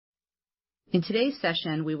In today's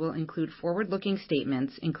session, we will include forward-looking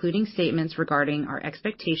statements, including statements regarding our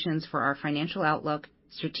expectations for our financial outlook,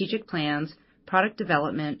 strategic plans, product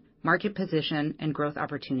development, market position, and growth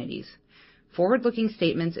opportunities. Forward-looking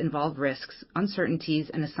statements involve risks,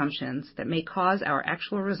 uncertainties, and assumptions that may cause our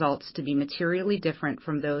actual results to be materially different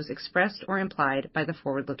from those expressed or implied by the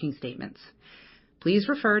forward-looking statements. Please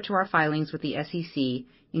refer to our filings with the SEC,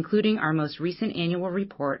 including our most recent annual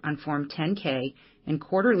report on Form 10-K and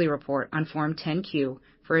quarterly report on Form 10-Q,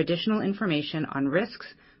 for additional information on risks,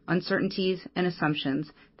 uncertainties, and assumptions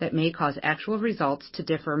that may cause actual results to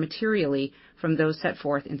differ materially from those set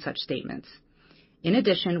forth in such statements. In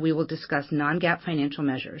addition, we will discuss non-GAAP financial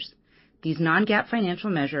measures. These non-GAAP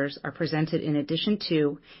financial measures are presented in addition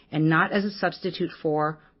to, and not as a substitute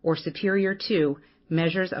for or superior to,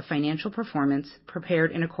 measures of financial performance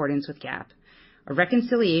prepared in accordance with GAAP. A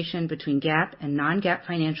reconciliation between GAAP and non-GAAP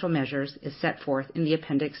financial measures is set forth in the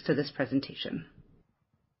appendix to this presentation.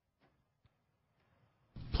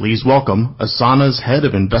 Please welcome Asana's Head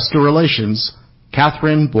of Investor Relations,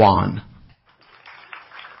 Catherine Buan.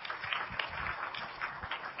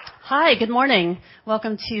 Hi, good morning.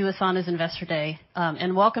 Welcome to Asana's Investor Day,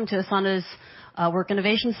 and welcome to Asana's Work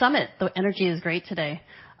Innovation Summit. The energy is great today.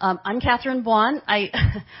 I'm Catherine Buan.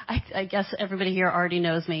 I guess everybody here already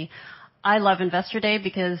knows me. I love Investor Day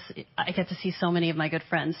because I get to see so many of my good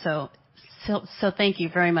friends. So thank you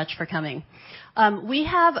very much for coming. We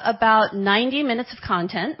have about 90 minutes of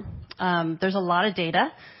content. There's a lot of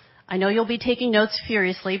data. I know you'll be taking notes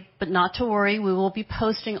furiously, but not to worry. We will be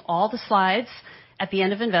posting all the slides at the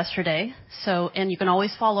end of Investor Day. And you can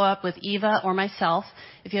always follow up with Eva or myself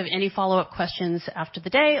if you have any follow-up questions after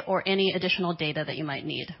the day or any additional data that you might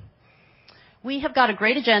need. We have got a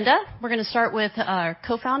great agenda. We're going to start with our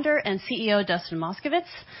co-founder and CEO, Dustin Moskovitz.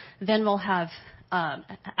 Then we'll have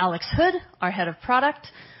Alex Hood, our head of product,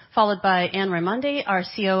 followed by Anne Raimondi, our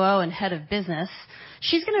COO and head of business.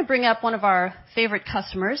 She's going to bring up one of our favorite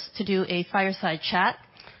customers to do a fireside chat.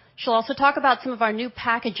 She'll also talk about some of our new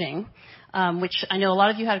packaging, which I know a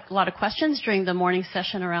lot of you had a lot of questions during the morning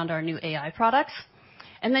session around our new AI products.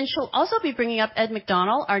 And then she'll also be bringing up Ed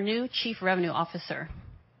McDonnell, our new Chief Revenue Officer.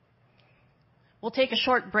 We'll take a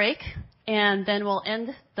short break, and then we'll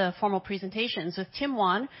end the formal presentations with Tim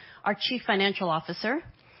Wan, our Chief Financial Officer,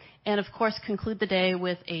 and of course, conclude the day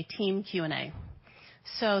with a team Q&A.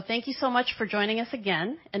 So thank you so much for joining us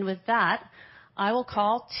again. And with that, I will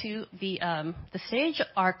call to the stage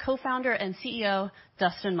our co-founder and CEO,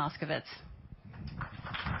 Dustin Moskovitz.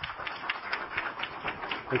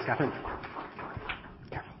 Thanks, Catherine.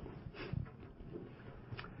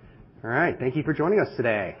 All right, thank you for joining us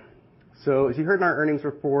today. So as you heard in our earnings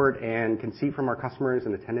report and can see from our customers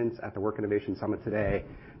in attendance at the Work Innovation Summit today,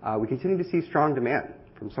 we continue to see strong demand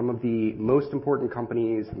from some of the most important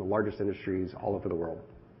companies in the largest industries all over the world.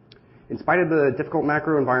 In spite of the difficult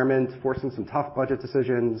macro environment forcing some tough budget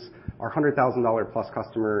decisions, our $100,000 plus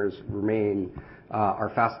customers remain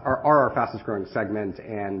our fastest growing segment,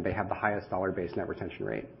 and they have the highest dollar-based net retention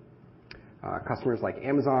rate. Customers like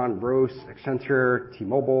Amazon, Roche, Accenture,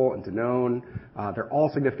 T-Mobile, and Danone, they're all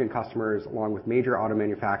significant customers, along with major auto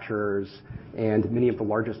manufacturers and many of the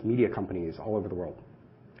largest media companies all over the world.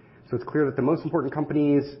 So it's clear that the most important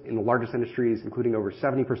companies in the largest industries, including over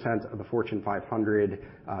 70% of the Fortune 500,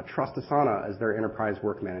 trust Asana as their enterprise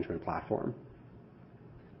work management platform.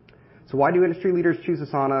 So why do industry leaders choose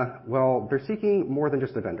Asana? Well, they're seeking more than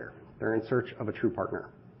just a vendor. They're in search of a true partner.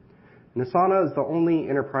 And Asana is the only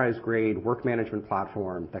enterprise-grade work management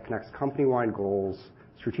platform that connects company-wide goals,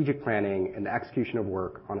 strategic planning, and the execution of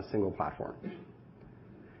work on a single platform.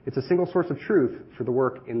 It's a single source of truth for the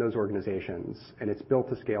work in those organizations, and it's built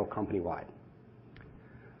to scale company-wide.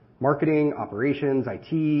 Marketing, operations,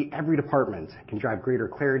 IT, every department can drive greater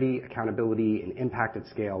clarity, accountability, and impact at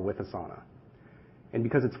scale with Asana. And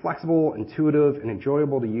because it's flexible, intuitive, and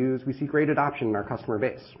enjoyable to use, we see great adoption in our customer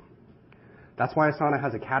base. That's why Asana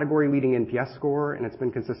has a category-leading NPS score, and it's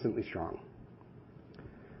been consistently strong.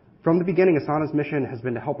 From the beginning, Asana's mission has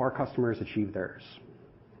been to help our customers achieve theirs.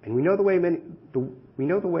 And we know the way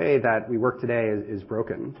that we work today is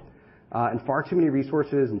broken, and far too many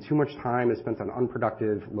resources and too much time is spent on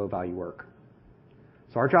unproductive, low-value work.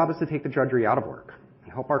 So our job is to take the drudgery out of work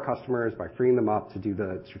and help our customers by freeing them up to do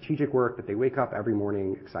the strategic work that they wake up every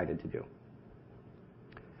morning excited to do.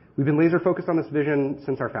 We've been laser-focused on this vision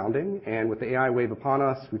since our founding, and with the AI wave upon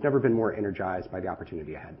us, we've never been more energized by the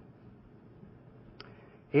opportunity ahead.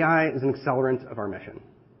 AI is an accelerant of our mission.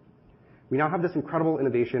 We now have this incredible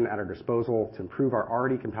innovation at our disposal to improve our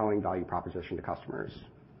already compelling value proposition to customers.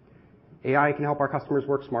 AI can help our customers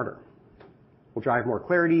work smarter. will drive more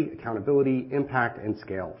clarity, accountability, impact, and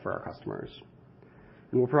scale for our customers.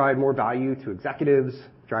 And we'll provide more value to executives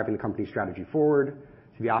driving the company strategy forward,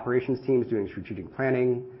 to the operations teams doing strategic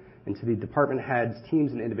planning, and to the department heads,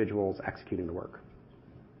 teams, and individuals executing the work.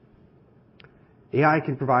 AI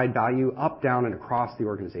can provide value up, down, and across the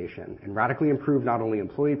organization and radically improve not only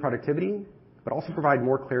employee productivity, but also provide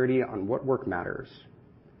more clarity on what work matters,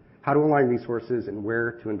 how to align resources, and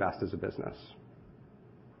where to invest as a business.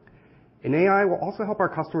 And AI will also help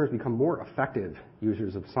our customers become more effective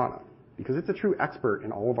users of Asana because it's a true expert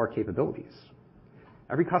in all of our capabilities.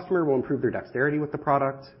 Every customer will improve their dexterity with the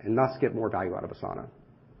product and thus get more value out of Asana.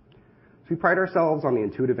 So we pride ourselves on the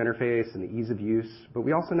intuitive interface and the ease of use, but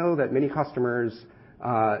we also know that many customers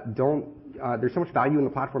there's so much value in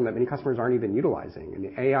the platform that many customers aren't even utilizing, and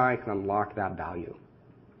the AI can unlock that value.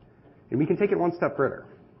 And we can take it one step further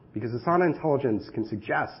because Asana Intelligence can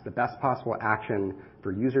suggest the best possible action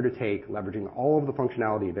for a user to take, leveraging all of the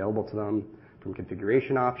functionality available to them from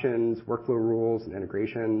configuration options, workflow rules, and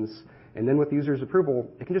integrations. And then with the user's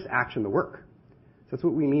approval, it can just action the work. So that's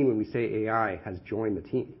what we mean when we say AI has joined the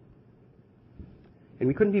team. And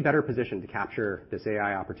we couldn't be better positioned to capture this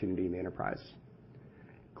AI opportunity in the enterprise.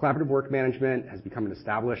 Collaborative work management has become an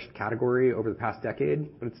established category over the past decade,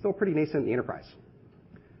 but it's still pretty nascent in the enterprise.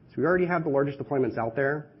 So we already have the largest deployments out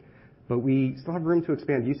there, but we still have room to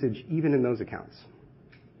expand usage even in those accounts.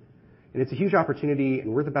 And it's a huge opportunity,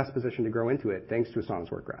 and we're the best positioned to grow into it thanks to Asana's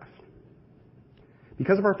Work Graph.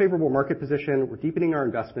 Because of our favorable market position, we're deepening our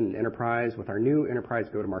investment in enterprise with our new enterprise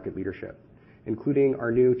go-to-market leadership, including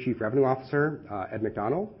our new Chief Revenue Officer, Ed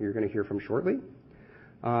McDonald, who you're going to hear from shortly.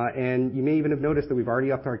 And you may even have noticed that we've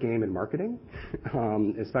already upped our game in marketing,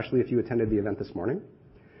 especially if you attended the event this morning.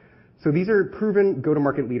 So these are proven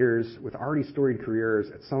go-to-market leaders with already storied careers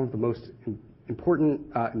at some of the most important,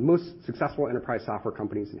 most successful enterprise software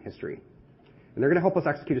companies in history. And they're going to help us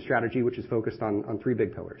execute a strategy which is focused on three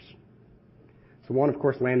big pillars. So one, of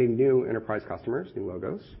course, landing new enterprise customers, new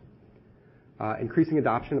logos, increasing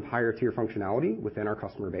adoption of higher tier functionality within our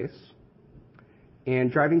customer base,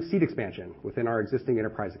 and driving seat expansion within our existing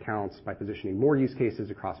enterprise accounts by positioning more use cases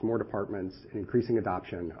across more departments and increasing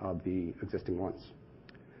adoption of the existing ones.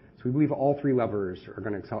 So we believe all three levers are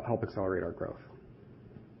going to help accelerate our growth.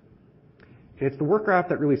 And it's the Work Graph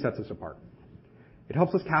that really sets us apart. It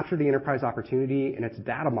helps us capture the enterprise opportunity, and it's a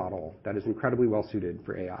data model that is incredibly well suited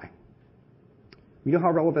for AI. We know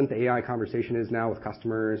how relevant the AI conversation is now with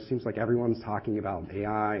customers. Seems like everyone's talking about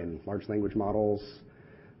AI and large language models.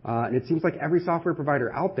 And it seems like every software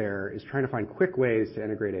provider out there is trying to find quick ways to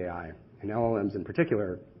integrate AI, and LLMs in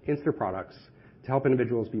particular, into their products to help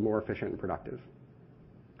individuals be more efficient and productive.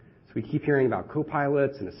 So we keep hearing about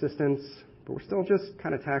copilots and assistants, but we're still just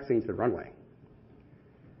kind of taxiing to the runway.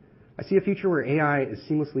 I see a future where AI is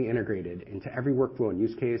seamlessly integrated into every workflow and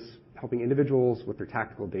use case, helping individuals with their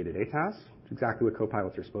tactical day-to-day tasks, which is exactly what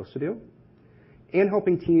copilots are supposed to do, and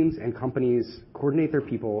helping teams and companies coordinate their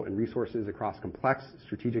people and resources across complex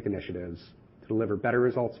strategic initiatives to deliver better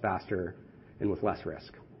results faster and with less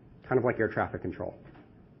risk, kind of like air traffic control.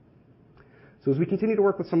 So as we continue to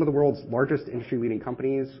work with some of the world's largest industry-leading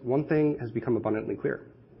companies, one thing has become abundantly clear.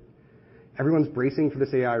 Everyone's bracing for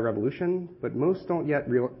this AI revolution, but most don't yet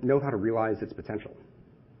know how to realize its potential.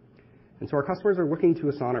 And so our customers are looking to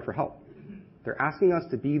Asana for help. They're asking us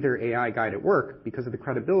to be their AI guide at work because of the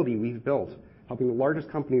credibility we've built, helping the largest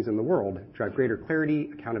companies in the world drive greater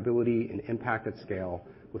clarity, accountability, and impact at scale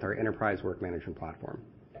with our enterprise work management platform.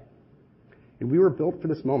 And we were built for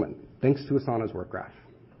this moment, thanks to Asana's Work Graph.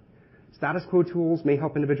 Status quo tools may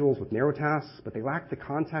help individuals with narrow tasks, but they lack the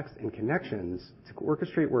context and connections to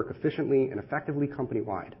orchestrate work efficiently and effectively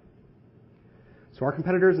company-wide. So our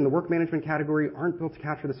competitors in the work management category aren't built to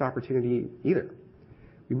capture this opportunity either.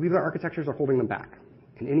 We believe their architectures are holding them back,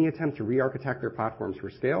 and any attempt to re-architect their platforms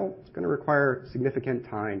for scale is going to require significant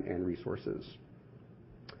time and resources.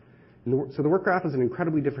 So the Work Graph is an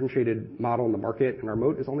incredibly differentiated model in the market, and our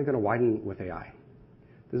moat is only going to widen with AI.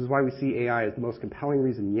 This is why we see AI as the most compelling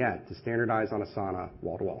reason yet to standardize on Asana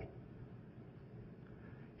wall-to-wall.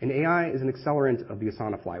 And AI is an accelerant of the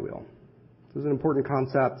Asana flywheel. This is an important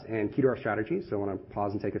concept and key to our strategy, so I want to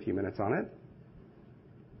pause and take a few minutes on it.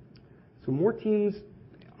 So more teams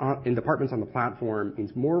and departments on the platform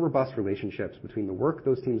means more robust relationships between the work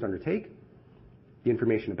those teams undertake, the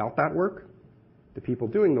information about that work, the people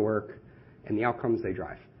doing the work, and the outcomes they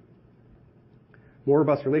drive. More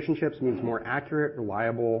robust relationships means more accurate,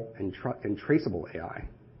 reliable, and traceable AI.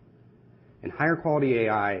 And higher quality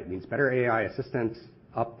AI means better AI assistance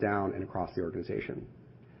up, down, and across the organization.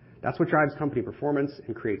 That's what drives company performance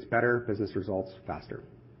and creates better business results faster.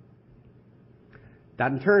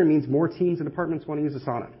 That in turn means more teams and departments want to use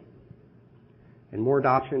Asana. And more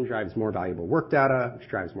adoption drives more valuable work data, which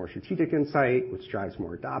drives more strategic insight, which drives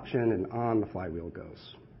more adoption, and on the flywheel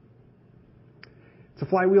goes. It's a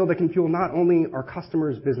flywheel that can fuel not only our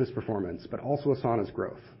customers' business performance, but also Asana's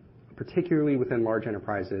growth, particularly within large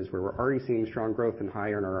enterprises where we're already seeing strong growth in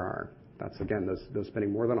high NRR. That's, again, those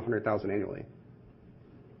spending more than $100,000 annually.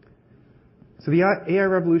 So the AI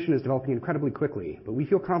revolution is developing incredibly quickly, but we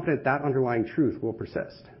feel confident that underlying truth will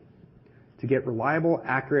persist. To get reliable,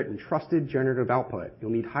 accurate, and trusted generative output,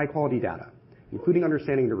 you'll need high-quality data, including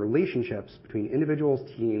understanding the relationships between individuals,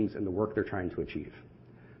 teams, and the work they're trying to achieve.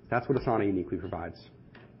 That's what Asana uniquely provides.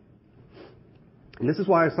 And this is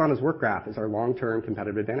why Asana's Work Graph is our long-term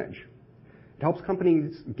competitive advantage. It helps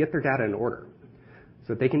companies get their data in order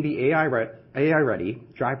so that they can be AI ready,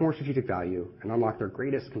 drive more strategic value, and unlock their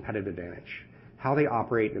greatest competitive advantage, how they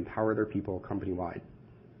operate and empower their people company-wide.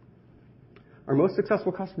 Our most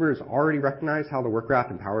successful customers already recognize how the Work Graph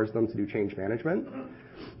empowers them to do change management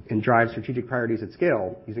and drive strategic priorities at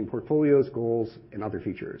scale using portfolios, goals, and other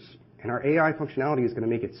features. And our AI functionality is going to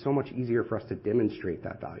make it so much easier for us to demonstrate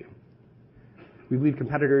that value. We believe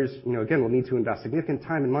competitors, again, will need to invest significant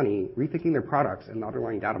time and money rethinking their products and the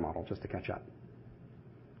underlying data model just to catch up.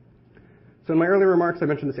 So in my earlier remarks, I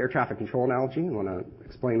mentioned this air traffic control analogy. I want to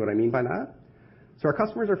explain what I mean by that. So our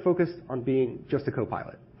customers are focused on being just a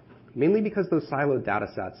co-pilot, mainly because those siloed data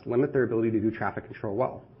sets limit their ability to do traffic control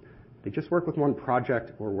well. They just work with one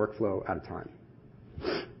project or workflow at a time.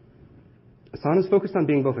 Asana is focused on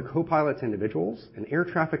being both a co-pilot to individuals and air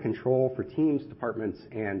traffic control for teams, departments,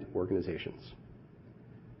 and organizations.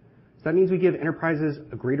 So that means we give enterprises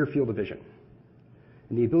a greater field of vision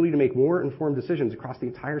and the ability to make more informed decisions across the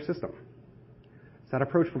entire system. So that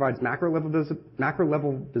approach provides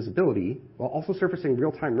macro-level visibility while also surfacing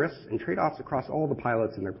real-time risks and trade-offs across all the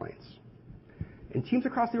pilots in their planes. And teams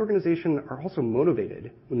across the organization are also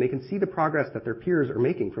motivated when they can see the progress that their peers are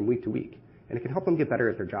making from week to week, and it can help them get better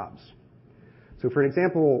at their jobs. So for an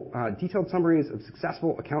example, detailed summaries of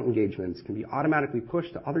successful account engagements can be automatically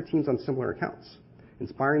pushed to other teams on similar accounts,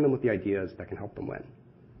 inspiring them with the ideas that can help them win.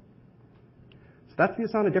 So that's the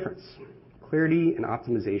Asana difference: clarity and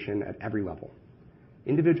optimization at every level.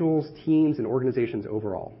 Individuals, teams, and organizations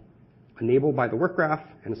overall, enabled by the Work Graph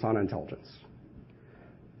and Asana Intelligence.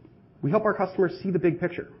 We help our customers see the big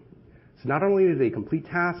picture. So not only do they complete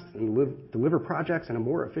tasks and deliver projects in a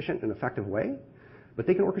more efficient and effective way, but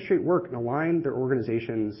they can orchestrate work and align their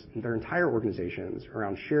organizations, their entire organizations,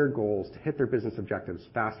 around shared goals to hit their business objectives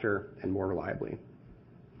faster and more reliably.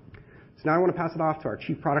 So now I want to pass it off to our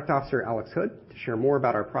Chief Product Officer, Alex Hood, to share more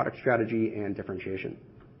about our product strategy and differentiation.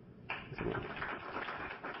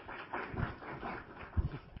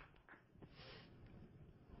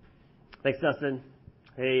 Thanks, Dustin.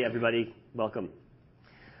 Hey, everybody. Welcome.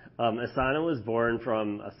 Asana was born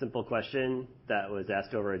from a simple question that was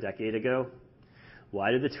asked over a decade ago.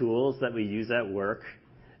 Why do the tools that we use at work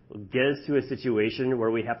get us to a situation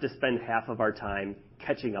where we have to spend half of our time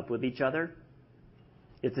catching up with each other?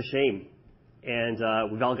 It's a shame,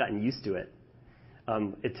 and we've all gotten used to it.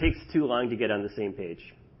 It takes too long to get on the same page.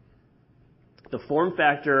 The form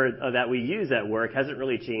factor that we use at work hasn't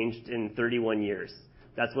really changed in 31 years.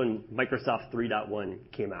 That's when Microsoft 3.1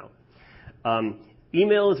 came out.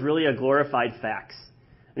 Email is really a glorified fax.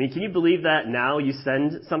 I mean, can you believe that now you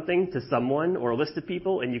send something to someone or a list of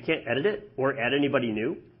people and you can't edit it or add anybody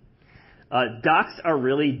new? Docs are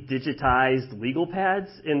really digitized legal pads,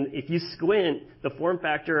 and if you squint, the form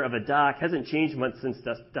factor of a doc hasn't changed much since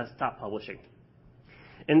desktop publishing.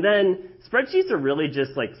 And then spreadsheets are really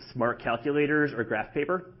just like smart calculators or graph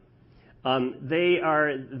paper.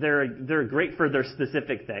 They're great for their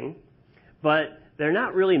specific thing, but they're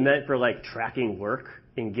not really meant for like tracking work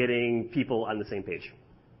and getting people on the same page.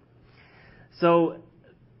 So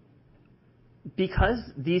because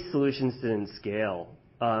these solutions didn't scale,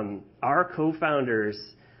 our co-founders,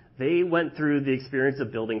 they went through the experience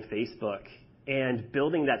of building Facebook and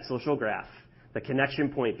building that social graph, the connection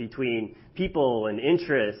point between people and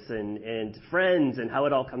interests and friends and how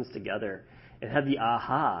it all comes together, and had the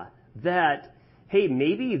aha that, hey,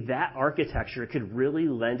 maybe that architecture could really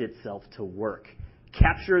lend itself to work.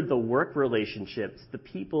 Capture the work relationships, the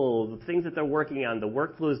people, the things that they're working on, the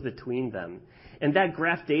workflows between them. And that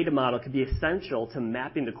graph data model could be essential to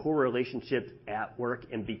mapping the core relationships at work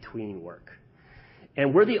and between work.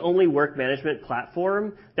 And we're the only work management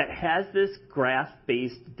platform that has this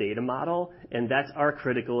graph-based data model, and that's our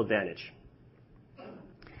critical advantage.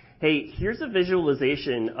 Hey, here's a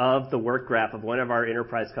visualization of the work graph of one of our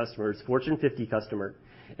enterprise customers, Fortune 50 customer.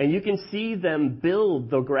 And you can see them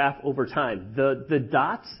build the graph over time. The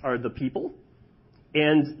dots are the people,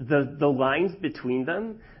 And the lines between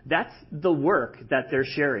them, that's the work that they're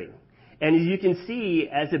sharing. And as you can see,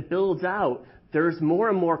 as it builds out, there's more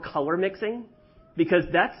and more color mixing because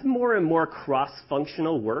that's more and more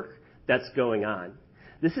cross-functional work that's going on.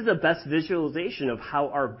 This is the best visualization of how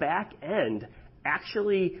our back end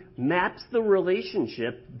actually maps the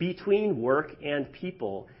relationship between work and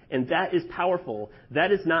people. And that is powerful.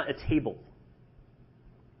 That is not a table.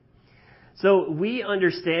 So we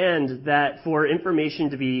understand that for information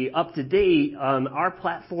to be up to date, our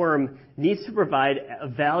platform needs to provide a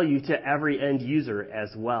value to every end user as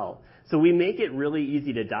well. So we make it really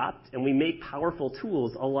easy to adopt, and we make powerful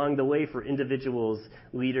tools along the way for individuals,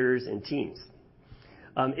 leaders, and teams.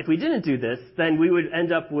 If we didn't do this, then we would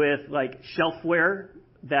end up with like shelfware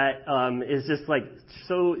that is just like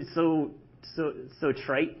so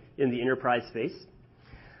trite in the enterprise space.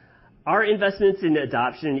 Our investments in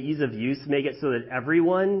adoption and ease of use make it so that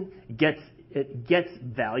everyone gets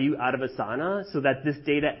value out of Asana so that this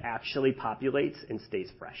data actually populates and stays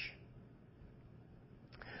fresh.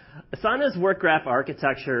 Asana's Work Graph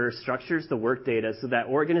architecture structures the work data so that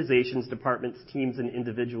organizations, departments, teams, and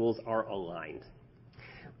individuals are aligned.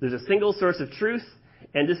 There's a single source of truth,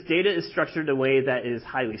 and this data is structured in a way that is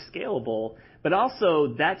highly scalable, but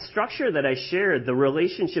also that structure that I shared, the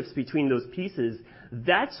relationships between those pieces,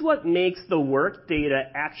 that's what makes the work data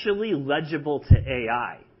actually legible to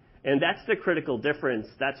AI. And that's the critical difference.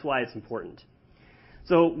 That's why it's important.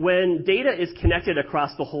 So when data is connected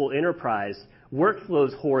across the whole enterprise, work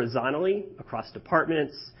flows horizontally across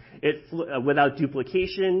departments, without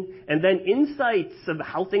duplication, and then insights of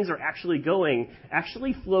how things are actually going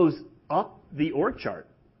actually flows up the org chart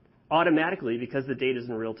automatically because the data is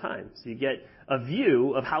in real time. So you get a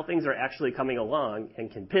view of how things are actually coming along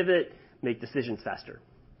and can pivot, make decisions faster.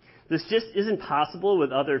 This just isn't possible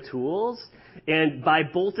with other tools, and by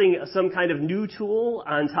bolting some kind of new tool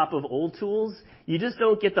on top of old tools, you just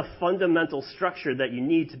don't get the fundamental structure that you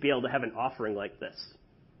need to be able to have an offering like this.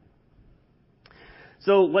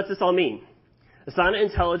 So what's this all mean? Asana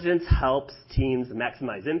Intelligence helps teams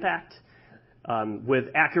maximize impact with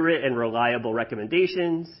accurate and reliable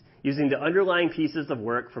recommendations, using the underlying pieces of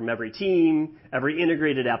work from every team, every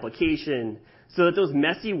integrated application, so that those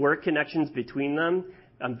messy work connections between them,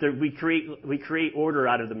 we create order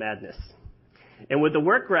out of the madness. And with the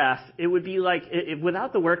work graph, it would be like,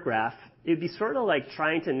 without the work graph, it would be sort of like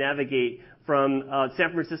trying to navigate from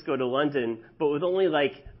San Francisco to London, but with only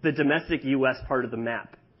like the domestic U.S. part of the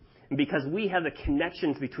map. And because we have the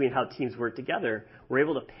connections between how teams work together, we're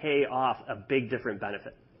able to pay off a big different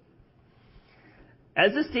benefit.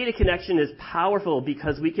 As this data connection is powerful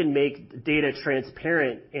because we can make data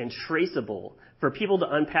transparent and traceable for people to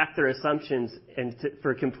unpack their assumptions and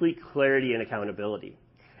for complete clarity and accountability.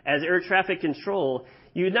 As air traffic control,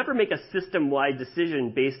 you would never make a system-wide decision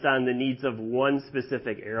based on the needs of one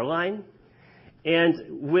specific airline.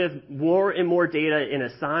 And with more and more data in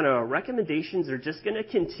Asana, recommendations are just going to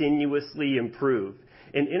continuously improve.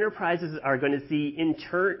 And enterprises are going to see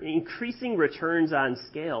increasing returns on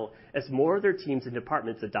scale as more of their teams and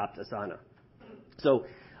departments adopt Asana. So,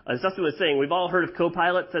 as Dustin was saying, we've all heard of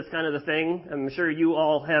copilots. That's kind of the thing. I'm sure you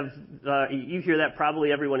all have, you hear that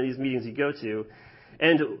probably every one of these meetings you go to.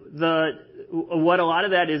 And what a lot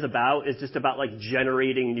of that is about is just about like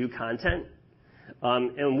generating new content.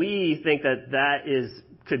 And we think that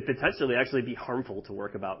could potentially actually be harmful to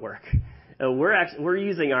work about work. We're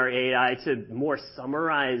using our AI to more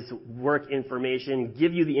summarize work information,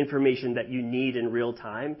 give you the information that you need in real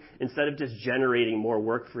time, instead of just generating more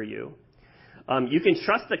work for you. You can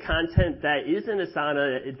trust the content that is in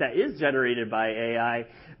Asana, that is generated by AI,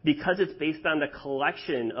 because it's based on the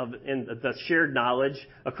collection and the shared knowledge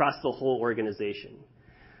across the whole organization.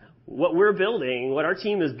 What our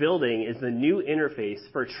team is building is the new interface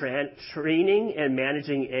for training and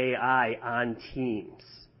managing AI on teams.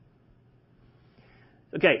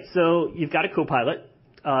 Okay, so you've got a copilot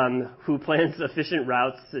who plans efficient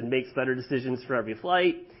routes and makes better decisions for every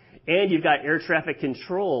flight. And you've got air traffic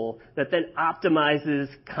control that then optimizes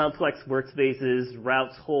complex workspaces,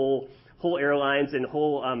 routes whole airlines, and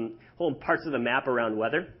whole parts of the map around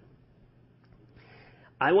weather.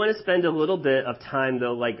 I want to spend a little bit of time,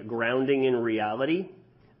 though, like grounding in reality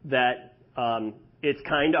that it's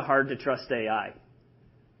kind of hard to trust AI.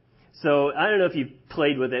 So I don't know if you've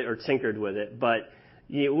played with it or tinkered with it, but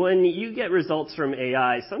when you get results from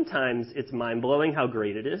AI, sometimes it's mind-blowing how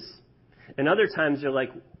great it is. And other times you're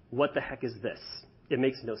like, what the heck is this? It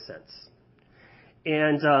makes no sense.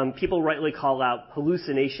 And people rightly call out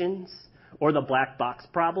hallucinations or the black box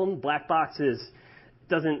problem. Black box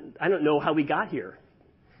I don't know how we got here.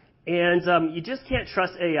 And you just can't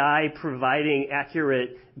trust AI providing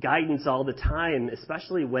accurate guidance all the time,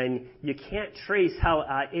 especially when you can't trace how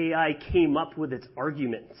AI came up with its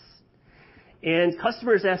arguments. And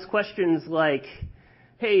customers ask questions like,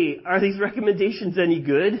 hey, are these recommendations any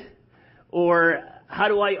good? Or how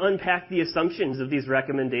do I unpack the assumptions of these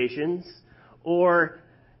recommendations? Or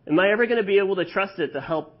am I ever going to be able to trust it to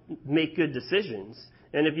help make good decisions?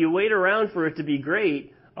 And if you wait around for it to be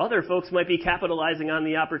great, other folks might be capitalizing on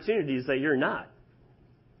the opportunities that you're not.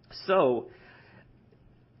 So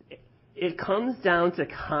it comes down to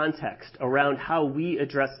context around how we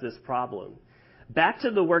address this problem. Back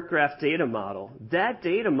to the work graph data model. That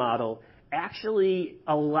data model actually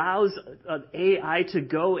allows AI to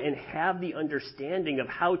go and have the understanding of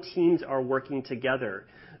how teams are working together,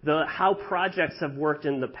 how projects have worked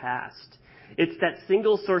in the past. It's that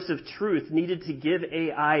single source of truth needed to give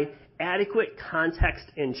AI adequate context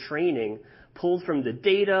and training pulled from the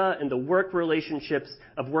data and the work relationships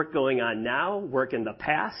of work going on now, work in the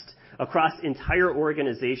past, across entire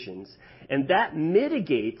organizations. And that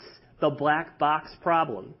mitigates the black box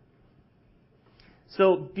problem.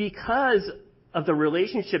 So because of the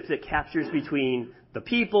relationships it captures between the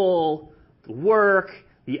people, the work,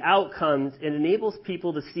 the outcomes, it enables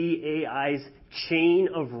people to see AI's chain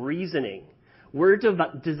of reasoning. We're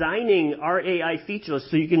designing our AI features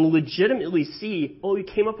so you can legitimately see, oh, you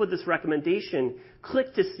came up with this recommendation.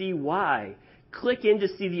 Click to see why. Click in to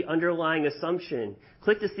see the underlying assumption.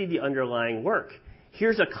 Click to see the underlying work.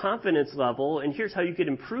 Here's a confidence level, and here's how you could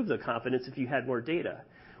improve the confidence if you had more data.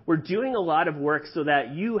 We're doing a lot of work so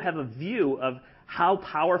that you have a view of how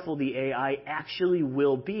powerful the AI actually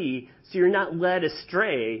will be, so you're not led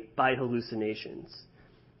astray by hallucinations.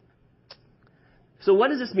 So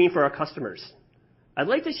what does this mean for our customers? I'd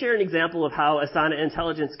like to share an example of how Asana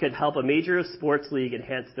Intelligence could help a major sports league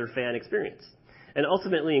enhance their fan experience and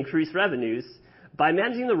ultimately increase revenues by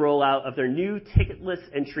managing the rollout of their new ticketless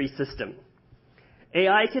entry system.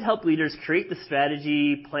 AI could help leaders create the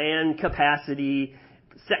strategy, plan capacity,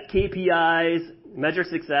 set KPIs, measure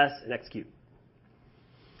success, and execute.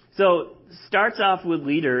 So starts off with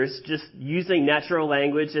leaders just using natural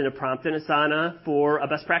language in a prompt in Asana for a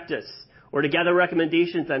best practice or to gather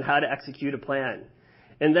recommendations on how to execute a plan.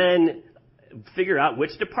 And then figure out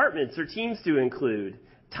which departments or teams to include,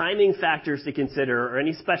 timing factors to consider, or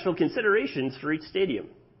any special considerations for each stadium.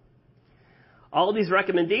 All of these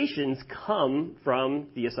recommendations come from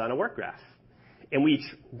the Asana Work Graph. And we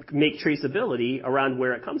make traceability around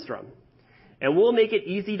where it comes from. And we'll make it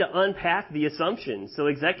easy to unpack the assumptions so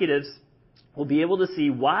executives will be able to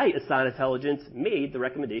see why Asana Intelligence made the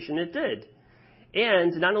recommendation it did.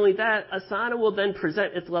 And not only that, Asana will then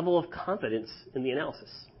present its level of confidence in the analysis.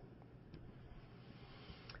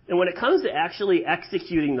 And when it comes to actually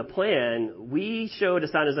executing the plan, we showed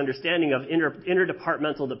Asana's understanding of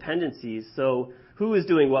interdepartmental dependencies, so who is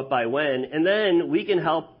doing what by when, and then we can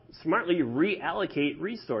help smartly reallocate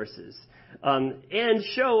resources and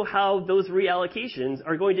show how those reallocations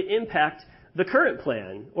are going to impact the current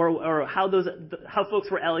plan or how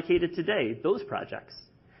folks were allocated today, those projects.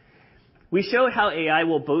 We showed how AI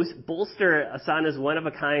will bolster Asana's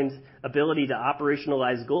one-of-a-kind ability to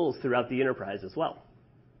operationalize goals throughout the enterprise as well.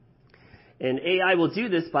 And AI will do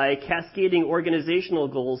this by cascading organizational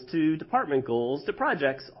goals to department goals to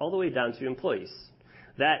projects all the way down to employees.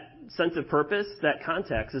 That sense of purpose, that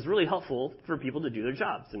context is really helpful for people to do their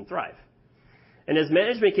jobs and thrive. And as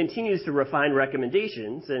management continues to refine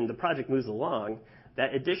recommendations and the project moves along,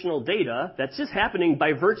 that additional data that's just happening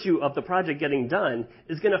by virtue of the project getting done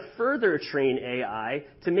is going to further train AI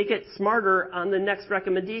to make it smarter on the next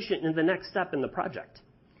recommendation and the next step in the project.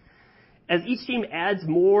 As each team adds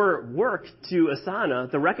more work to Asana,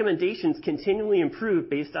 the recommendations continually improve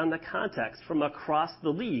based on the context from across the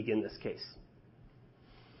league in this case.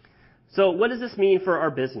 So what does this mean for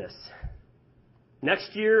our business?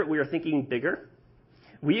 Next year, we are thinking bigger.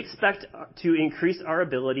 We expect to increase our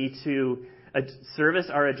ability to service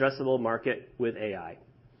our addressable market with AI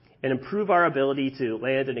and improve our ability to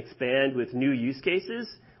land and expand with new use cases,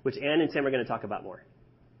 which Ann and Tim are going to talk about more.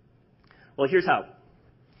 Well, here's how.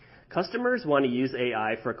 Customers want to use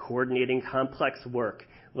AI for coordinating complex work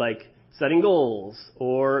like setting goals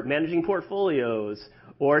or managing portfolios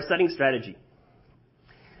or setting strategy.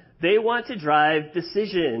 They want to drive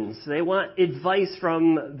decisions. They want advice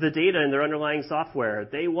from the data in their underlying software.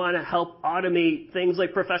 They want to help automate things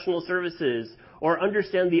like professional services or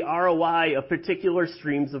understand the ROI of particular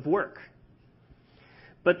streams of work.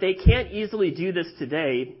 But they can't easily do this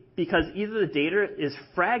today because either the data is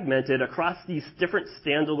fragmented across these different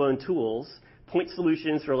standalone tools, point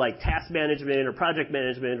solutions for like task management or project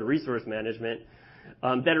management or resource management,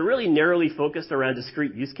 that are really narrowly focused around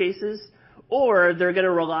discrete use cases, or they're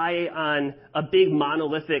gonna rely on a big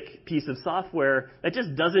monolithic piece of software that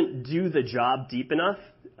just doesn't do the job deep enough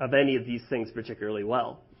of any of these things particularly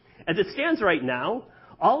well. As it stands right now,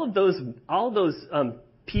 all of those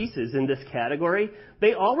pieces in this category,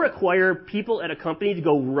 they all require people at a company to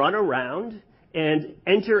go run around and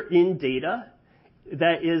enter in data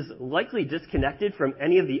that is likely disconnected from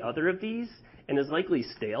any of the other of these and is likely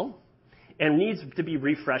stale and needs to be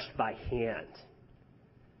refreshed by hand.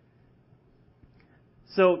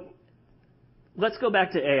 So let's go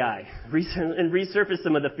back to AI and resurface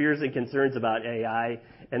some of the fears and concerns about AI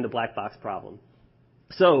and the black box problem.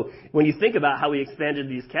 So when you think about how we expanded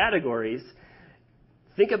these categories,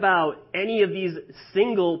 think about any of these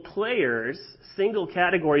single players, single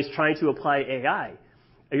categories trying to apply AI.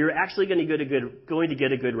 Are you actually going to get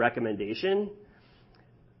a good recommendation?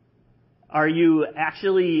 Are you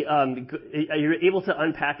actually are you able to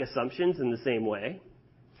unpack assumptions in the same way?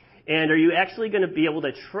 And are you actually going to be able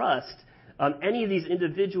to trust any of these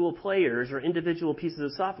individual players or individual pieces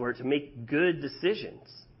of software to make good decisions?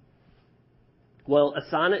 Well,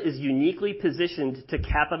 Asana is uniquely positioned to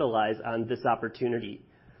capitalize on this opportunity.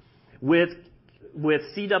 With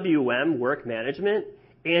CWM, work management,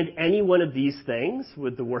 and any one of these things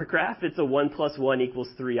with the work graph, it's a 1 + 1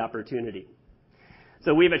 = 3 opportunity.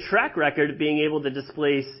 So we have a track record of being able to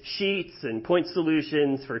displace sheets and point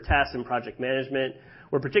solutions for task and project management.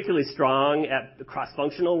 We're particularly strong at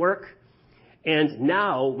cross-functional work. And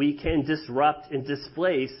now we can disrupt and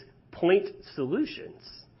displace point solutions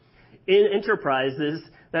in enterprises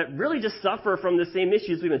that really just suffer from the same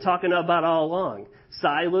issues we've been talking about all along.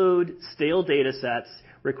 Siloed, stale data sets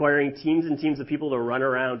requiring teams and teams of people to run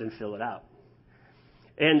around and fill it out.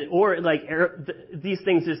 These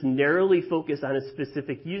things just narrowly focus on a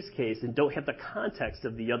specific use case and don't have the context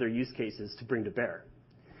of the other use cases to bring to bear.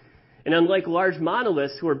 And unlike large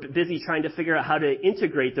monoliths who are busy trying to figure out how to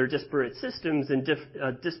integrate their disparate systems and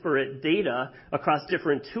disparate data across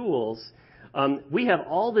different tools, we have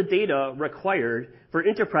all the data required for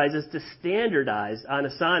enterprises to standardize on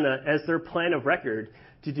Asana as their plan of record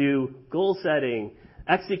to do goal setting,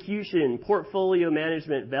 execution, portfolio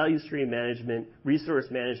management, value stream management, resource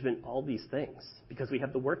management, all these things, because we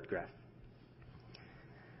have the work graph.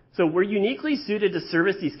 So we're uniquely suited to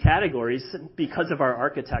service these categories because of our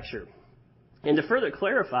architecture. And to further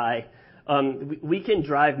clarify, we can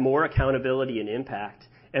drive more accountability and impact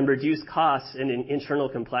and reduce costs and internal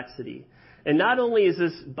complexity. And not only is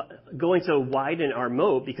this going to widen our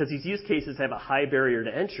moat because these use cases have a high barrier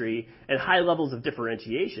to entry and high levels of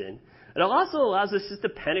differentiation, it also allows us just to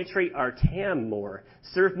penetrate our TAM more,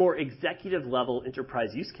 serve more executive-level enterprise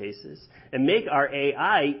use cases, and make our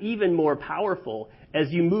AI even more powerful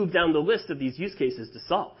as you move down the list of these use cases to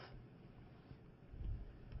solve.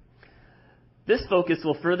 This focus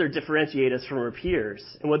will further differentiate us from our peers.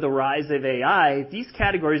 And with the rise of AI, these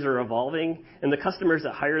categories are evolving, and the customers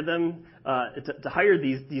that hire them, to hire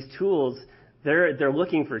these tools, they're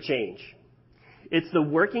looking for change. It's the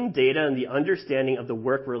working data and the understanding of the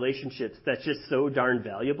work relationships that's just so darn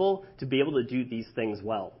valuable to be able to do these things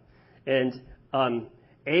well. And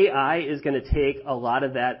AI is going to take a lot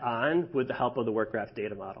of that on with the help of the Work Graph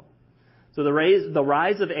data model. So the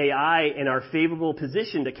rise of AI and our favorable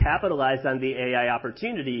position to capitalize on the AI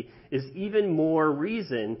opportunity is even more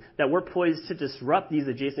reason that we're poised to disrupt these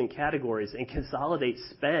adjacent categories and consolidate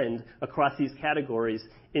spend across these categories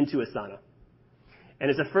into Asana. And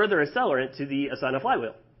it's a further accelerant to the Asana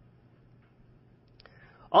flywheel.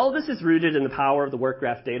 All of this is rooted in the power of the Work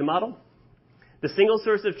Graph data model, the single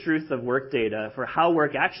source of truth of work data for how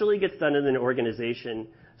work actually gets done in an organization,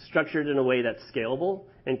 structured in a way that's scalable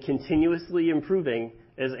and continuously improving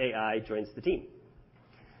as AI joins the team.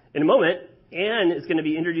 In a moment, Anne is going to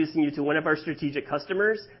be introducing you to one of our strategic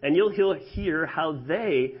customers, and you'll hear how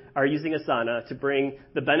they are using Asana to bring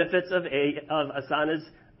the benefits of Asana's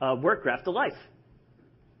Work Graph to life.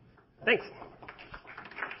 Thanks.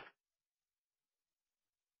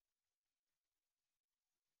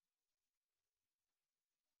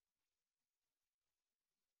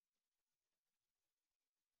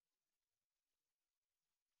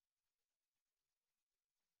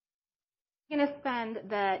 I'm going to spend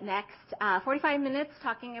the next 45 minutes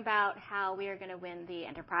talking about how we are going to win the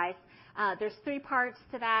enterprise. There's 3 parts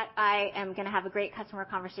to that. I am going to have a great customer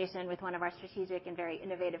conversation with one of our strategic and very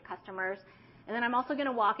innovative customers. And then I'm also going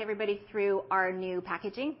to walk everybody through our new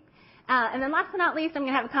packaging. And then last but not least, I'm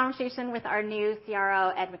going to have a conversation with our new CRO,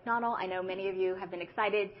 Ed McDonald. I know many of you have been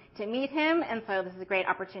excited to meet him, and so this is a great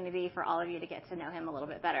opportunity for all of you to get to know him a little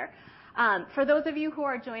bit better. For those of you who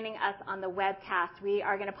are joining us on the webcast, we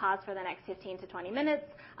are going to pause for the next 15 to 20 minutes.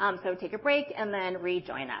 So take a break and then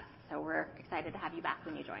rejoin us. So we're excited to have you back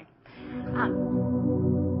when you join.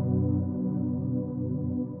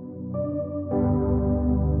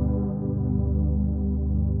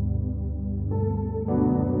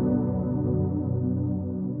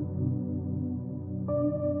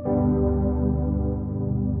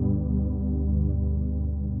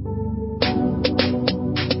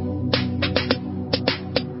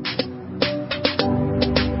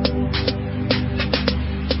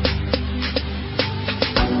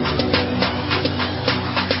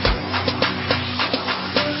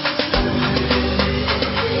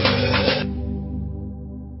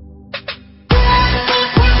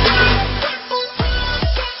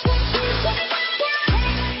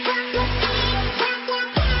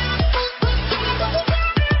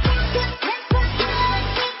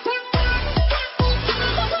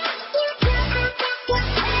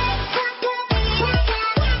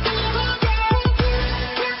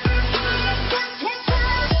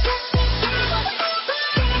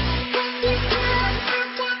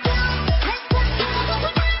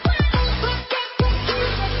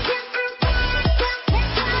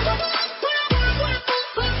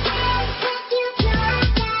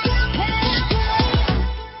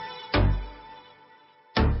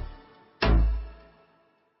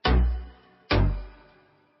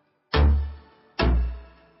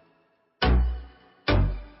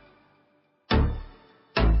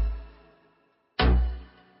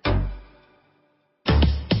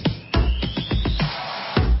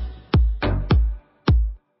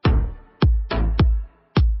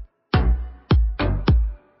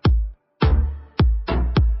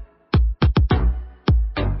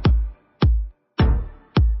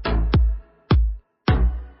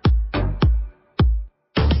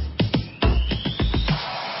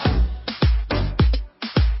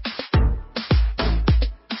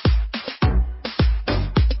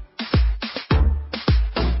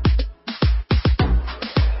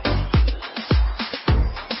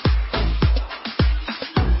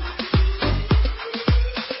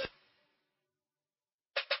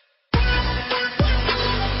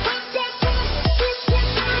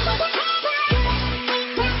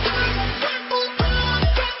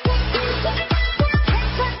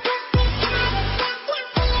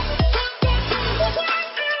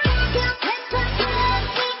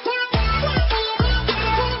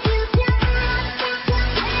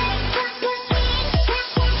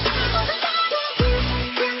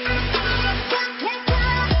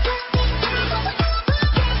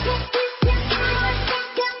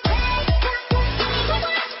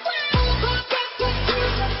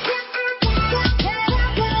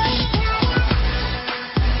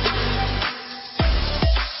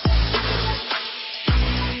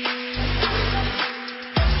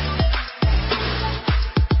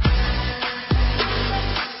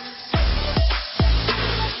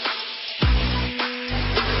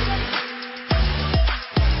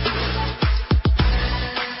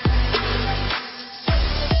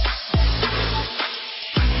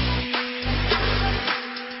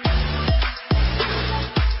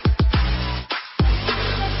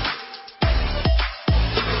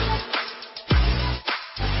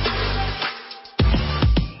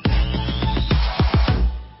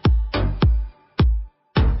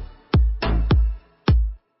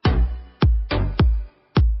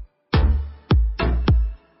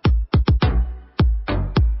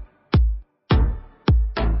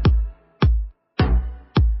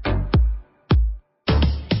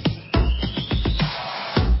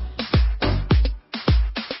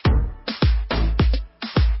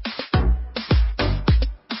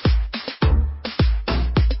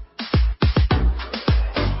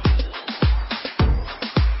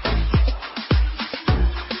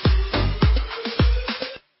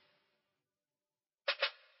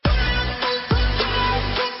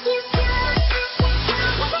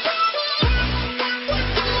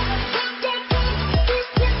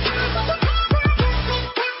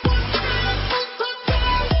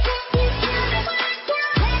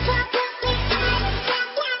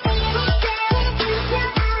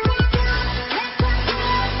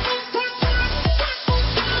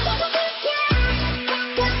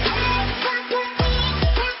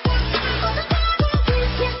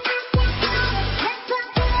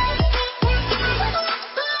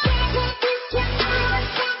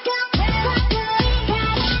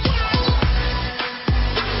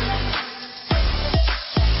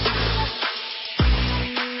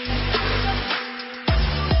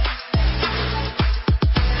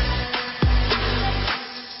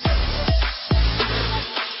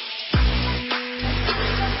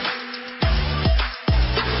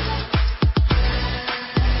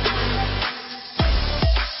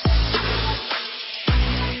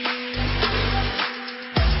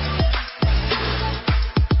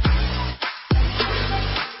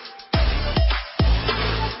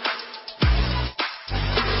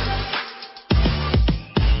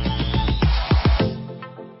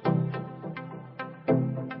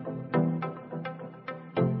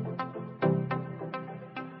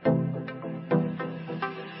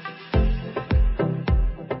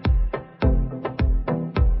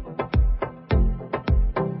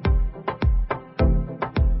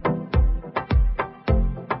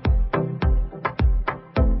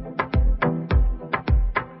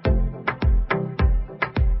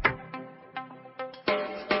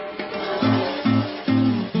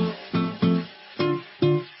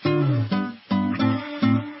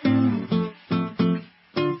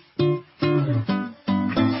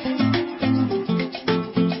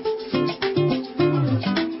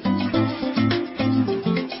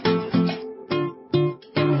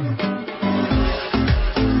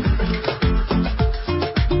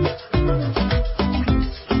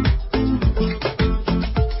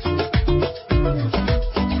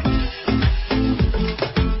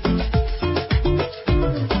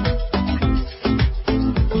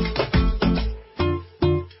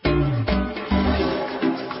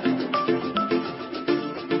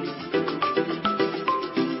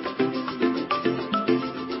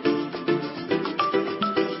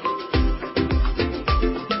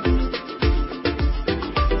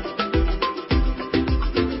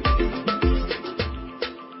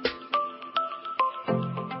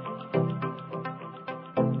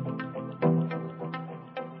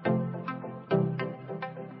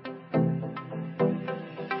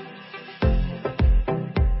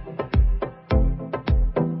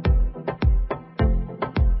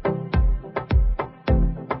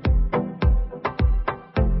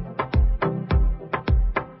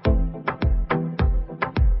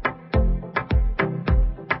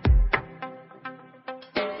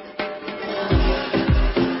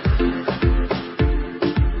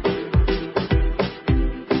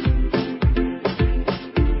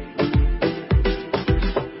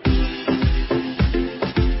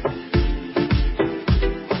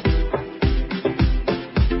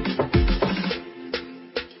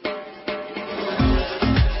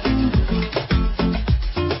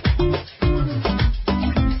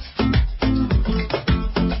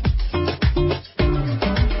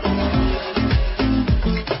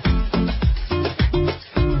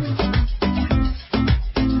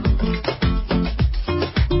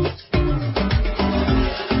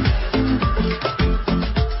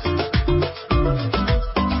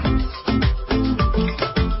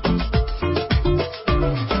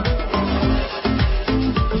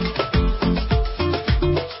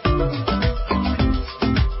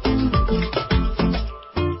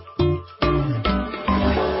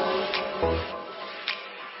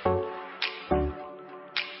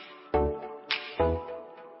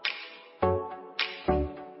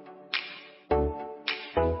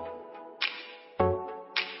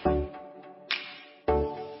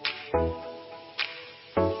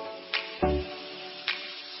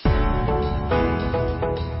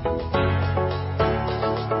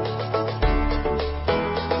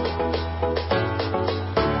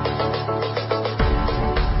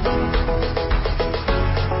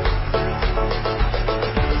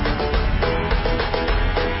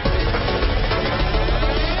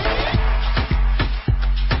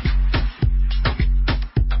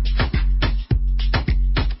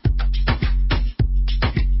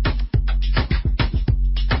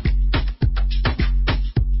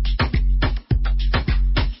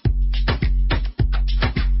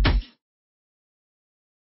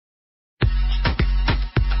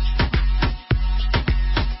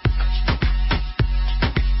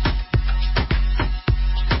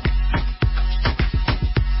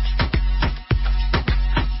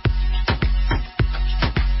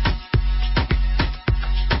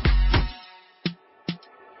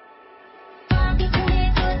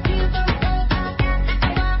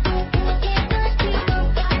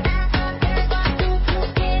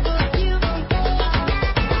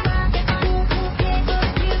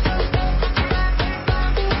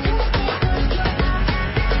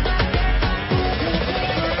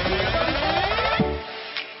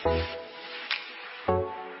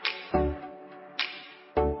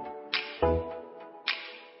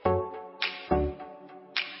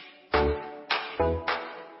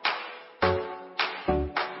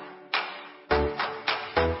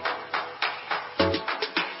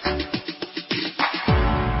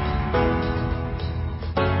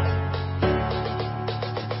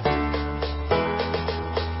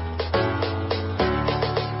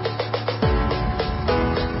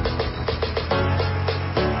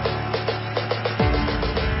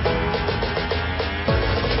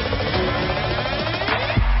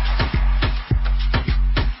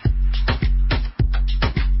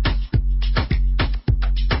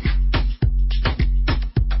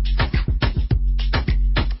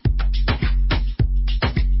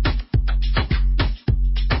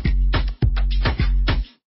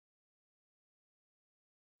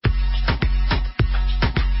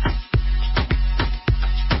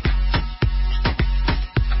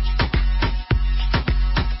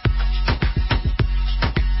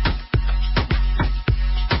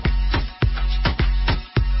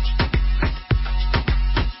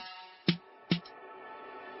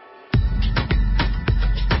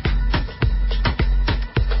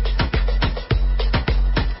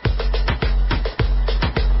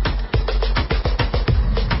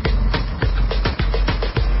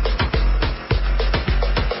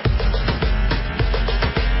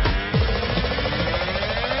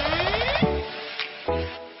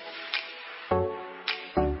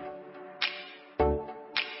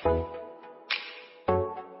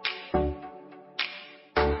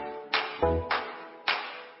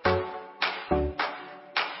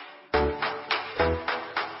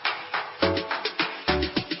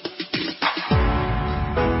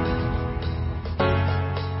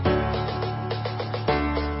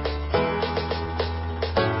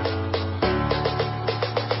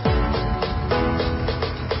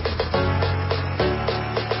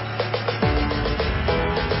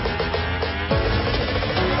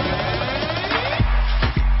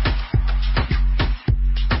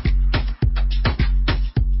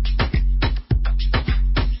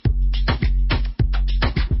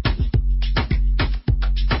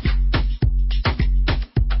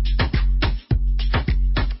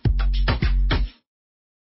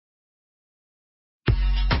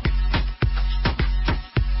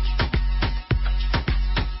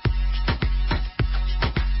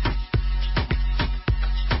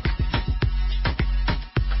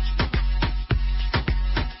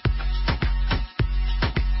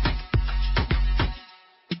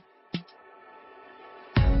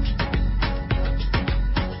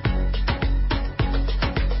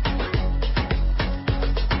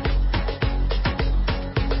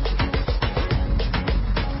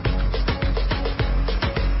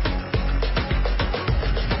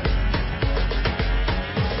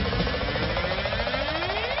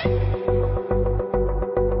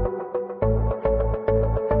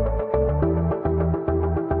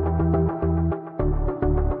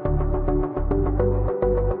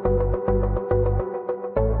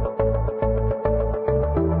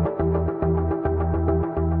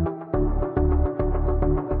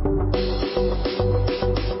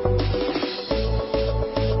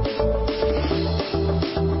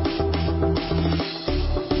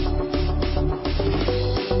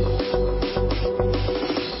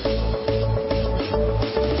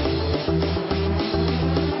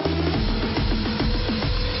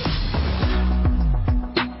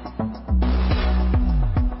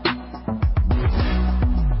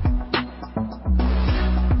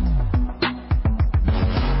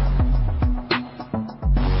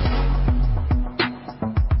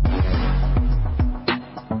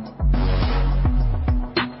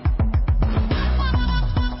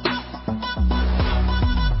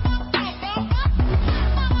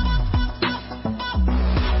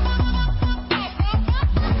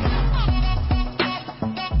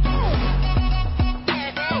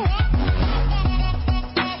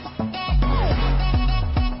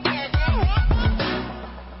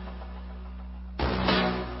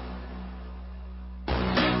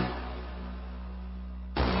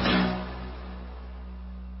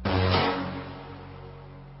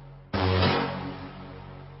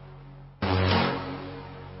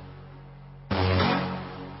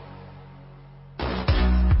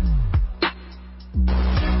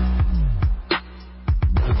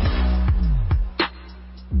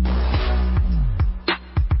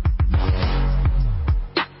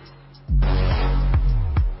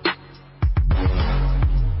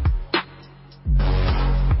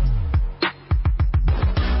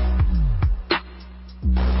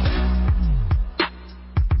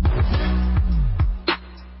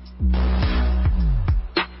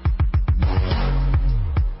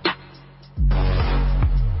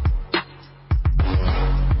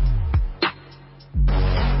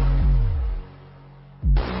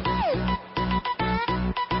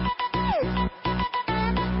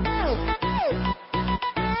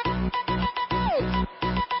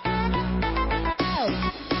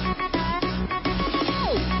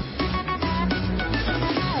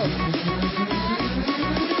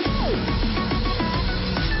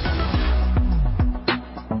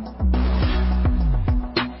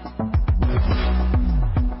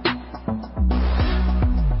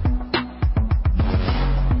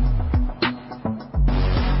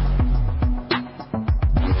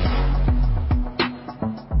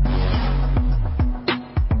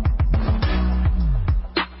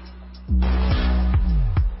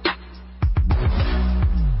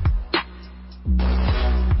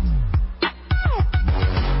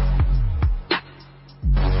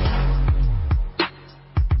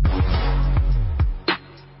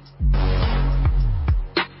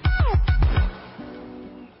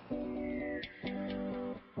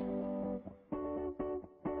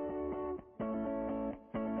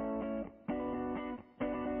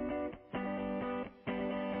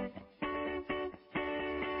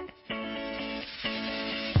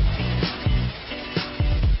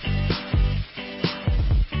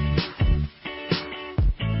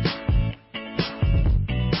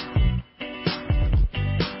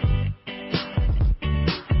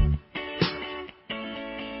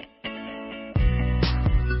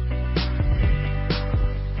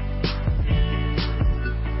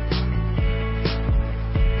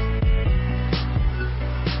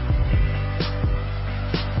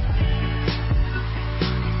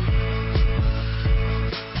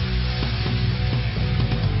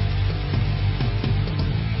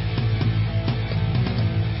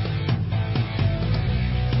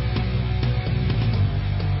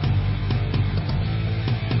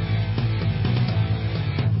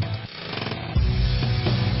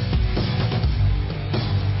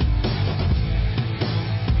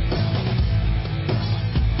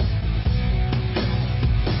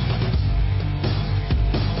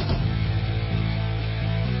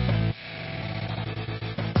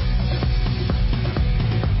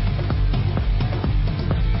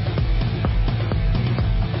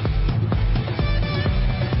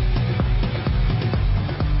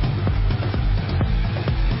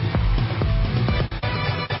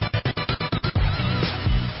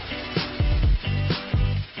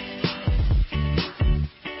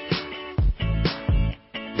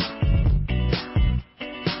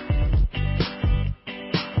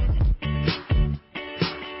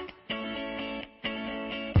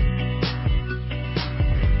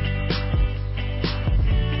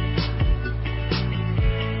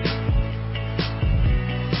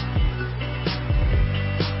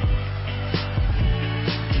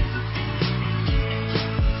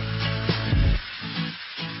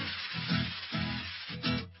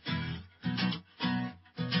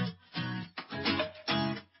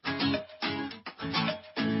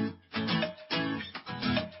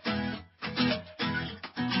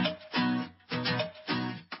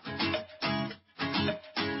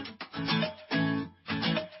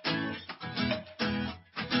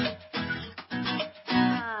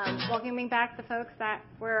 welcoming back the folks that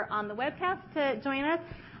were on the webcast to join us.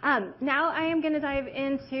 Now I am going to dive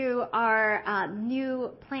into our new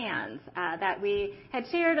plans that we had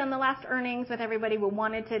shared on the last earnings with everybody. We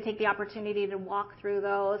wanted to take the opportunity to walk through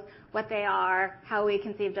those, what they are, how we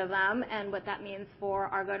conceived of them, and what that means for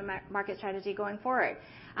our go-to-market strategy going forward.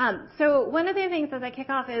 So one of the things as I kick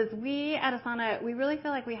off is we at Asana, we really feel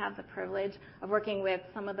like we have the privilege of working with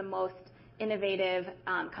some of the most innovative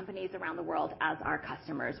companies around the world as our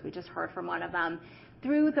customers. We just heard from one of them.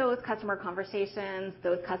 Through those customer conversations,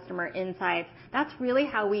 those customer insights, that's really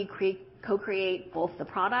how we co-create both the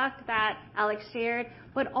product that Alex shared,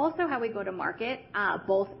 but also how we go to market,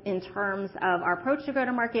 both in terms of our approach to go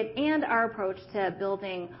to market and our approach to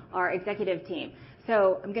building our executive team.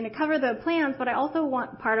 So I'm going to cover the plans, but I also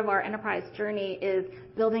want part of our enterprise journey is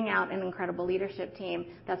building out an incredible leadership team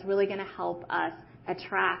that's really going to help us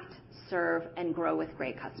attract, serve, and grow with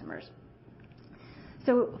great customers.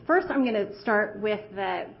 So first, I'm going to start with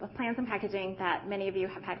the plans and packaging that many of you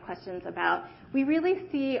have had questions about. We really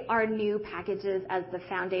see our new packages as the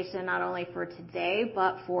foundation not only for today,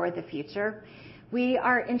 but for the future. We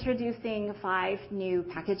are introducing 5 new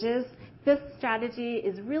packages. This strategy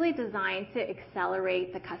is really designed to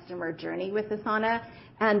accelerate the customer journey with Asana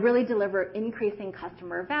and really deliver increasing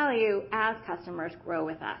customer value as customers grow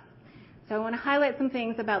with us. So I want to highlight some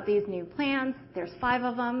things about these new plans. There's 5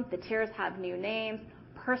 of them. The tiers have new names: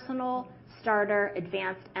 Personal, Starter,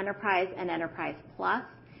 Advanced, Enterprise, and Enterprise Plus.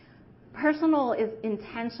 Personal is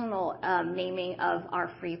intentional naming of our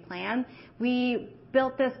free plan. We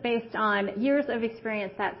built this based on years of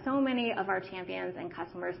experience that so many of our champions and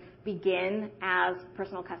customers begin as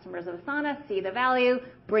personal customers of Asana, see the value,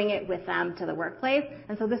 bring it with them to the workplace.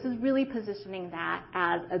 And so this is really positioning that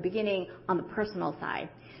as a beginning on the personal side.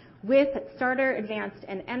 With Starter, Advanced,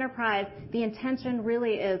 and Enterprise, the intention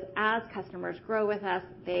really is as customers grow with us,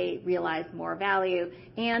 they realize more value,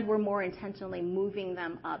 and we're more intentionally moving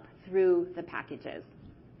them up through the packages.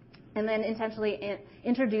 And then intentionally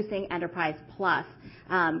introducing Enterprise Plus,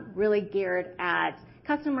 really geared at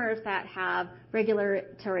customers that have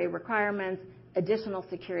regulatory requirements, additional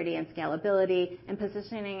security and scalability, and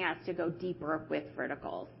positioning us to go deeper with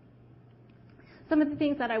verticals. Some of the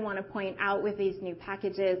things that I want to point out with these new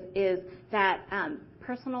packages is that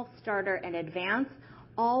Personal, Starter, and Advanced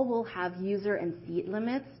all will have user and seat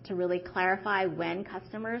limits to really clarify when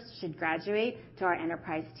customers should graduate to our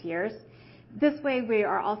enterprise tiers. This way, we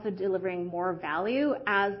are also delivering more value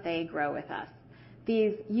as they grow with us.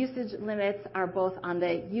 These usage limits are both on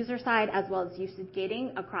the user side as well as usage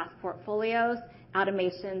gating across portfolios,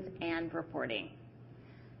 automations, and reporting.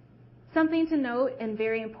 Something to note and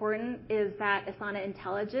very important is that Asana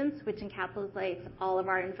Intelligence, which encapsulates all of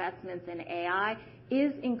our investments in AI,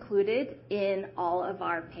 is included in all of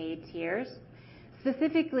our paid tiers.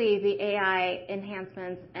 Specifically, the AI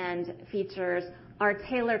enhancements and features are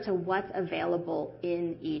tailored to what's available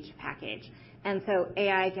in each package. And so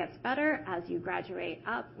AI gets better as you graduate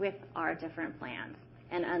up with our different plans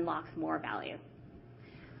and unlocks more value.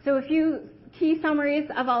 So a few key summaries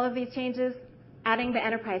of all of these changes: adding the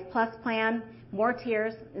Enterprise Plus plan, more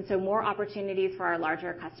tiers, and so more opportunities for our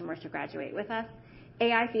larger customers to graduate with us.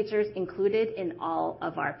 AI features included in all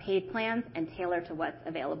of our paid plans and tailored to what's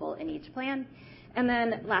available in each plan. And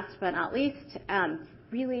then last but not least,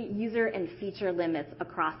 really user and feature limits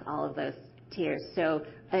across all of those tiers. So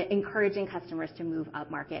encouraging customers to move up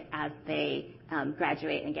market as they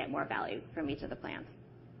graduate and get more value from each of the plans.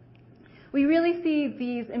 We really see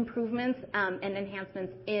these improvements and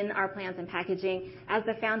enhancements in our plans and packaging as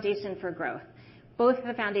the foundation for growth, both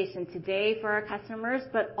the foundation today for our customers,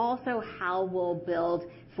 but also how we'll build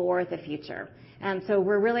for the future. And so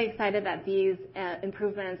we're really excited that these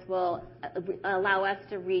improvements will allow us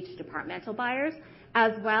to reach departmental buyers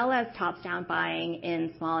as well as top-down buying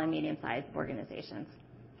in small and medium-sized organizations.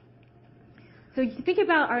 So you think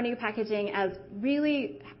about our new packaging as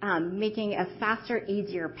really making a faster,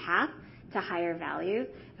 easier path to higher value.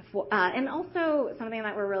 And also something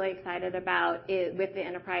that we're really excited about with the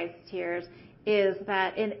enterprise tiers is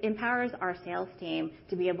that it empowers our sales team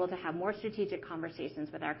to be able to have more strategic conversations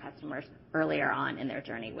with our customers earlier on in their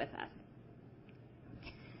journey with us.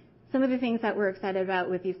 Some of the things that we're excited about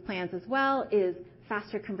with these plans as well is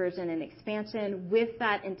faster conversion and expansion. With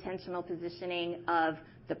that intentional positioning of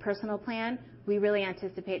the personal plan, we really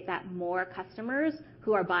anticipate that more customers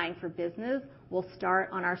who are buying for business will start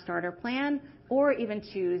on our starter plan or even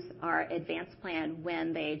choose our advanced plan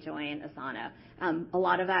when they join Asana. A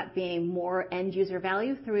lot of that being more end user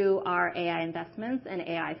value through our AI investments and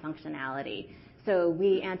AI functionality. So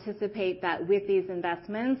we anticipate that with these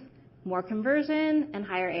investments, more conversion and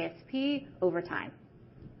higher ASP over time.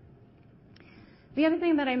 The other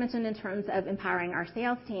thing that I mentioned in terms of empowering our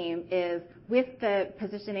sales team is with the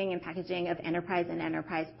positioning and packaging of Enterprise and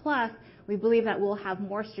Enterprise Plus, we believe that we'll have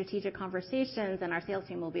more strategic conversations, and our sales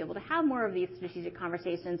team will be able to have more of these strategic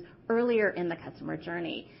conversations earlier in the customer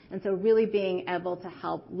journey. And so really being able to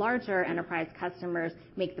help larger enterprise customers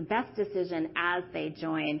make the best decision as they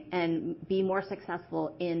join and be more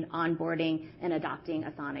successful in onboarding and adopting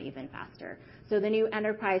Asana even faster. So the new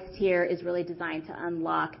enterprise tier is really designed to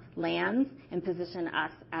unlock lands and position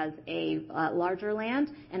us as a larger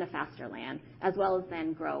land and a faster land, as well as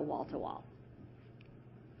then grow wall to wall.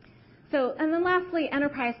 So, and then lastly,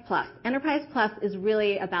 Enterprise Plus. Enterprise Plus is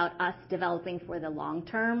really about us developing for the long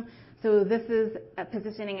term. So this is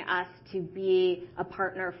positioning us to be a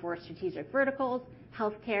partner for strategic verticals,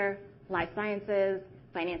 healthcare, life sciences,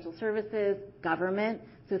 financial services, government.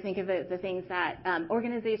 So think of it, the things that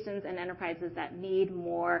organizations and enterprises that need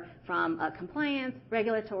more from a compliance,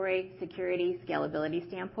 regulatory, security, scalability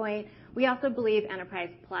standpoint. We also believe Enterprise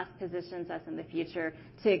Plus positions us in the future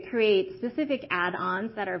to create specific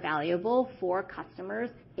add-ons that are valuable for customers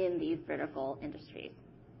in these vertical industries.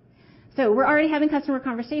 So we're already having customer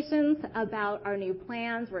conversations about our new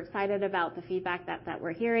plans. We're excited about the feedback that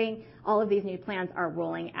we're hearing. All of these new plans are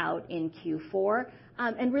rolling out in Q4.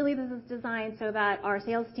 And really this is designed so that our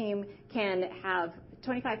sales team can have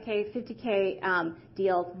 25K, 50K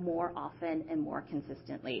deals more often and more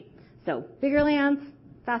consistently. So bigger lands,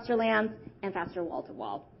 faster lands, and faster wall to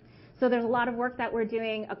wall. So there's a lot of work that we're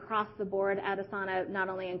doing across the board at Asana, not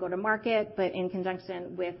only in go-to-market, but in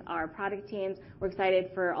conjunction with our product teams. We're excited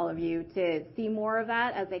for all of you to see more of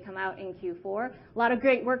that as they come out in Q4. A lot of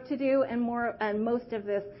great work to do, and most of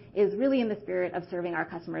this is really in the spirit of serving our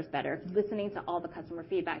customers better, listening to all the customer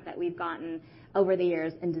feedback that we've gotten over the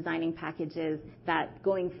years and designing packages that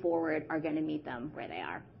going forward are going to meet them where they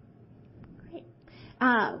are. Great.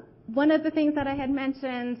 One of the things that I had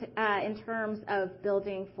mentioned in terms of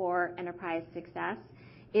building for enterprise success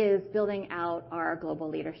is building out our global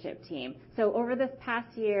leadership team. So over this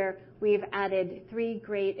past year, we've added 3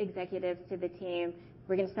 great executives to the team.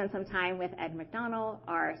 We're going to spend some time with Ed McDonald,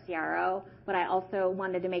 our CRO, but I also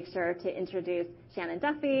wanted to make sure to introduce Shannon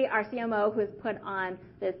Duffy, our CMO, who has put on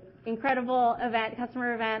this incredible event,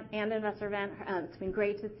 customer event and investor event. It's been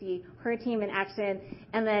great to see her team in action.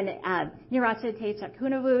 And then Niracha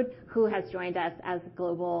Techak-Hunavud, who has joined us as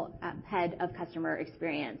global head of customer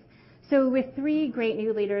experience. So with 3 great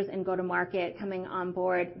new leaders in go-to-market coming on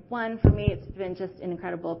board, one, for me, it's been just an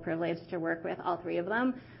incredible privilege to work with all 3 of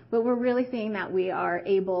them. But we're really seeing that we are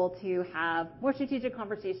able to have more strategic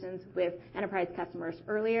conversations with enterprise customers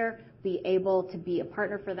earlier, be able to be a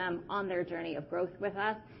partner for them on their journey of growth with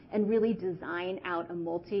us, and really design out a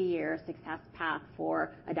multi-year success path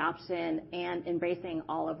for adoption and embracing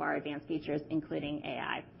all of our advanced features, including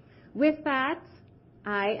AI. With that,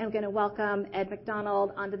 I am going to welcome Ed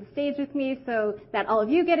McDonald onto the stage with me so that all of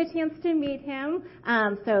you get a chance to meet him.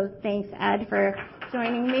 So thanks, Ed, for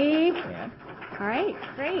joining me. Yeah. All right,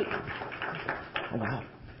 great. Oh, wow.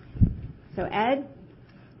 So Ed,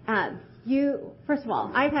 first of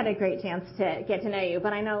all, I've had a great chance to get to know you,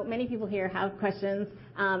 but I know many people here have questions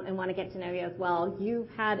and want to get to know you as well. You've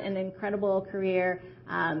had an incredible career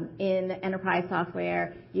in enterprise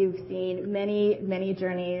software. You've seen many, many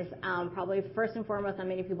journeys. Probably first and foremost on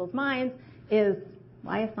many people's minds is,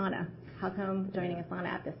 why Asana? How come joining Asana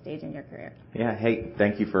at this stage in your career? Yeah, hey,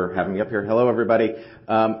 thank you for having me up here. Hello, everybody.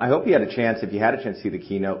 I hope you had a chance, if you had a chance to see the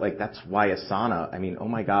keynote, that's why Asana. I mean, oh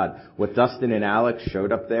my God, what Dustin and Alex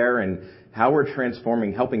showed up there and how we're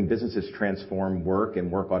transforming, helping businesses transform work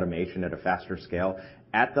and work automation at a faster scale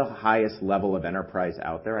at the highest level of enterprise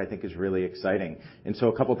out there, I think is really exciting. And so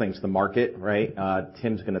a couple things. The market, right?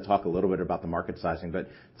 Tim's going to talk a little bit about the market sizing, but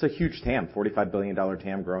it's a huge TAM, $45 billion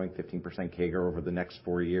TAM growing 15% CAGR over the next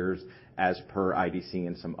 4 years as per IDC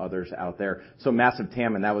and some others out there. So massive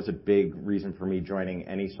TAM, and that was a big reason for me joining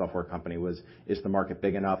any software company is the market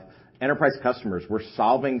big enough? Enterprise customers, we're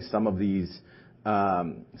solving some of these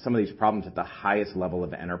problems at the highest level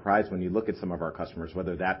of enterprise. When you look at some of our customers,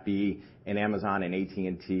 whether that be an Amazon, an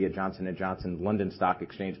AT&T, a Johnson & Johnson, London Stock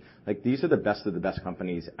Exchange, these are the best of the best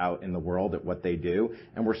companies out in the world at what they do,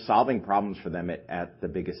 and we're solving problems for them at the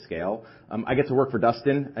biggest scale. I get to work for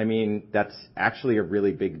Dustin. I mean, that's actually a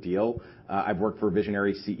really big deal. I've worked for a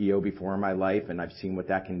visionary CEO before in my life, and I've seen what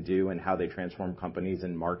that can do and how they transform companies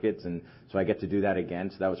and markets, and so I get to do that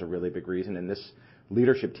again. So that was a really big reason, and this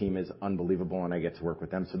leadership team is unbelievable, and I get to work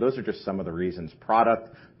with them. So those are just some of the reasons.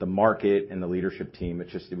 Product, the market, and the leadership team.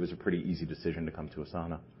 It was a pretty easy decision to come to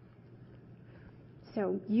Asana.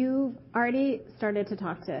 So you've already started to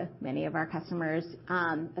talk to many of our customers,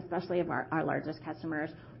 especially of our largest customers.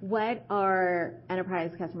 What are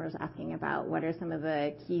enterprise customers asking about? What are some of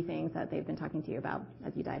the key things that they've been talking to you about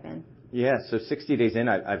as you dive in? Yeah. So 60 days in,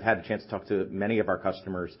 I've had a chance to talk to many of our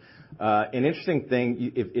customers. An interesting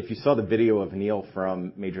thing, if you saw the video of Neil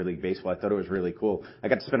from Major League Baseball, I thought it was really cool. I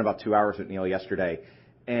got to spend about 2 hours with Neil yesterday.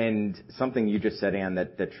 And something you just said, Ann,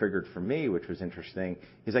 that triggered for me, which was interesting.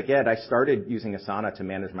 He's like, yeah, I started using Asana to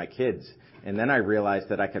manage my kids. And then I realized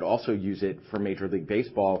that I could also use it for Major League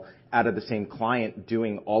Baseball out of the same client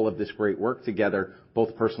doing all of this great work together,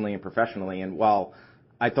 both personally and professionally. And while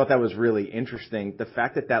I thought that was really interesting, the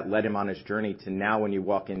fact that led him on his journey to now when you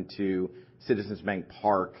walk into Citizens Bank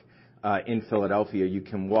Park in Philadelphia, you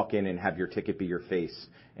can walk in and have your ticket be your face.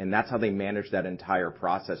 And that's how they manage that entire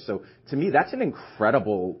process. So to me, that's an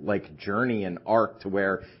incredible journey and arc to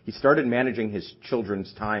where he started managing his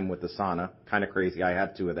children's time with Asana. Kind of crazy. I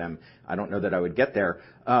have 2 of them. I don't know that I would get there.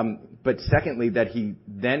 But secondly, that he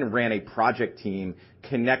then ran a project team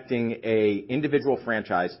connecting a individual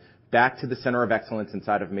franchise back to the center of excellence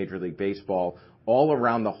inside of Major League Baseball, all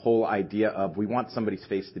around the whole idea of we want somebody's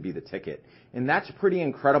face to be the ticket. And that's pretty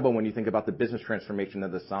incredible when you think about the business transformation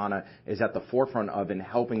that Asana is at the forefront of in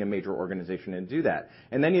helping a major organization and do that.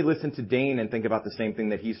 And then you listen to Dane and think about the same thing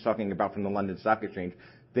that he's talking about from the London Stock Exchange,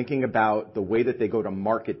 thinking about the way that they go to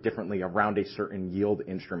market differently around a certain yield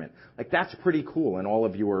instrument. That's pretty cool, and all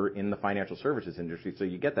of you are in the financial services industry, so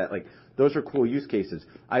you get that. Those are cool use cases.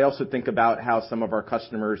 I also think about how some of our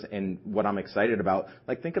customers, and what I'm excited about,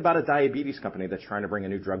 think about a diabetes company that's trying to bring a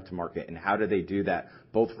new drug to market, and how do they do that,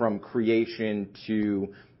 both from creation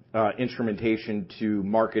to instrumentation to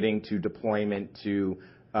marketing to deployment to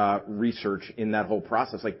research in that whole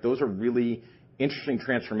process. Those are really interesting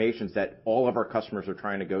transformations that all of our customers are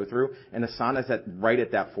trying to go through, and Asana's right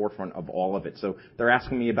at that forefront of all of it. So they're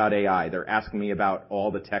asking me about AI. They're asking me about all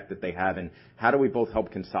the tech that they have, and how do we both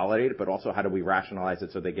help consolidate it, but also how do we rationalize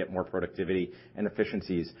it so they get more productivity and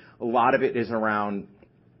efficiencies. A lot of it is around,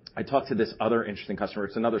 I talked to this other interesting customer.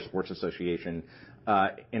 It's another sports association,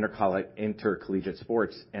 intercollegiate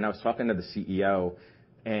sports, and I was talking to the CEO,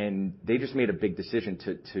 and they just made a big decision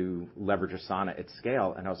to leverage Asana at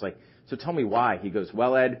scale. And I was like, so tell me why. He goes,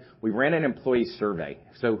 well, Ed, we ran an employee survey.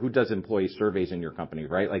 So who does employee surveys in your company,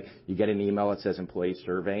 right? You get an email that says employee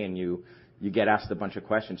survey, and you get asked a bunch of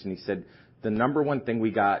questions. And he said, the number one thing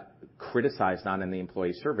we got criticized on in the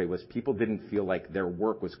employee survey was people didn't feel like their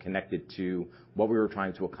work was connected to what we were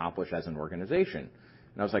trying to accomplish as an organization.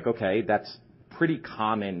 And I was like, okay, that's pretty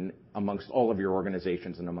common amongst all of your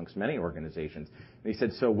organizations and amongst many organizations. And he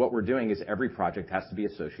said, so what we're doing is every project has to be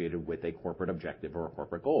associated with a corporate objective or a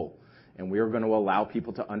corporate goal. And we are going to allow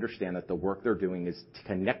people to understand that the work they're doing is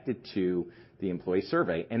connected to the employee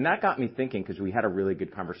survey. And that got me thinking, because we had a really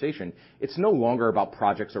good conversation. It's no longer about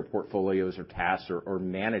projects or portfolios or tasks or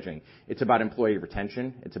managing. It's about employee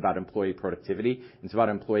retention. It's about employee productivity. It's about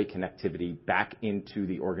employee connectivity back into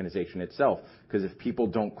the organization itself. Because if people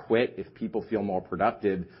don't quit, if people feel more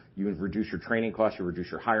productive, you reduce your training costs, you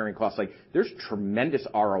reduce your hiring costs. There's tremendous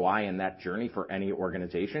ROI in that journey for any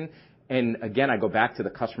organization. And again, I go back to the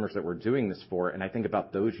customers that we're doing this for, and I think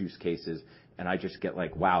about those use cases, and I just get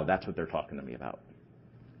wow, that's what they're talking to me about.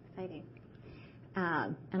 Exciting.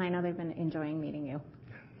 And I know they've been enjoying meeting you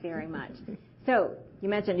very much. So you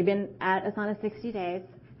mentioned you've been at Asana 60 days.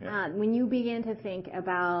 Yeah. When you begin to think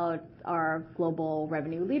about our global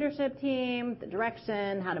revenue leadership team, the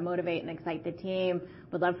direction, how to motivate and excite the team,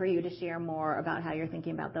 would love for you to share more about how you're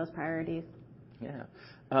thinking about those priorities. Yeah.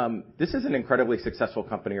 This is an incredibly successful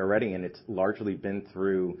company already, and it's largely been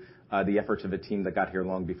through the efforts of a team that got here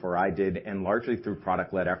long before I did, and largely through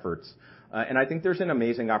product-led efforts. And I think there's an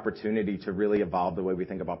amazing opportunity to really evolve the way we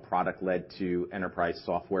think about product-led to enterprise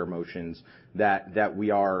software motions that we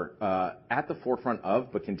are at the forefront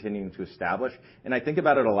of, but continuing to establish. And I think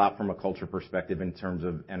about it a lot from a culture perspective in terms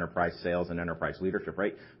of enterprise sales and enterprise leadership,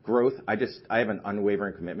 right? Growth, I have an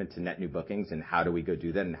unwavering commitment to net new bookings, and how do we go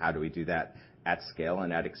do that, and how do we do that at scale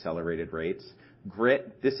and at accelerated rates.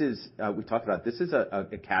 Grit, we talked about, this is a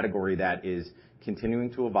category that is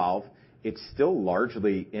continuing to evolve. It's still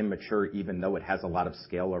largely immature, even though it has a lot of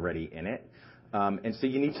scale already in it. And so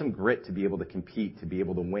you need some grit to be able to compete, to be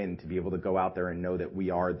able to win, to be able to go out there and know that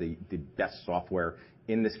we are the best software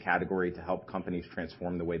in this category to help companies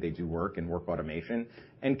transform the way they do work and work automation.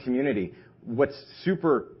 And community. What's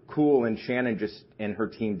super cool, and Shannon and her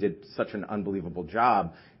team did such an unbelievable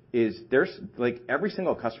job, is there's every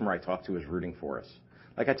single customer I talk to is rooting for us.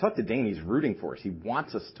 I talked to Dane, he's rooting for us. He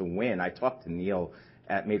wants us to win. I talked to Neil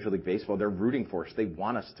at Major League Baseball, they're rooting for us. They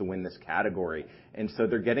want us to win this category. And so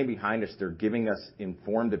they're getting behind us. They're giving us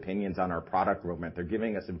informed opinions on our product roadmap. They're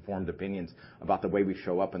giving us informed opinions about the way we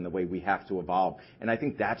show up and the way we have to evolve. And I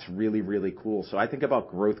think that's really, really cool. So I think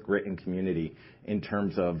about growth, grit, and community in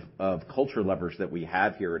terms of culture levers that we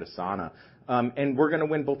have here at Asana. And we're going to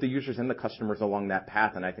win both the users and the customers along that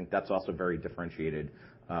path. And I think that's also very differentiated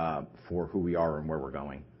for who we are and where we're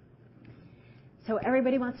going. So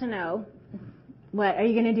everybody wants to know, what are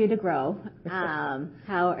you going to do to grow?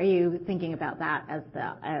 How are you thinking about that as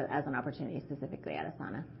an opportunity specifically at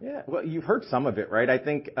Asana? Yeah, well, you've heard some of it, right? I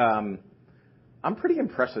think I'm pretty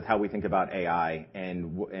impressed with how we think about AI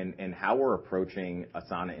and how we're approaching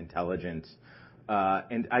Asana Intelligence.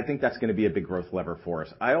 And I think that's going to be a big growth lever for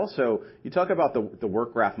us. You talk about the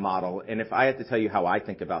work graph model, and if I had to tell you how I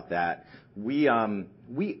think about that, we own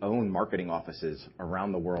marketing offices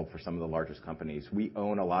around the world for some of the largest companies. We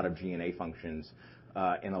own a lot of G&A functions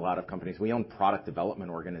in a lot of companies. We own product development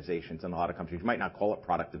organizations in a lot of companies. You might not call it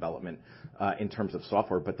product development in terms of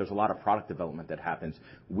software, but there's a lot of product development that happens.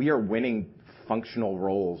 We are winning functional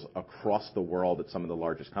roles across the world at some of the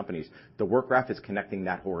largest companies. The work graph is connecting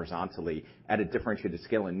that horizontally at a differentiated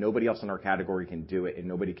scale, and nobody else in our category can do it, and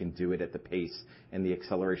nobody can do it at the pace and the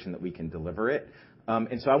acceleration that we can deliver it.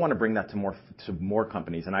 And so I want to bring that to more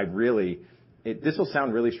companies. And this will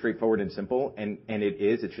sound really straightforward and simple, and it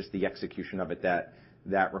is. It's just the execution of it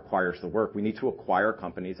that requires the work. We need to acquire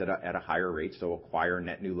companies at a higher rate, so acquire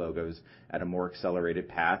net new logos at a more accelerated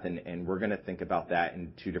path. And we're going to think about that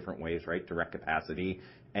in two different ways, right? Direct capacity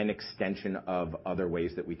and extension of other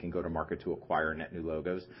ways that we can go to market to acquire net new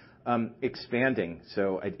logos. Expanding.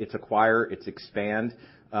 So it's acquire, it's expand.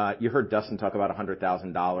 You heard Dustin talk about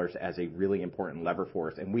 $100,000 as a really important lever for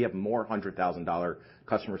us, and we have more $100,000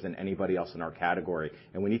 customers than anybody else in our category.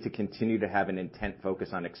 And we need to continue to have an intent focus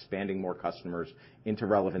on expanding more customers into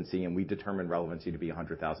relevancy, and we determine relevancy to be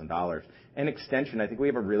 $100,000. And extension, I think we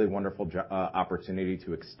have a really wonderful opportunity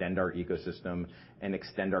to extend our ecosystem and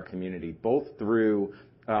extend our community, both through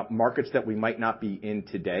markets that we might not be in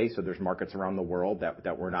today. So there's markets around the world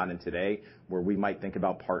that we're not in today, where we might think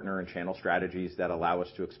about partner and channel strategies that allow us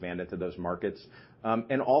to expand into those markets.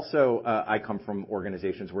 And also, I come from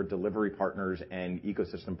organizations where delivery partners and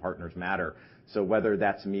ecosystem partners matter. So whether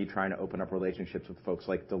that's me trying to open up relationships with folks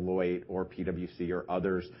like Deloitte or PwC or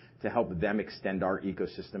others to help them extend our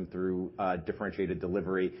ecosystem through differentiated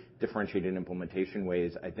delivery, differentiated implementation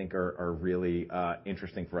ways, I think are really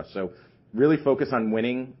interesting for us. So really focus on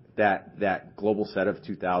winning that global set of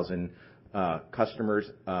 2,000 customers,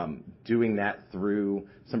 doing that through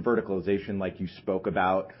some verticalization like you spoke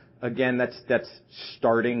about. Again, that's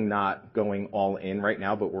starting, not going all in right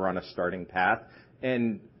now, but we're on a starting path.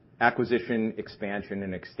 And acquisition, expansion,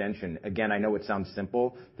 and extension. Again, I know it sounds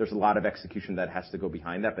simple. There's a lot of execution that has to go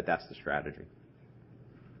behind that, but that's the strategy.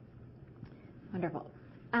 Wonderful.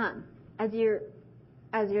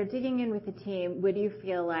 As you're digging in with the team, what do you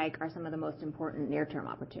feel like are some of the most important near-term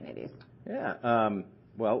opportunities? Yeah.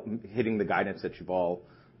 Well, hitting the guidance that you've all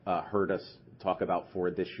heard us talk about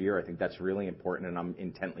for this year, I think that's really important, and I'm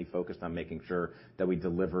intently focused on making sure that we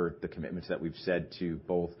deliver the commitments that we've said to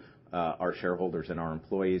both our shareholders and our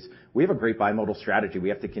employees. We have a great bimodal strategy. We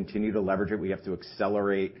have to continue to leverage it. We have to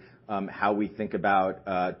accelerate how we think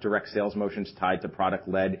about direct sales motions tied to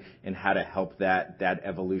product-led and how to help that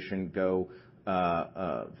evolution go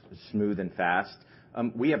smooth and fast.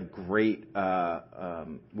 We have great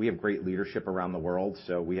leadership around the world.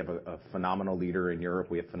 So we have a phenomenal leader in Europe.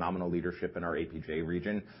 We have phenomenal leadership in our APJ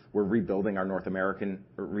region. We're rebuilding our North American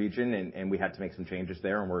region, and we had to make some changes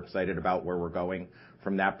there, and we're excited about where we're going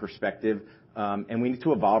from that perspective. And we need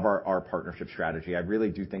to evolve our partnership strategy. I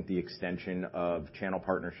really do think the extension of channel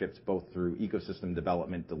partnerships, both through ecosystem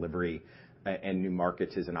development, delivery, and new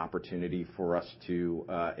markets, is an opportunity for us to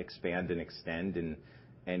expand and extend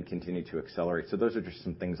and continue to accelerate. So those are just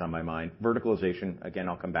some things on my mind. Verticalization, again,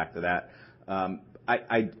 I'll come back to that.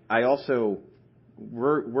 I also,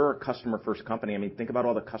 we're a customer-first company. I mean, think about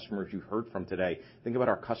all the customers you heard from today. Think about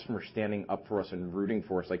our customers standing up for us and rooting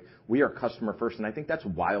for us. Like, we are customer first, and I think that's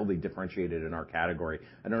wildly differentiated in our category.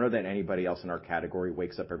 I don't know that anybody else in our category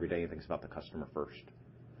wakes up every day and thinks about the customer first.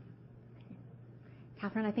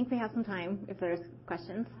 Catherine, I think we have some time if there's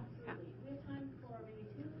questions. Absolutely. We have time for maybe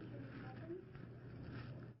 2 or 3 questions.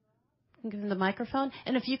 Give them the microphone,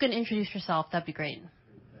 and if you can introduce yourself, that'd be great.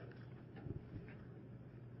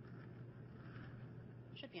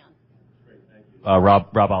 Should be on. Great, thank you.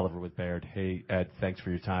 Rob Oliver with Baird. Hey, Ed, thanks for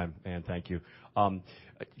your time, and thank you.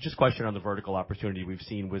 Just a question on the vertical opportunity. We've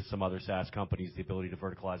seen with some other SaaS companies, the ability to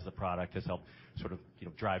verticalize the product has helped sort of,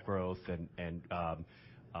 drive growth and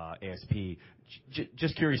ASP.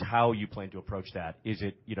 Just curious how you plan to approach that. Is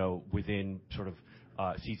it, within sort of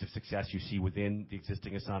seeds of success you see within the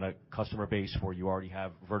existing Asana customer base where you already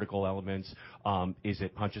have vertical elements? Is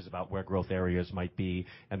it hunches about where growth areas might be?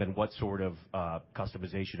 And then what sort of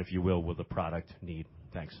customization, if you will the product need?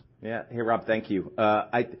 Thanks. Yeah. Hey, Rob, thank you.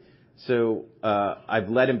 I've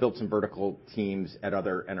led and built some vertical teams at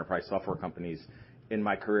other enterprise software companies in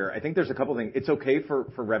my career. I think there's a couple things. It's okay for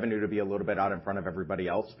revenue to be a little bit out in front of everybody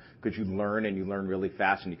else because you learn really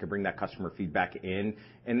fast, and you can bring that customer feedback in.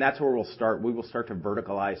 And that's where we'll start. We will start to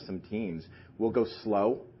verticalize some teams. We'll go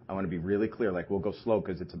slow. I want to be really clear, we'll go slow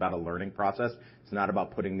because it's about a learning process. It's not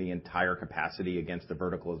about putting the entire capacity against a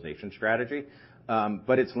verticalization strategy.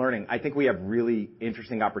 But it's learning. I think we have really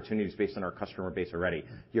interesting opportunities based on our customer base already.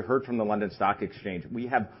 You heard from the London Stock Exchange. We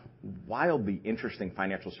have wildly interesting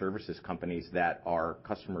financial services companies that are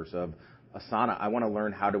customers of Asana. I want to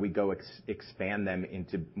learn how do we go expand them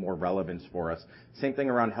into more relevance for us. Same thing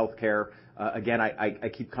around healthcare. Again, I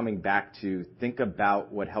keep coming back to think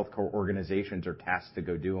about what healthcare organizations are tasked to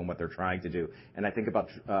go do and what they're trying to do. And I think about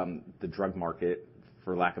the drug market,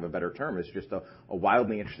 for lack of a better term, is just a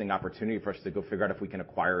wildly interesting opportunity for us to go figure out if we can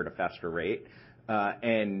acquire at a faster rate.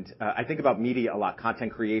 I think about media a lot,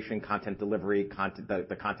 content creation, content delivery,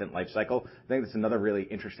 the content life cycle. I think that's another really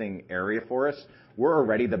interesting area for us. We're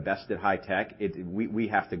already the best at high tech. We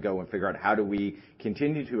have to go and figure out how do we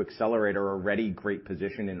continue to accelerate our already great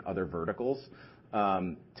position in other verticals,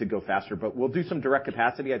 to go faster. But we'll do some direct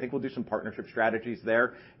capacity. I think we'll do some partnership strategies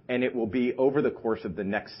there, and it will be over the course of the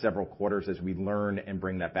next several quarters as we learn and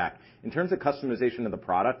bring that back. In terms of customization of the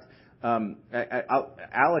product,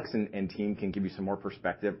 Alex and team can give you some more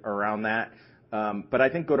perspective around that. But I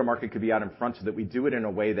think go-to-market could be out in front so that we do it in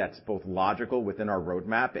a way that's both logical within our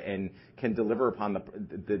roadmap and can deliver upon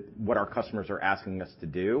what our customers are asking us to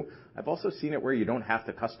do. I've also seen it where you don't have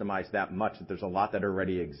to customize that much, that there's a lot that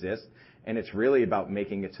already exists, and it's really about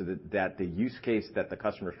making it so that the use case that the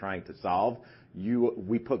customer is trying to solve,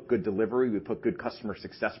 we put good delivery, we put good customer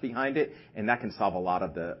success behind it, and that can solve a lot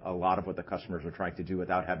of what the customers are trying to do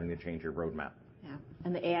without having to change your roadmap. Yeah.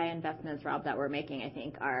 And the AI investments, Rob, that we're making, I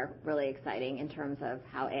think, are really exciting in terms of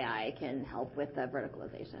how AI can help with the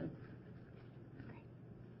verticalization. Great.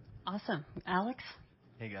 Awesome. Alex?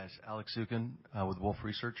 Hey, guys. Alex Zukin with Wolfe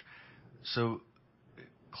Research. So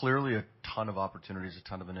clearly a ton of opportunities, a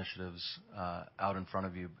ton of initiatives out in front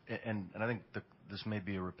of you. And I think this may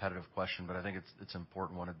be a repetitive question, but I think it's an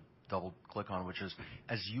important one to double click on, which is,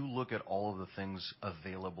 as you look at all of the things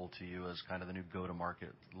available to you as kind of the new go-to-market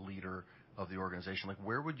leader of the organization,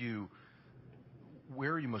 where are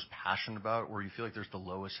you most passionate about, where you feel like there's the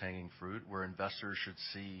lowest hanging fruit, where investors should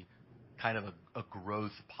see kind of a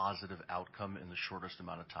growth positive outcome in the shortest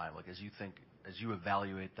amount of time? As you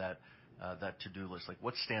evaluate that to-do list,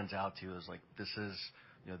 what stands out to you as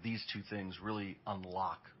these two things really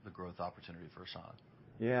unlock the growth opportunity for Asana?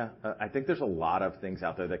 Yeah, I think there's a lot of things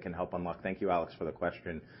out there that can help unlock. Thank you, Alex, for the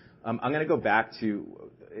question. I'm going to go back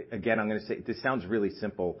to, again, I'm going to say, this sounds really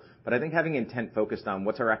simple, but I think having intent focused on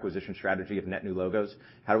what's our acquisition strategy of net new logos,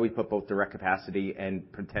 how do we put both direct capacity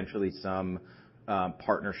and potentially some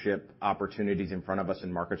partnership opportunities in front of us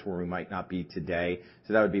in markets where we might not be today.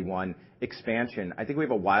 So that would be one. Expansion. I think we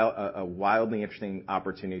have a wildly interesting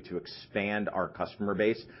opportunity to expand our customer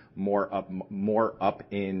base more up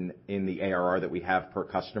in the ARR that we have per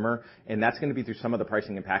customer. And that's going to be through some of the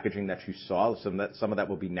pricing and packaging that you saw. Some of that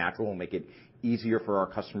will be natural and make it easier for our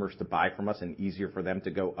customers to buy from us and easier for them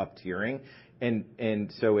to go up tiering.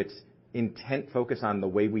 And so it's intent focus on the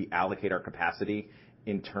way we allocate our capacity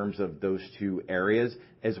in terms of those two areas,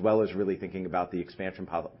 as well as really thinking about the expansion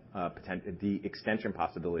the extension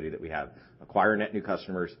possibility that we have. Acquire net new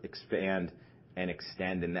customers, expand and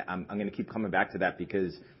extend. And I'm going to keep coming back to that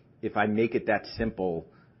because if I make it that simple,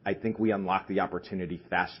 I think we unlock the opportunity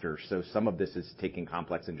faster. So some of this is taking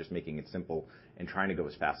complex and just making it simple and trying to go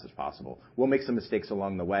as fast as possible. We'll make some mistakes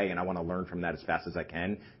along the way, and I want to learn from that as fast as I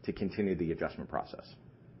can to continue the adjustment process.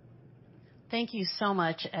 Thank you so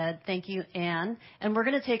much, Ed. Thank you, Anne. And we're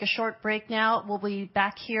going to take a short break now. We'll be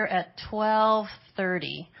back here at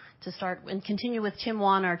 12:30 to start and continue with Tim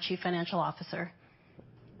Wan, our Chief Financial Officer.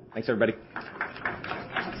 Thanks, everybody.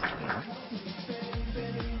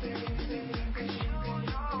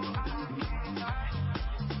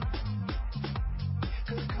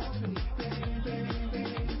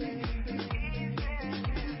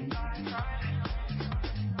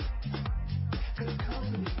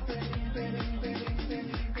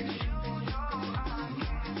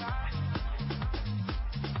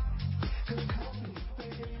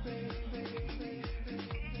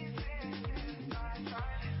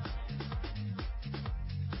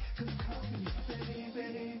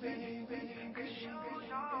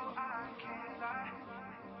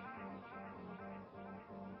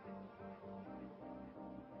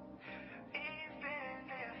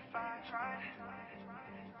 I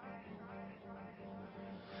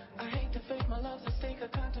hate to fake my love's a stake. I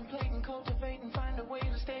contemplate and cultivate and find a way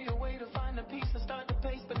to stay away, to find a piece to start the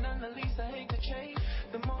pace, but none the least I hate to chase.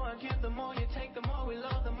 The more I give, the more you take, the more we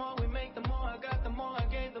love, the more we make, the more I got, the more I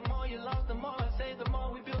gave, the more you lost, the more I say, the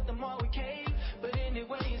more we built, the more we cave. But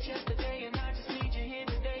anyway, it's yesterday and I just need you here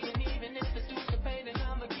today. And even if the dues are paid, then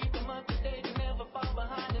I'ma keep them up to date and never fall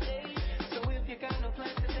behind the day. So if you got no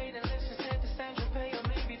plans today, then let's just head to San Tropez or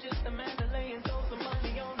maybe just a Mandalay and throw some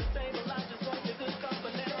money on the table. I just want the good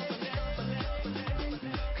company.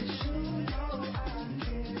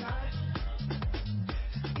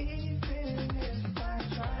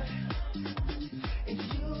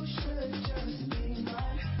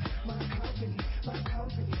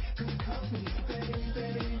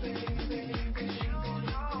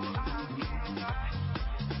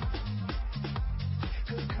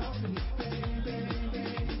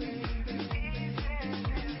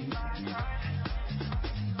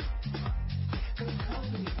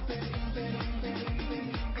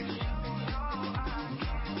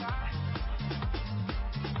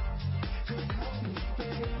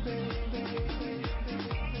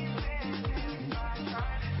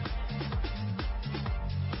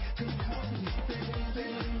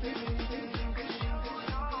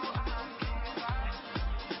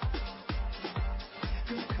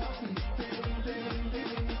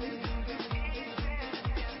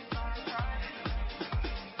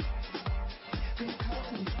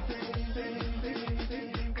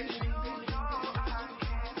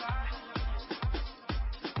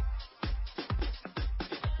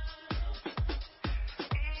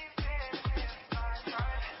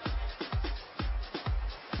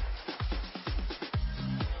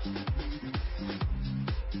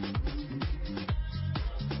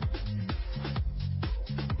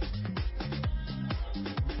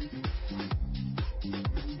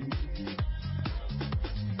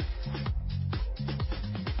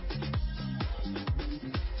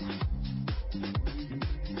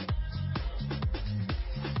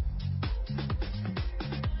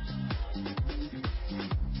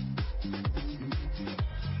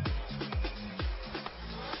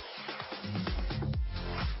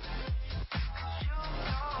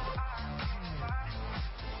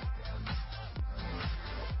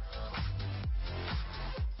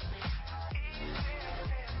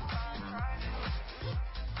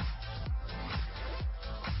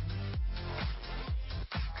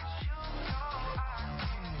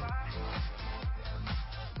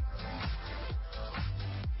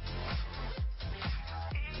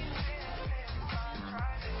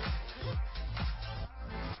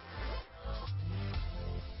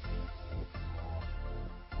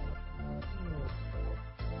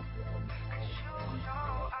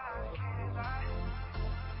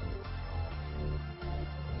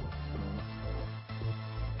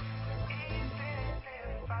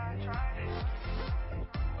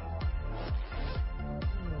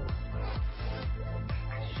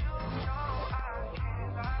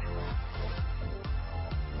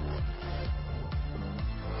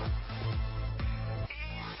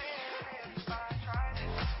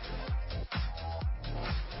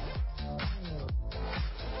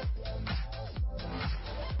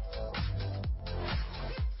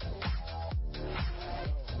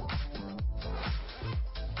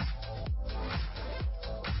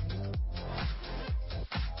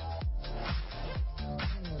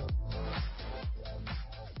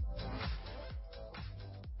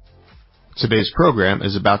 Today's program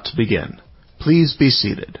is about to begin. Please be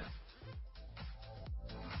seated.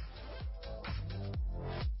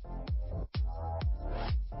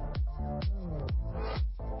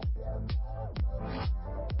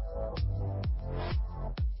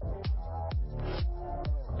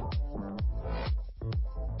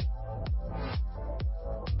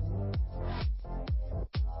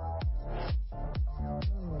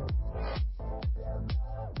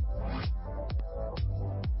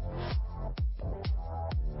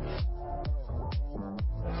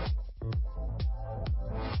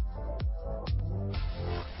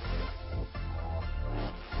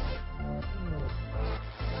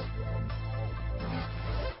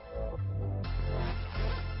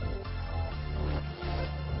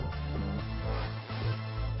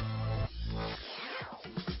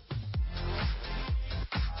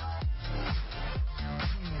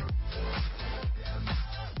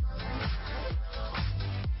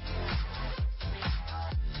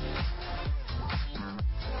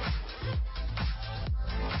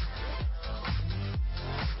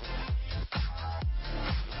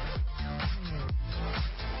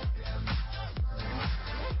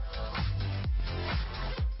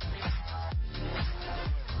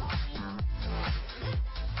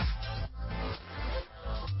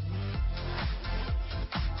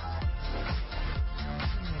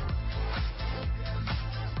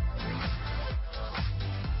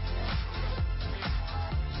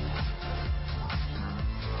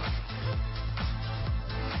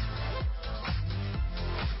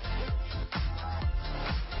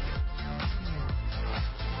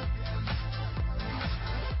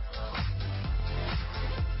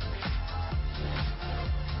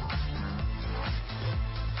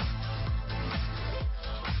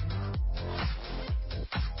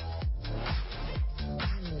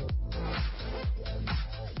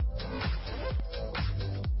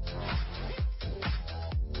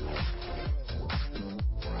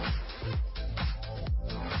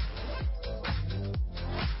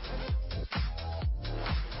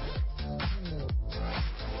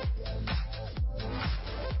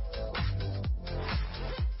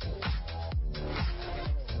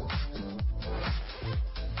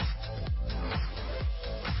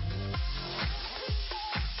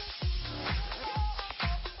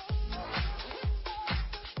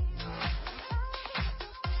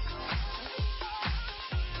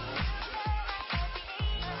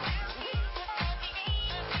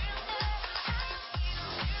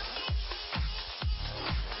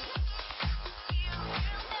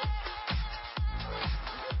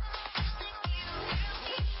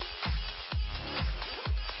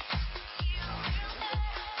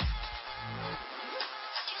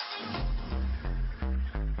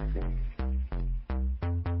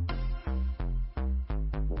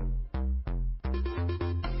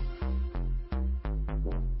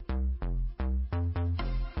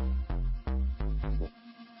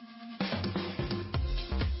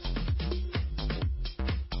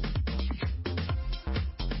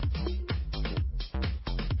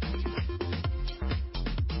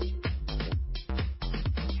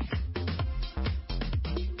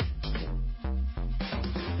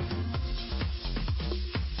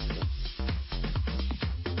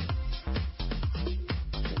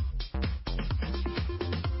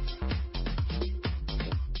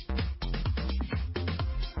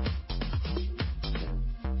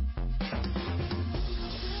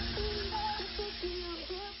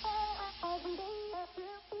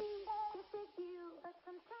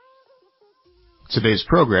 Today's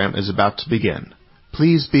program is about to begin.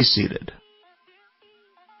 Please be seated.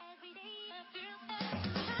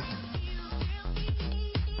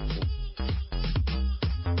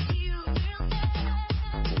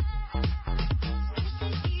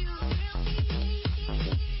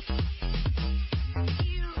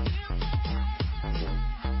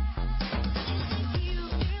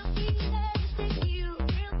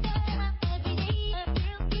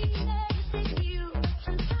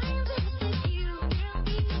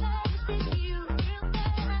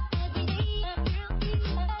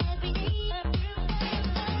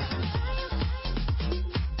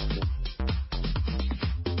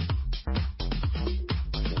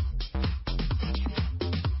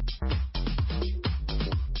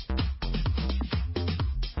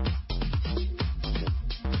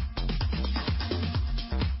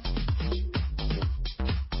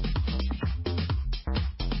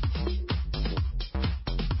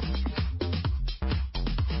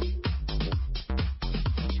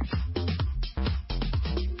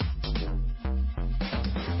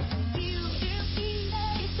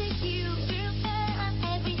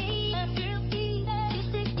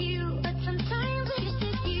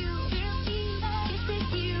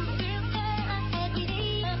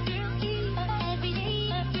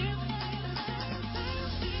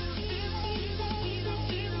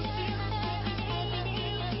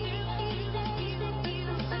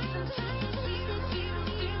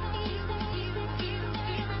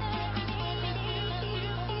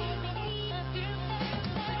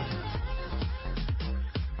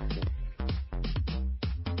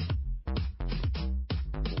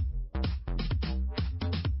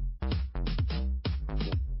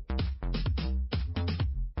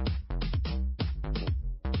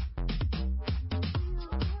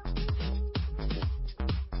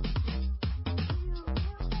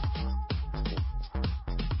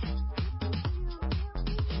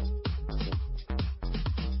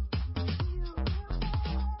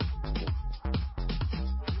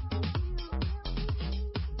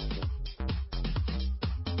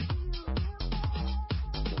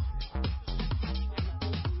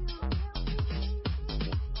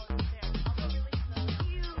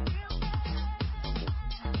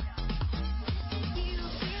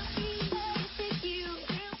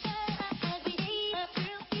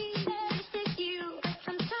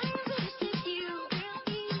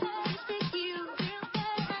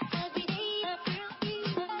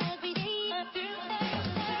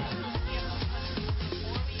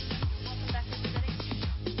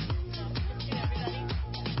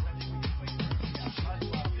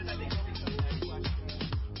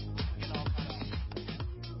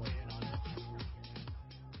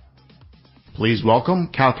 Please welcome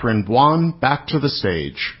Catherine Buon back to the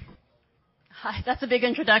stage. Hi, that's a big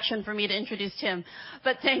introduction for me to introduce Tim.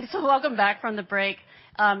 But thanks, so welcome back from the break.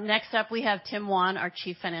 Next up, we have Tim Wan, our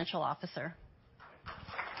Chief Financial Officer.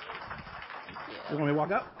 You want me to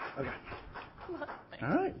walk up? Okay.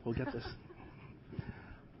 All right, we'll get this.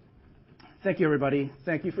 Thank you, everybody.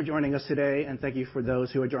 Thank you for joining us today, and thank you for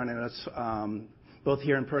those who are joining us, both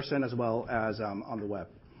here in person as well as on the web.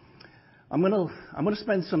 I'm gonna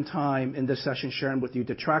spend some time in this session sharing with you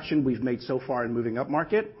the traction we've made so far in moving up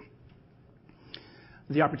market,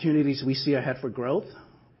 the opportunities we see ahead for growth,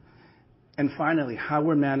 and finally, how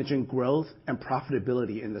we're managing growth and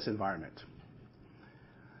profitability in this environment.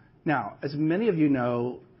 Now, as many of you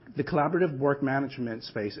know, the collaborative work management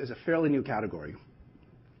space is a fairly new category.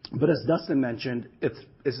 But as Dustin mentioned,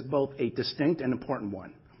 it's both a distinct and important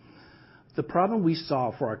one. The problem we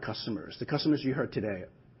solve for our customers, the customers you heard today,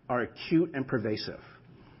 are acute and pervasive.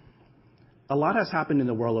 A lot has happened in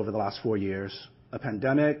the world over the last 4 years: a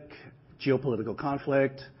pandemic, geopolitical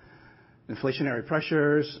conflict, inflationary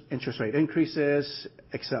pressures, interest rate increases,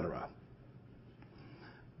 et cetera.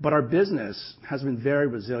 But our business has been very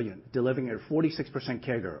resilient, delivering a 46%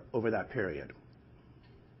 CAGR over that period.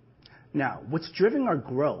 Now, what's driving our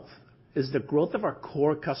growth is the growth of our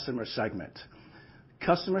core customer segment,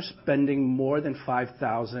 customers spending more than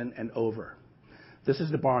 $5,000 and over. This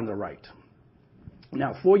is the bar on the right.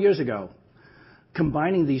 Now, 4 years ago,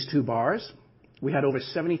 combining these two bars, we had over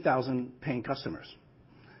 70,000 paying customers.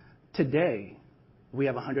 Today, we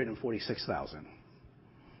have 146,000.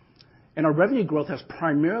 And our revenue growth has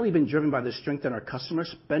primarily been driven by the strength in our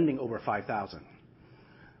customers spending over $5,000,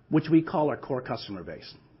 which we call our core customer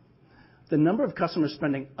base. The number of customers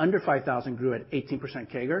spending under $5,000 grew at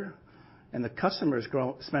 18% CAGR, and the customers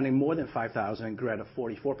spending more than $5,000 grew at a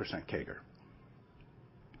 44% CAGR.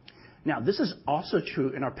 Now, this is also true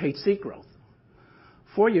in our paid seat growth.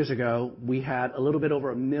 4 years ago, we had a little bit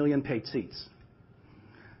over 1 million paid seats.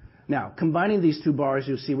 Now, combining these two bars,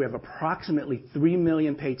 you'll see we have approximately 3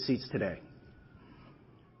 million paid seats today.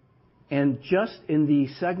 And just in the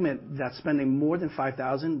segment that's spending more than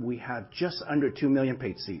 $5,000, we have just under 2 million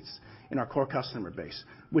paid seats in our core customer base,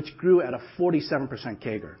 which grew at a 47%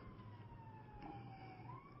 CAGR.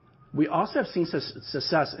 We also have seen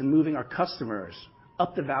success in moving our customers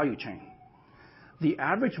up the value chain. The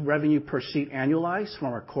average revenue per seat annualized from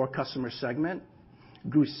our core customer segment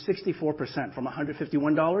grew 64% from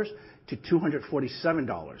 $151 to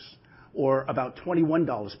 $247, or about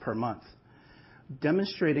 $21 per month,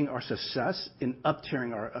 demonstrating our success in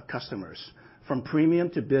up-tiering our customers from premium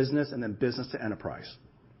to business and then business to enterprise.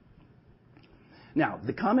 Now,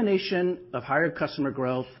 the combination of higher customer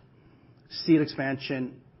growth, seat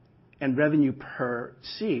expansion, and revenue per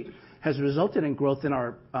seat has resulted in growth in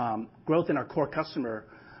our core customer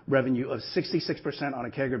revenue of 66% on a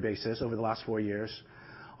CAGR basis over the last 4 years,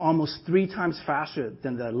 almost 3 times faster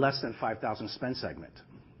than the less than 5,000 spend segment.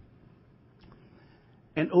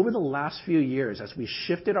 And over the last few years, as we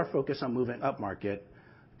shifted our focus on moving upmarket,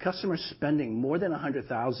 customers spending more than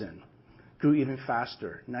 $100,000 grew even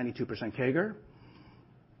faster, 92% CAGR.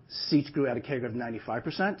 Seats grew at a CAGR of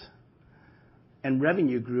 95%, and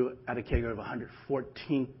revenue grew at a CAGR of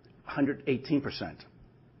 118%.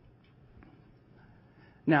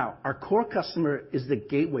 Now, our core customer is the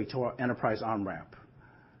gateway to our enterprise on-ramp.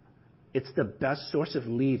 It's the best source of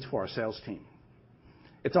leads for our sales team.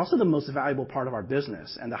 It's also the most valuable part of our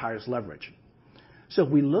business and the highest leverage. So if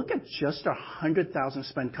we look at just our 100,000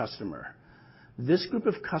 spend customer, this group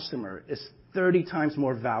of customer is 30 times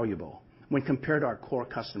more valuable when compared to our core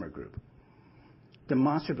customer group,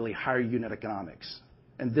 demonstrably higher unit economics.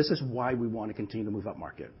 And this is why we want to continue to move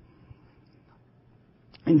upmarket.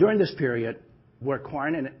 And during this period, we're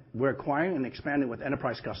acquiring and expanding with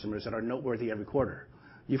enterprise customers that are noteworthy every quarter.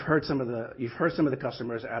 You've heard some of the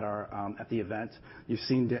customers at the event.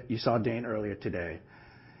 You saw Dane earlier today.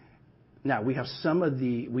 Now, we have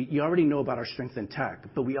you already know about our strength in tech,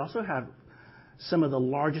 but we also have some of the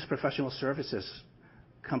largest professional services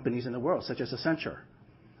companies in the world, such as Accenture.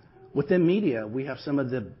 Within media, we have some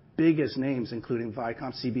of the biggest names, including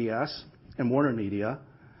Viacom, CBS, and Warner Media.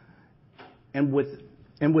 And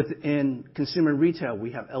within consumer retail,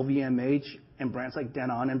 we have LVMH and brands like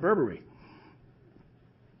Danone and Burberry.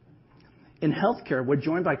 In healthcare, we're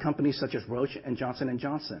joined by companies such as Roche and Johnson &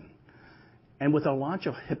 Johnson. And with our launch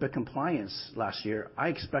of HIPAA compliance last year, I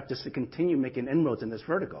expect us to continue making inroads in this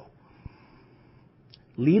vertical.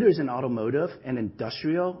 Leaders in automotive and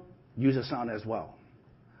industrial use Asana as well.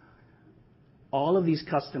 All of these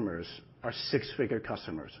customers are 6-figure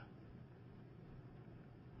customers.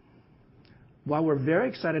 While we're very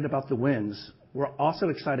excited about the wins, we're also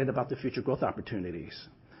excited about the future growth opportunities.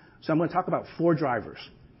 So I'm going to talk about 4 drivers: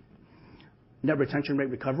 net retention rate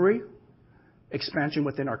recovery, expansion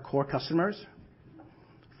within our core customers,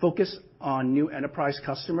 focus on new enterprise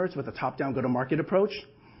customers with a top-down go-to-market approach,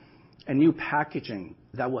 and new packaging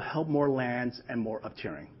that will help more lands and more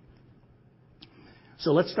up-tiering.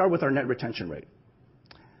 So let's start with our net retention rate.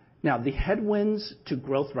 Now, the headwinds to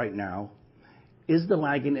growth right now is the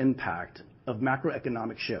lagging impact of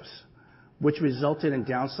macroeconomic shifts, which resulted in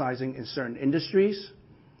downsizing in certain industries,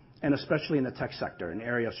 and especially in the tech sector, an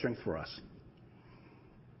area of strength for us.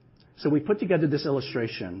 So we put together this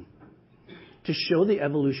illustration to show the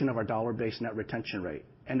evolution of our dollar-based net retention rate.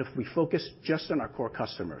 And if we focus just on our core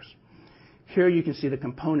customers, here you can see the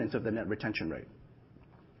components of the net retention rate.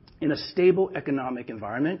 In a stable economic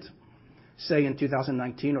environment, say in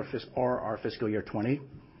 2019 or our fiscal year 2020,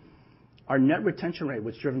 our net retention rate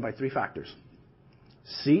was driven by 3 factors: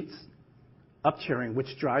 seats, up-tiering,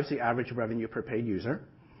 which drives the average revenue per paid user,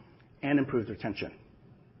 and improved retention.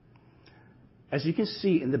 As you can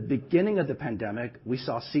see, in the beginning of the pandemic, we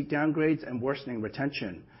saw seat downgrades and worsening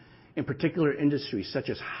retention in particular industries such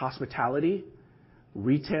as hospitality,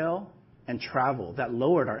 retail, and travel that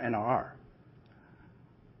lowered our NRR.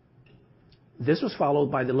 This was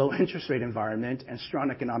followed by the low interest rate environment and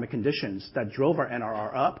strong economic conditions that drove our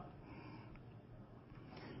NRR up.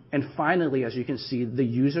 And finally, as you can see, the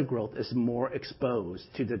user growth is more exposed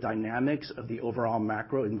to the dynamics of the overall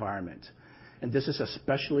macro environment. And this is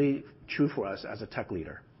especially true for us as a tech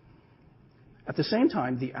leader. At the same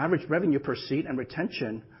time, the average revenue per seat and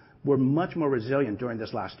retention were much more resilient during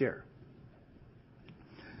this last year.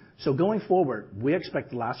 So going forward, we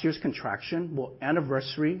expect last year's contraction will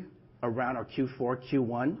anniversary around our Q4,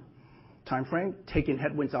 Q1 timeframe, taking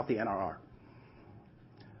headwinds off the NRR,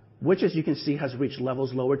 which, as you can see, has reached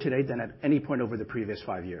levels lower today than at any point over the previous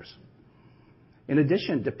 5 years. In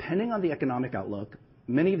addition, depending on the economic outlook,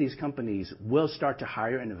 many of these companies will start to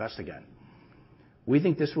hire and invest again, We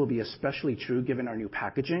think this will be especially true given our new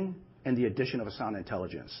packaging and the addition of Asana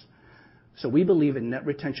Intelligence. We believe a net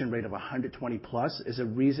retention rate of 120+ is a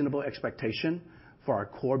reasonable expectation for our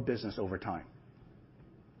core business over time.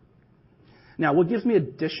 Now, what gives me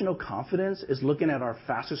additional confidence is looking at our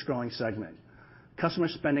fastest-growing segment,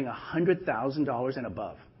 customers spending $100,000 and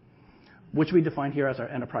above, which we define here as our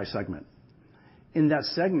enterprise segment. In that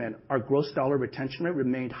segment, our gross dollar retention rate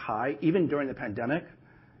remained high even during the pandemic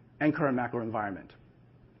and current macro environment.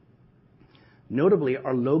 Notably,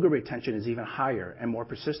 our logo retention is even higher and more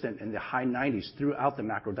persistent in the high 90s throughout the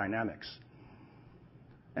macro dynamics.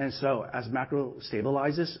 As macro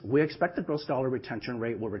stabilizes, we expect the gross dollar retention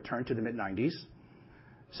rate will return to the mid-90s.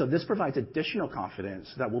 This provides additional confidence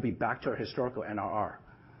that we'll be back to our historical NRR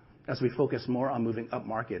as we focus more on moving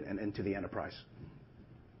upmarket and into the enterprise.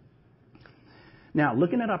 Now,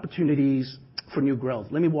 looking at opportunities for new growth,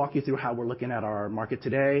 let me walk you through how we're looking at our market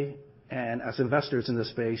today. As investors in this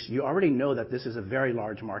space, you already know that this is a very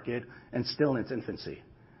large market and still in its infancy.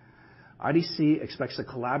 IDC expects the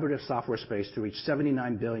collaborative software space to reach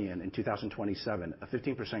 $79 billion in 2027, a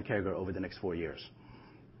 15% CAGR over the next 4 years.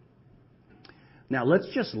 Now, let's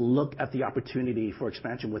just look at the opportunity for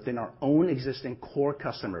expansion within our own existing core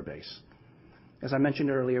customer base. As I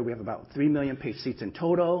mentioned earlier, we have about 3 million paid seats in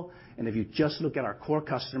total, and if you just look at our core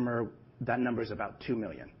customer, that number is about 2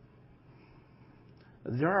 million.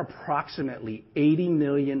 There are approximately 80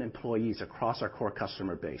 million employees across our core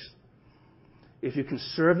customer base. If you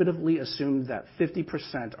conservatively assume that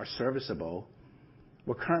 50% are serviceable,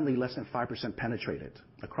 we're currently less than 5% penetrated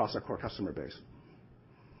across our core customer base.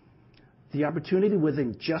 The opportunity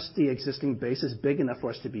within just the existing base is big enough for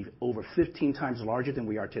us to be over 15 times larger than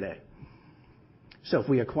we are today.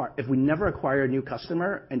 If we never acquire a new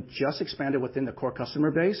customer and just expand it within the core customer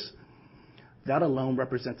base, that alone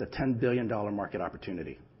represents a $10 billion market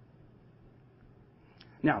opportunity.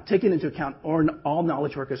 Now, taking into account all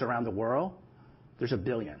knowledge workers around the world, there's 1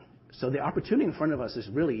 billion. The opportunity in front of us is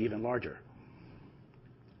really even larger.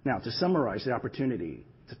 Now, to summarize the opportunity,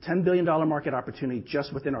 it's a $10 billion market opportunity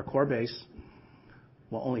just within our core base,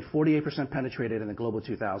 while only 48% penetrated in the Global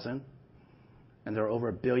 2000, and there are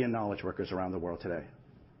over 1 billion knowledge workers around the world today.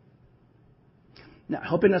 Now,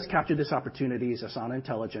 helping us capture this opportunity is Asana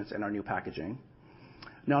Intelligence and our new packaging.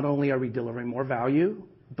 Not only are we delivering more value,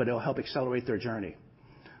 but it'll help accelerate their journey.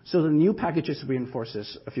 The new packages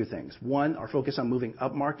reinforces a few things. One, our focus on moving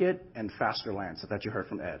upmarket and faster lands that you heard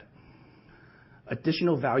from Ed.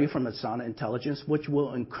 Additional value from Asana Intelligence, which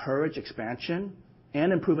will encourage expansion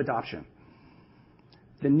and improve adoption.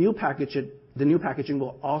 The new packaging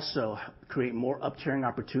will also create more up-tiering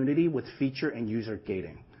opportunity with feature and user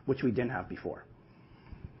gating, which we didn't have before.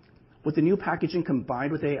 With the new packaging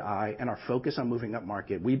combined with AI and our focus on moving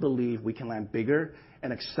upmarket, we believe we can land bigger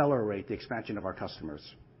and accelerate the expansion of our customers.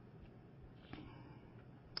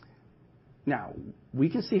 Now, we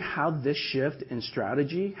can see how this shift in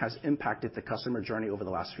strategy has impacted the customer journey over the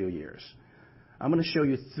last few years. I'm gonna show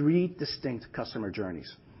you 3 distinct customer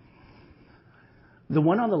journeys. The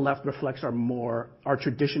one on the left reflects our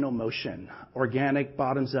traditional motion, organic,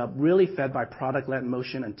 bottoms up, really fed by product-led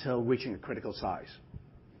motion until reaching a critical size.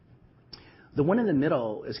 The one in the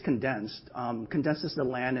middle is condenses the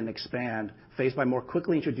land and expand phase by more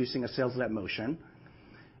quickly introducing a sales-led motion.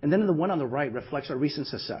 The one on the right reflects our recent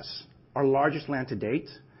success, our largest land to date.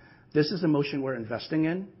 This is the motion we're investing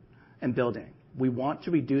in and building. We want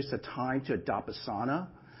to reduce the time to adopt Asana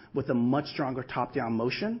with a much stronger top-down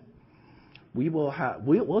motion.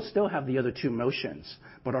 We'll still have the other 2 motions,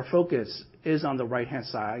 but our focus is on the right-hand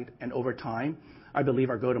side, and over time, I believe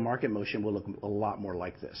our go-to-market motion will look a lot more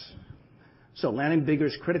like this. Landing bigger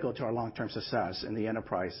is critical to our long-term success in the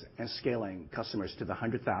enterprise and scaling customers to the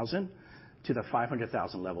 100,000 to the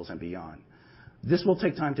 500,000 levels and beyond. This will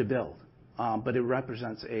take time to build, but it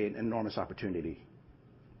represents an enormous opportunity.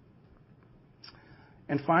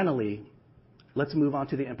 Finally, let's move on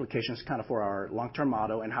to the implications kind of for our long-term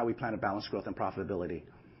model and how we plan to balance growth and profitability.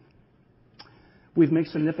 We've made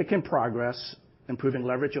significant progress improving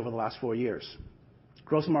leverage over the last 4 years.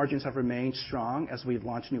 Gross margins have remained strong as we've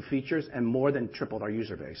launched new features and more than tripled our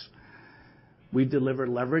user base. We've delivered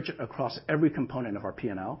leverage across every component of our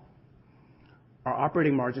P&L. Our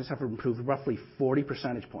operating margins have improved roughly 40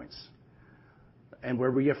 percentage points, and we're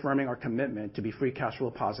reaffirming our commitment to be free cash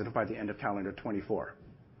flow positive by the end of calendar 2024.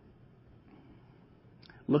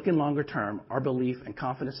 Looking longer term, our belief and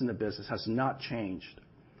confidence in the business has not changed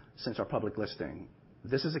since our public listing.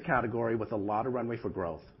 This is a category with a lot of runway for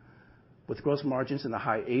growth. With gross margins in the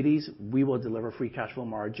high 80s, we will deliver free cash flow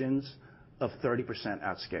margins of 30%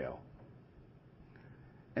 at scale.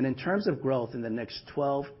 In terms of growth in the next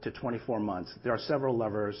 12 to 24 months, there are several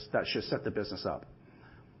levers that should set the business up.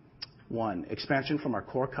 One, expansion from our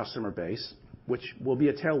core customer base, which will be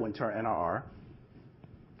a tailwind to our NRR.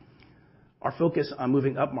 Our focus on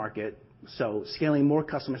moving upmarket, so scaling more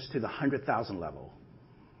customers to the 100,000 level.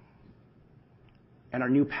 Our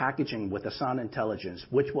new packaging with Asana Intelligence,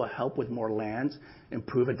 which will help with more lands,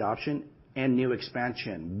 improve adoption, and new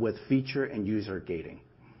expansion with feature and user gating.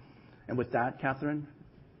 With that, Catherine,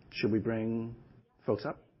 should we bring folks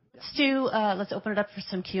up? Let's open it up for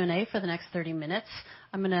some Q&A for the next 30 minutes.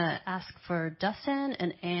 I'm gonna ask for Dustin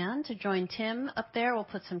and Anne to join Tim up there. We'll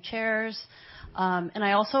put some chairs. And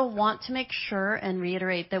I also want to make sure and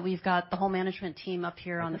reiterate that we've got the whole management team up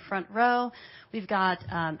here on the front row. We've got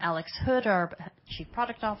Alex Hood, our Chief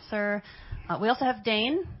Product Officer. We also have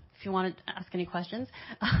Dane, if you wanna ask any questions.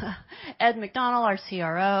 Ed McDonnell, our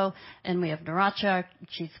CRO, and we have Naracha, our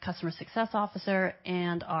Chief Customer Success Officer,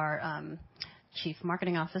 and our Chief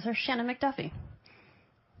Marketing Officer, Shannon McDuffie.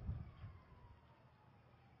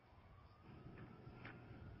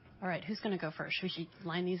 All right, who's gonna go first? Should we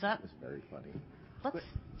line these up? That's very funny. Do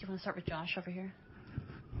you wanna start with Josh over here?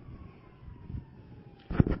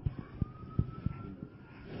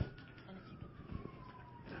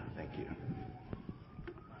 Thank you.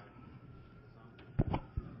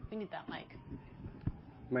 We need that mic.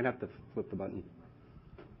 Might have to flip the button.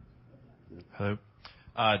 Hello.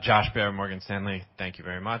 Josh Baer, Morgan Stanley. Thank you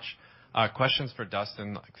very much. Questions for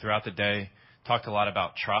Dustin. Throughout the day, talked a lot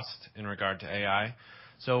about trust in regard to AI.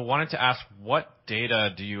 Wanted to ask, what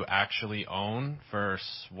data do you actually own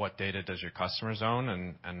versus what data does your customers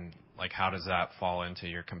own? And like, how does that fall into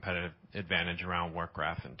your competitive advantage around Work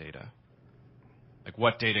Graph and data? Like,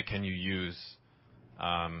 what data can you use,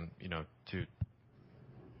 to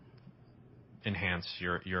enhance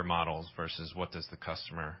your models versus what does the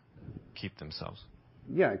customer keep themselves?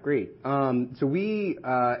 Yeah, great. So we,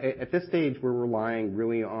 at this stage, we're relying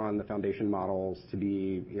really on the foundation models to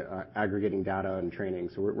be aggregating data and training.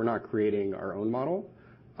 So we're not creating our own model.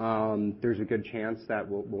 There's a good chance that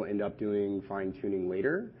we'll end up doing fine-tuning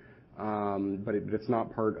later. But it's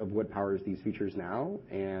not part of what powers these features now.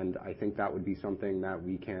 And I think that would be something that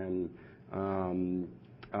we can,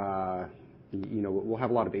 we'll have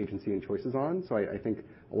a lot of agency and choices on. So I think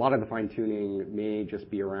a lot of the fine-tuning may just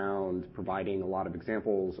be around providing a lot of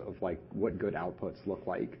examples of, like, what good outputs look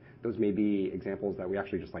like. Those may be examples that we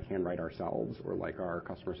actually just, like, handwrite ourselves or, like, our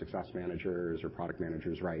customer success managers or product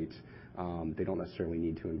managers write. They don't necessarily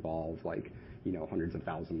need to involve, like, hundreds of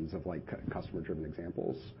thousands of, like, customer-driven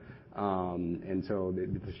examples. And so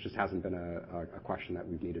this just hasn't been a question that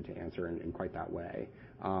we've needed to answer in quite that way.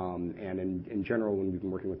 And in general, when we've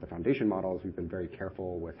been working with the foundation models, we've been very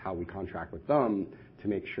careful with how we contract with them to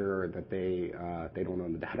make sure that they don't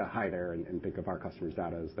own the data either and think of our customers'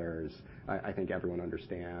 data as theirs. I think everyone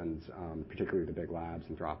understands, particularly the big labs,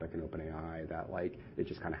 Anthropic and OpenAI, that, like, it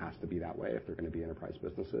just kinda has to be that way if they're gonna be enterprise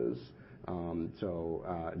businesses.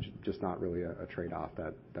 Just not really a trade-off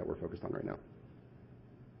that we're focused on right now.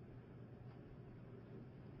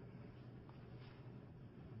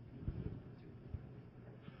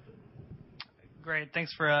 Great.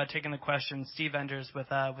 Thanks for taking the question. Steve Enders with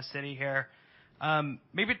Citi here.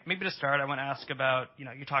 Maybe to start, I wanna ask about,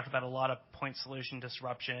 you talked about a lot of point solution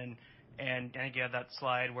disruption, and I think you have that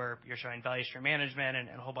slide where you're showing value stream management and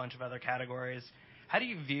a whole bunch of other categories. How do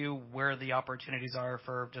you view where the opportunities are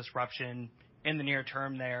for disruption in the near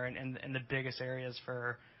term there and the biggest areas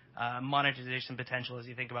for monetization potential as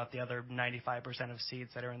you think about the other 95% of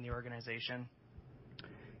seats that are in the organization?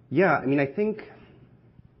 Yeah, I mean, I think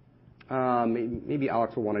maybe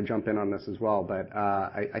Alex will wanna jump in on this as well, but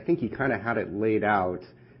I think he kinda had it laid out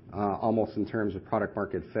almost in terms of product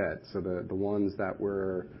market fit. So the ones that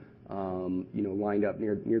were lined up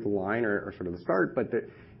near the line are sort of the start, but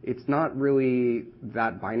it's not really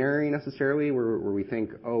that binary necessarily where we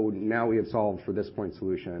think, "Oh, now we have solved for this point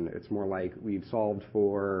solution." It's more like we've solved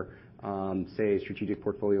for say strategic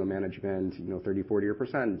portfolio management, 30, 40 or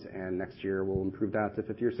 %, and next year we'll improve that to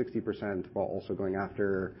 50 or 60% while also going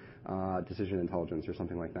after decision intelligence or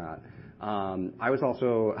something like that. I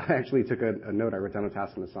actually took a note. I wrote down a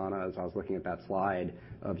task in Asana as I was looking at that slide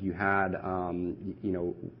of you had,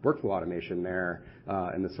 workflow automation there,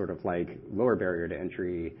 and this sort of like lower barrier to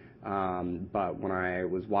entry. But when I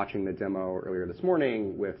was watching the demo earlier this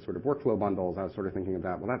morning with sort of workflow bundles, I was sort of thinking of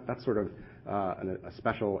that. Well, that's sort of a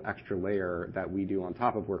special extra layer that we do on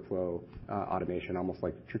top of workflow automation, almost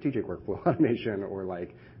like strategic workflow automation, or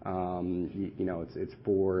like it's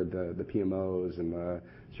for the PMOs and the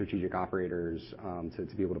strategic operators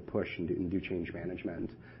to be able to push and do change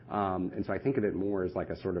management. And so I think of it more as like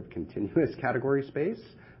a sort of continuous category space.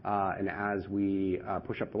 And as we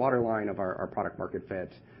push up the waterline of our product market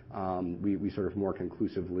fit, we sort of more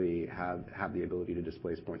conclusively have the ability to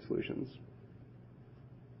displace point solutions.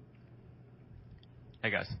 Hey,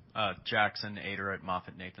 guys. Jackson Ader at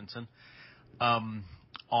MoffettNathanson. On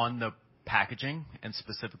the packaging and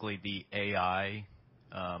specifically the AI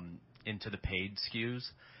into the paid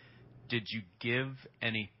SKUs, did you give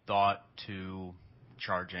any thought to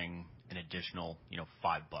charging an additional,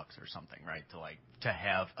 $5 or something, right? To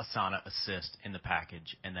have Asana Assist in the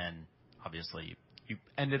package, and then obviously you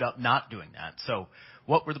ended up not doing that. So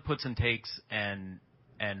what were the puts and takes, and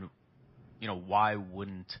why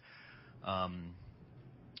wouldn't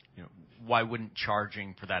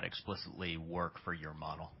charging for that explicitly work for your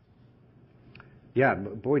model? Yeah,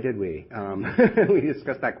 boy, did we. We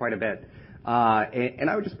discussed that quite a bit. And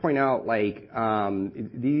I would just point out,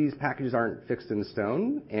 these packages aren't fixed in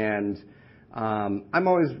stone, and I'm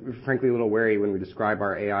always, frankly, a little wary when we describe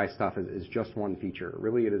our AI stuff as just one feature.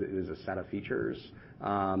 Really, it is a set of features.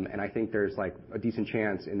 And I think there's, a decent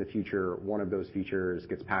chance in the future one of those features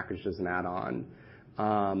gets packaged as an add-on.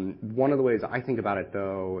 One of the ways I think about it,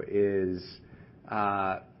 though, is,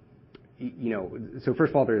 so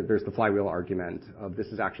first of all, there's the flywheel argument of this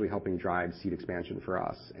is actually helping drive seat expansion for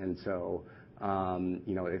us. And so,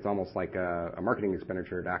 it's almost like a marketing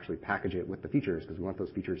expenditure to actually package it with the features, because we want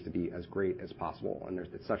those features to be as great as possible. And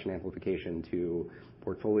it's such an amplification to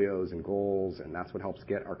portfolios and goals, and that's what helps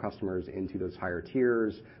get our customers into those higher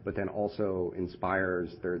tiers, but then also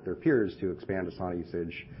inspires their peers to expand Asana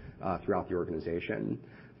usage throughout the organization.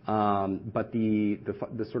 But the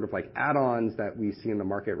sort of add-ons that we see in the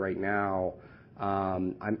market right now,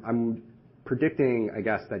 I'm predicting, I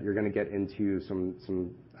guess, that you're going to get into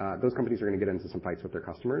those companies are going to get into some fights with their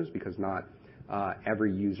customers, because not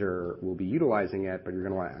every user will be utilizing it, but you're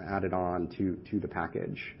going to want to add it on to the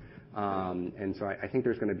package. And so I think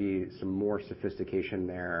there's going to be some more sophistication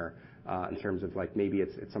there in terms of maybe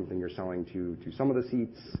it's something you're selling to some of the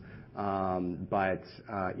seats. But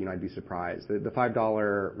I'd be surprised. The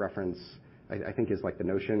 $5 reference, I think, is the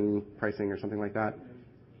Notion pricing or something like that.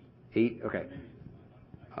 $8? Okay.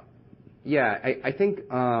 Yeah, I think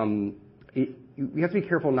we have to be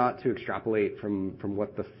careful not to extrapolate from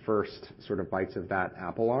what the first sort of bites of that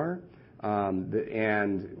apple are.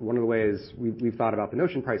 And one of the ways we've thought about the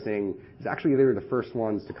Notion pricing is actually they were the first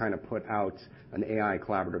ones to kind of put out an AI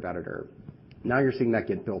collaborative editor. Now you're seeing that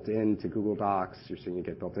get built into Google Docs. You're seeing it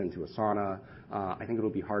get built into Asana. I think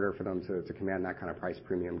it'll be harder for them to command that kind of price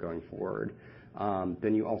premium going forward.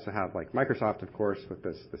 Then you also have Microsoft, of course, with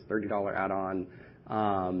this $30 add-on.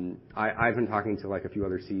 I've been talking to a few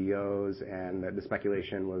other CEOs, and the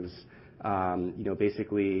speculation was,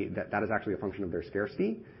 basically that is actually a function of their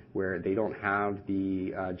scarcity, where they don't have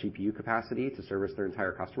the GPU capacity to service their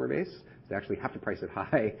entire customer base. They actually have to price it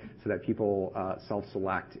high so that people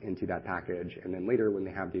self-select into that package. And then later, when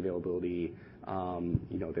they have the availability,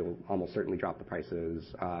 they will almost certainly drop the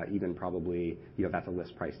prices, even probably, that's a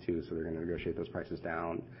list price too, so they're going to negotiate those prices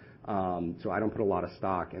down. So I don't put a lot of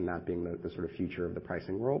stock in that being the sort of future of the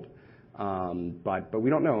pricing world. But we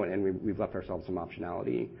don't know, and we've left ourselves some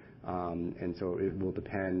optionality. And so it will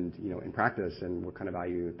depend, in practice, and what kind of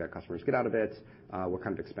value that customers get out of it, what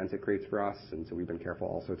kind of expense it creates for us. And so we've been careful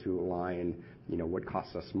also to align, what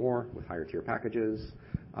costs us more with higher tier packages,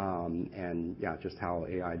 and just how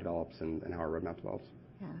AI develops and how our roadmap develops.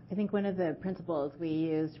 Yeah. I think one of the principles we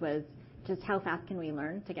used was just how fast can we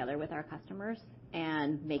learn together with our customers,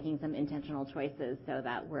 and making some intentional choices so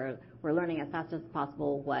that we're learning as fast as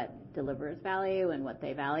possible what delivers value and what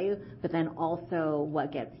they value, but then also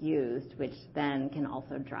what gets used, which then can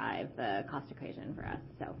also drive the cost equation for us.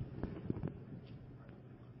 So,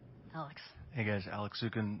 Alex. Hey, guys. Alex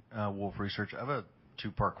Zukin, Wolfe Research. I have a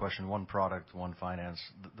two-part question, one product, one finance.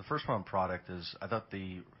 The first one on product is, I thought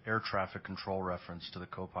the air traffic control reference to the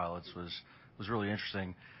copilots was really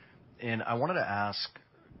interesting. And I wanted to ask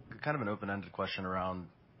kind of an open-ended question around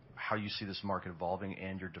how you see this market evolving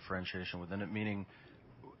and your differentiation within it. Meaning,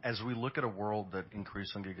 as we look at a world that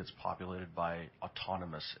increasingly gets populated by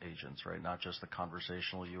autonomous agents, right? Not just the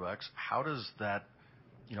conversational UX, how does that,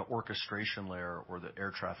 orchestration layer or the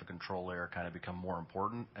air traffic control layer kind of become more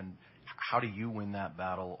important? And how do you win that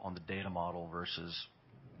battle on the data model versus,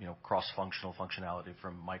 cross-functional functionality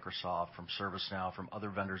from Microsoft, from ServiceNow, from other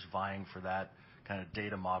vendors vying for that kind of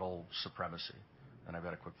data model supremacy? I've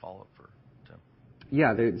got a quick follow-up for Tim.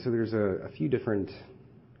 Yeah, there's a few different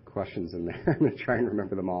questions in there. I'm gonna try and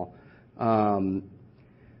remember them all.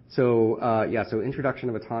 So introduction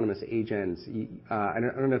of autonomous agents. I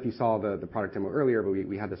don't know if you saw the product demo earlier, but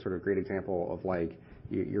we had this sort of great example of like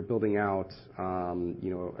you're building out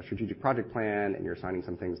a strategic project plan, and you're assigning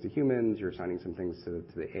some things to humans, you're assigning some things to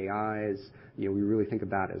the AIs. We really think of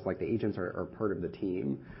that as like the agents are part of the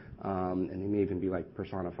team, and they may even be like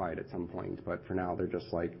personified at some point, but for now they're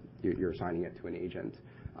just like you're assigning it to an agent.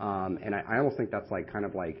 And I almost think that's like kind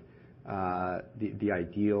of like the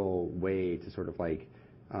ideal way to sort of like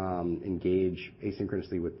engage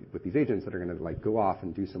asynchronously with these agents that are gonna like go off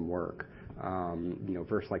and do some work,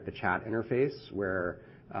 versus like the chat interface where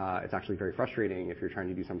it's actually very frustrating if you're trying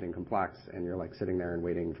to do something complex and you're like sitting there and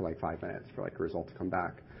waiting for like 5 minutes for like a result to come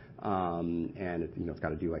back. And it's got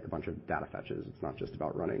to do like a bunch of data fetches. It's not just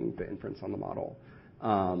about running the inference on the model.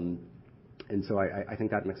 And so I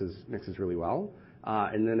think that mixes really well.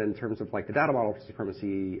 And then in terms of like the data model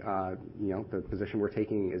supremacy, the position we're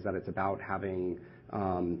taking is that it's about having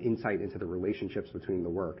insight into the relationships between the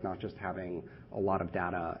work, not just having a lot of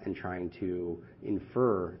data and trying to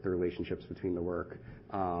infer the relationships between the work.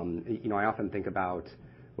 I often think about,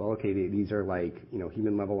 well, okay, these are like,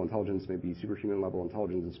 human level intelligence, maybe superhuman level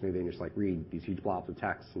intelligence, maybe they just like read these huge blobs of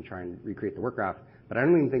text and try and recreate the work graph. But I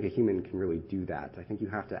don't even think a human can really do that. I think you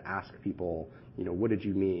have to ask people, what did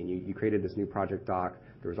you mean? You created this new project doc.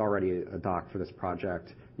 There was already a doc for this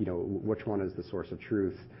project. Which one is the source of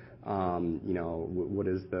truth? What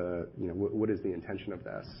is the intention of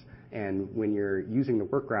this? And when you're using the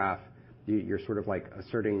work graph, you're sort of like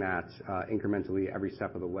asserting that incrementally every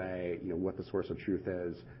step of the way, what the source of truth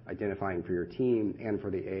is, identifying for your team and for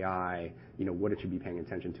the AI, what it should be paying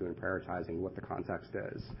attention to and prioritizing what the context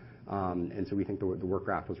is. And so we think the work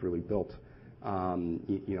graph was really built,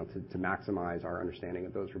 to maximize our understanding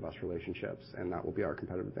of those robust relationships, and that will be our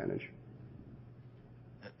competitive advantage.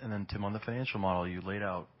 And then Tim, on the financial model, you laid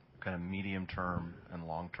out kind of medium term and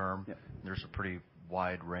long term. Yeah. There's a pretty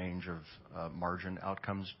wide range of margin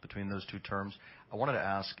outcomes between those two terms. I wanted to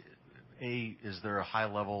ask, is there a high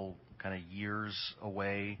level kind of years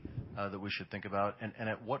away that we should think about? And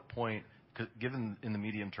at what point, given in the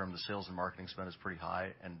medium term, the sales and marketing spend is pretty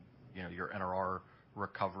high, and your NRR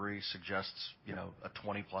recovery suggests a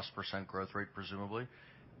 20+% growth rate, presumably.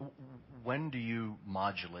 When do you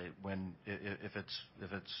modulate? If it's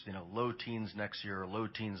low teens next year or low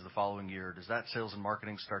teens the following year, does that sales and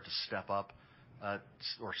marketing start to step up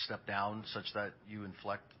or step down such that you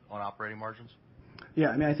inflect on operating margins? Yeah,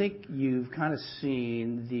 I mean, I think you've kind of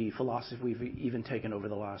seen the philosophy we've even taken over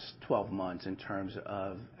the last 12 months in terms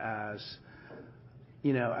of as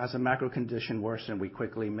a macro condition worsened, we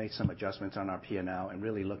quickly made some adjustments on our P&L and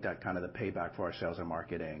really looked at kind of the payback for our sales and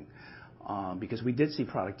marketing. Because we did see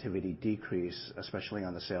productivity decrease, especially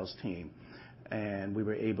on the sales team. And we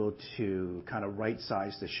were able to kind of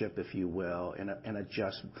right-size the ship, if you will, and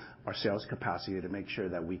adjust our sales capacity to make sure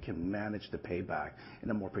that we can manage the payback in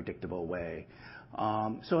a more predictable way.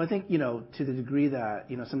 So I think, to the degree that,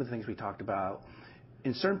 some of the things we talked about,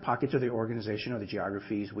 in certain pockets of the organization or the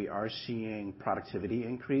geographies, we are seeing productivity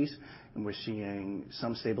increase, and we're seeing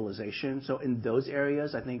some stabilization. So in those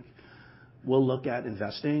areas, I think we'll look at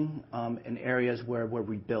investing in areas where we're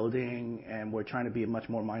rebuilding and we're trying to be much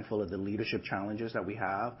more mindful of the leadership challenges that we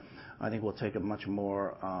have. I think we'll take a much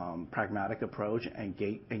more pragmatic approach and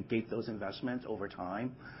gate those investments over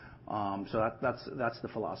time. So that's the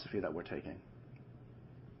philosophy that we're taking.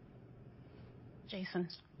 Jason.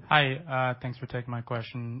 Hi, thanks for taking my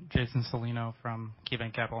question. Jason Celino from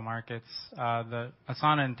KeyBanc Capital Markets. The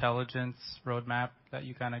Asana Intelligence roadmap that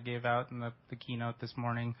you kind of gave out in the keynote this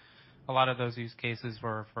morning, a lot of those use cases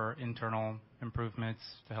were for internal improvements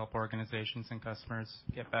to help organizations and customers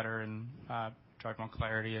get better and drive more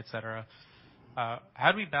clarity, et cetera.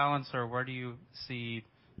 How do we balance, or where do you see,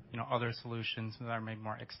 other solutions that are maybe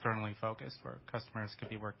more externally focused, where customers could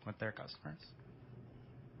be working with their customers?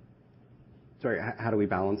 Sorry, how do we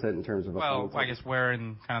balance it in terms of? Well, I guess where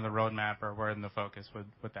in kind of the roadmap or where in the focus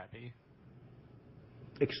would that be?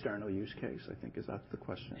 External use case, I think, is that the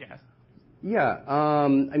question? Yes. Yeah. I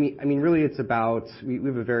mean, really, it's about we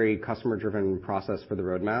have a very customer-driven process for the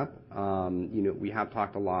roadmap. We have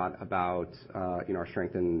talked a lot about our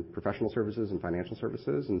strength in professional services and financial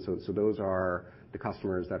services, and so those are the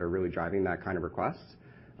customers that are really driving that kind of request.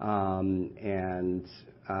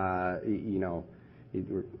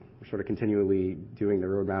 We're sort of continually doing the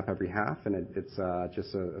roadmap every half, and it's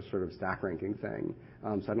just a sort of stack ranking thing.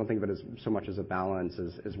 So I don't think of it as so much as a balance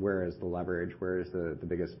as where is the leverage, where is the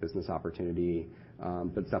biggest business opportunity.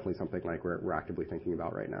 But it's definitely something like we're actively thinking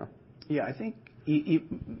about right now. Yeah, I think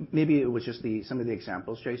maybe it was just some of the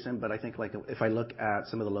examples, Jason, but I think like if I look at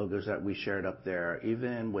some of the logos that we shared up there,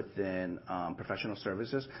 even within professional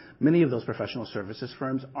services, many of those professional services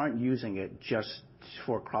firms aren't using it just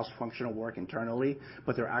for cross-functional work internally,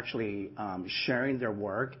 but they're actually sharing their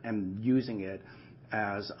work and using it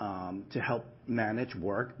as to help manage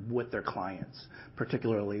work with their clients,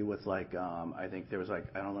 particularly with like I think there was like,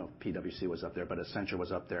 I don't know if PwC was up there, but Accenture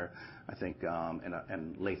was up there, I think,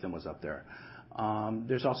 and Latham was up there.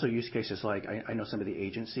 There's also use cases like I know some of the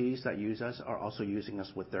agencies that use us are also using us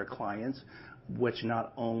with their clients, which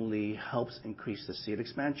not only helps increase the seat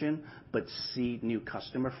expansion, but seed new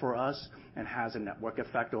customer for us and has a network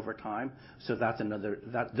effect over time. So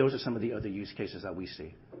those are some of the other use cases that we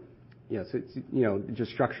see. Yeah, so it's,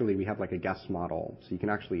 just structurally, we have like a guest model. So you can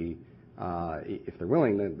actually, if they're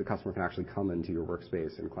willing, the customer can actually come into your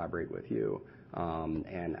workspace and collaborate with you.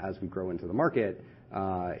 And as we grow into the market,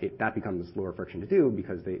 that becomes lower friction to do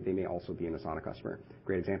because they may also be an Asana customer.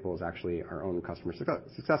 Great example is actually our own customer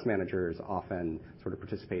success managers often sort of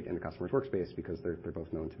participate in the customer's workspace because they're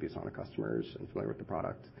both known to be Asana customers and familiar with the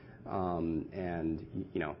product. And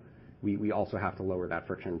we also have to lower that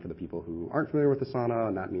friction for the people who aren't familiar with Asana,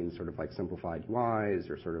 and that means sort of like simplified UIs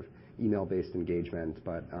or sort of email-based engagement.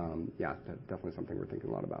 But yeah, that's definitely something we're thinking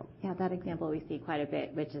a lot about. Yeah, that example we see quite a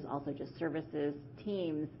bit, which is also just services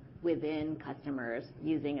teams within customers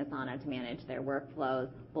using Asana to manage their workflows,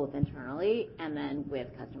 both internally and then with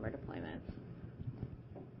customer deployments.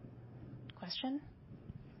 Question?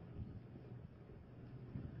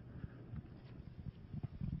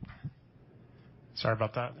 Sorry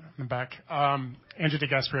about that. In the back. Andrew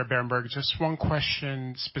DeGasperi, Berenberg. Just one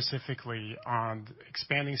question specifically on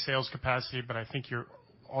expanding sales capacity, but I think you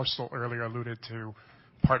also earlier alluded to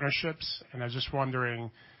partnerships. And I was just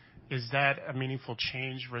wondering, is that a meaningful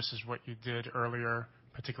change versus what you did earlier,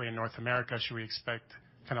 particularly in North America? Should we expect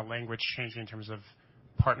kind of language changing in terms of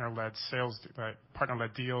partner-led sales,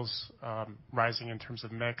 partner-led deals rising in terms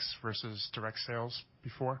of mix versus direct sales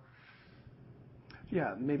before?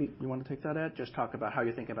 Yeah, maybe you want to take that, Ed? Just talk about how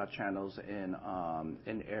you think about channels in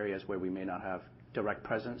areas where we may not have direct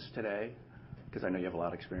presence today, because I know you have a lot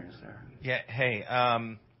of experience there. Yeah. Hey,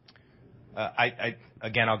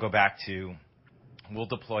 again, I'll go back to we'll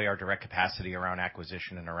deploy our direct capacity around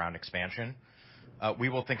acquisition and around expansion. We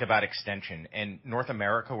will think about extension. And North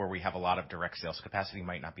America, where we have a lot of direct sales capacity,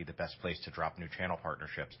 might not be the best place to drop new channel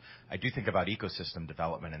partnerships. I do think about ecosystem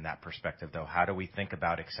development in that perspective, though. How do we think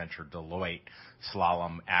about Accenture, Deloitte,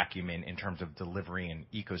 Slalom, Acumen in terms of delivery and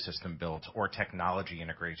ecosystem builds or technology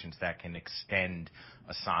integrations that can extend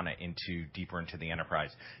Asana deeper into the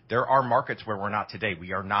enterprise? There are markets where we're not today.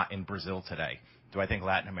 We are not in Brazil today. Do I think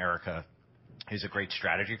Latin America is a great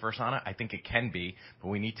strategy for Asana? I think it can be, but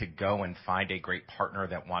we need to go and find a great partner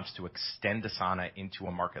that wants to extend Asana into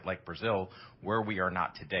a market like Brazil where we are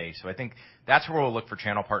not today. So I think that's where we'll look for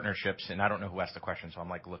channel partnerships. And I don't know who asked the question, so I'm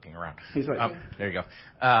like looking around. He's right. There you go.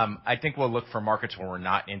 I think we'll look for markets where we're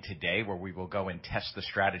not in today, where we will go and test the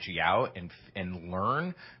strategy out and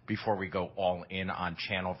learn before we go all in on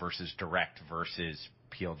channel versus direct versus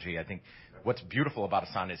PLG. I think what's beautiful about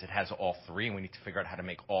Asana is it has all three, and we need to figure out how to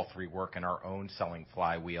make all three work in our own selling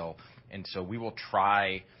flywheel. And so we will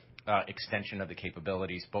try extension of the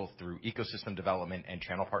capabilities both through ecosystem development and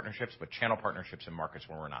channel partnerships, but channel partnerships in markets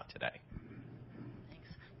where we're not today. Thanks.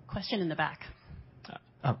 Question in the back.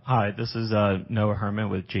 Hi, this is Noah Herman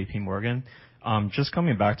with JP Morgan. Just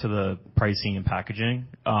coming back to the pricing and packaging,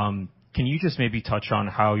 can you just maybe touch on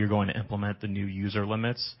how you're going to implement the new user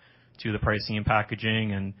limits to the pricing and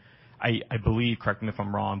packaging? And I believe, correct me if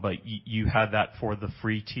I'm wrong, but you had that for the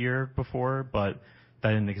free tier before, but that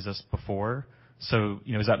didn't exist before. So,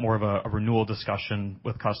 is that more of a renewal discussion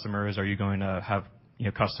with customers? Are you going to have,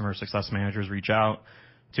 customer success managers reach out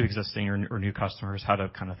to existing or new customers? How to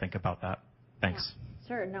kind of think about that? Thanks. Yeah,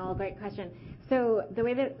 sure. No, great question. So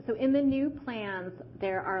in the new plans,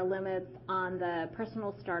 there are limits on the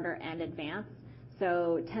personal, starter, and advanced.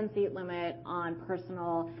 So 10-seat limit on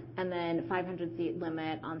personal, and then 500-seat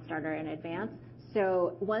limit on starter and advanced.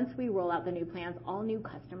 So once we roll out the new plans, all new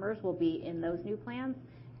customers will be in those new plans.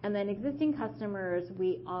 And then existing customers,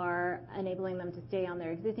 we are enabling them to stay on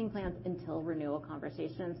their existing plans until renewal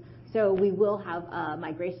conversations. So we will have a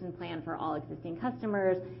migration plan for all existing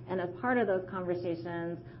customers. And as part of those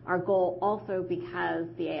conversations, our goal also, because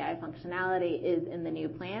the AI functionality is in the new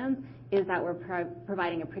plans, is that we're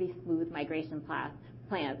providing a pretty smooth migration path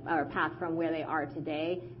from where they are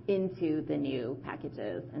today into the new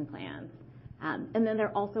packages and plans. And then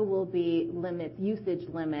there also will be limits, usage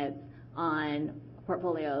limits on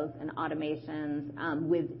portfolios and automations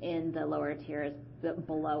within the lower tiers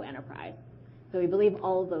below enterprise. So we believe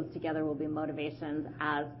all of those together will be motivations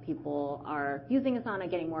as people are using Asana,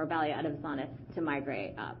 getting more value out of Asana to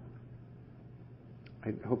migrate up.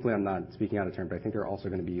 Hopefully I'm not speaking out of turn, but I think there are also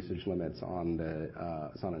going to be usage limits on the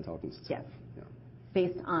Asana Intelligence itself. Yes. Yeah.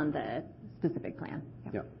 Based on the specific plan.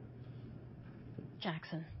 Yeah.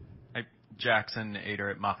 Jackson. Hi, Jackson Ader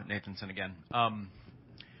at MoffettNathanson again.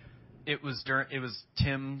 It was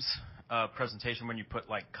Tim's presentation when you put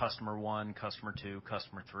like customer 1, customer 2,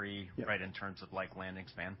 customer 3, Yep. right, in terms of like land and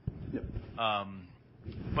expand. Yep.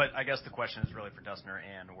 But I guess the question is really for Dustin or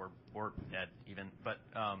Ed even. But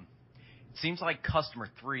it seems like customer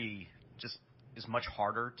 3 just is much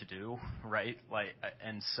harder to do, right? Like,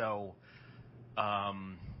 and so,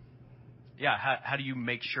 yeah, how do you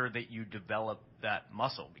make sure that you develop that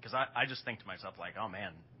muscle? Because I just think to myself like, oh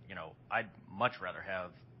man, I'd much rather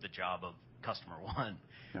have the job of customer 1,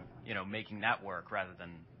 Yeah. Making that work rather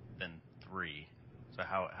than 3. So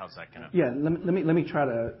how's that gonna? Yeah, let me try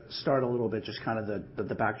to start a little bit, just kind of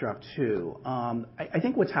the backdrop too. I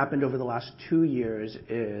think what's happened over the last 2 years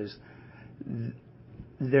is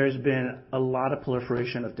there's been a lot of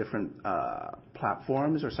proliferation of different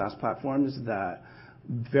platforms or SaaS platforms that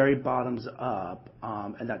very bottoms up,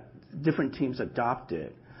 and that different teams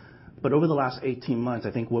adopted. But over the last 18 months,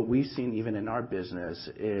 I think what we've seen even in our business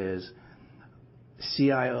is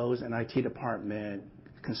CIOs and IT department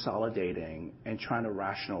consolidating and trying to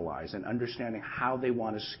rationalize and understanding how they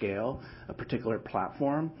want to scale a particular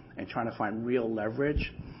platform and trying to find real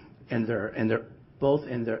leverage in their both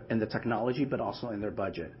in the technology, but also in their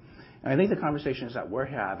budget. And I think the conversations that we're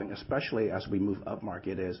having, especially as we move up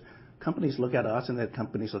market, is companies look at us and then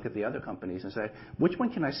companies look at the other companies and say, which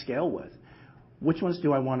one can I scale with? Which ones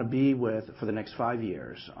do I want to be with for the next 5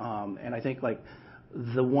 years? And I think like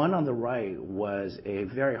the one on the right was a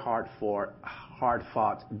very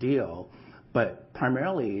hard-fought deal, but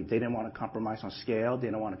primarily they didn't want to compromise on scale, they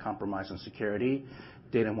didn't want to compromise on security,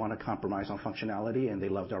 they didn't want to compromise on functionality, and they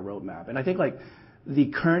loved our roadmap. And I think like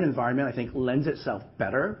the current environment, I think, lends itself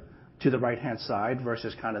better to the right-hand side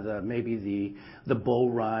versus kind of maybe the bull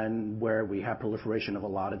run where we have proliferation of a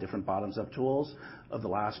lot of different bottoms-up tools of the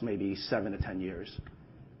last maybe 7 to 10 years.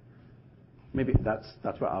 Maybe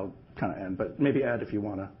that's where I'll kind of end, but maybe Ed, if you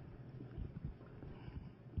want to.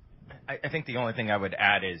 I think the only thing I would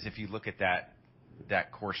add is if you look at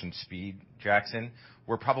that course and speed, Jackson,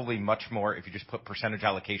 we're probably much more, if you just put percentage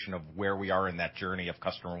allocation of where we are in that journey of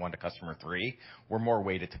customer 1 to customer 3, we're more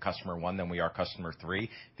weighted to customer 1 than we are customer 3.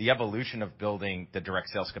 The evolution of building the direct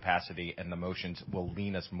sales capacity and the motions will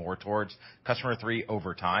lean us more towards customer 3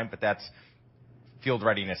 over time, but that's field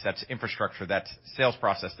readiness, that's infrastructure, that's sales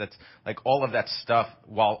process, that's like all of that stuff.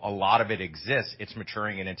 While a lot of it exists, it's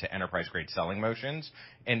maturing it into enterprise-grade selling motions.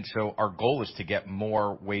 And so our goal is to get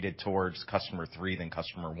more weighted towards customer 3 than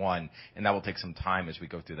customer 1, and that will take some time as we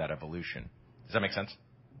go through that evolution. Does that make sense?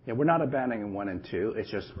 Yeah, we're not abandoning 1 and 2.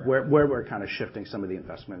 It's just where we're kind of shifting some of the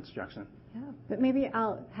investments, Jackson. Yeah, but maybe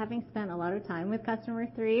having spent a lot of time with customer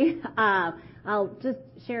 3, I'll just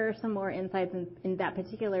share some more insights in that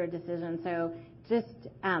particular decision. So just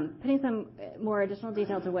putting some more additional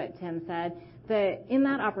detail to what Tim said, in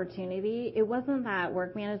that opportunity, it wasn't that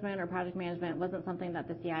work management or project management wasn't something that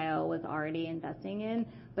the CIO was already investing in,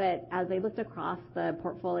 but as they looked across the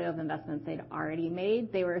portfolio of investments they'd already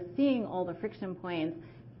made, they were seeing all the friction points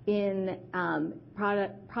in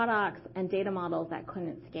products and data models that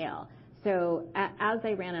couldn't scale. So as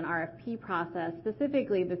they ran an RFP process,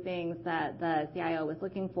 specifically the things that the CIO was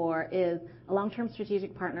looking for is a long-term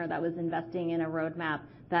strategic partner that was investing in a roadmap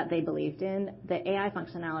that they believed in. The AI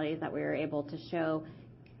functionalities that we were able to show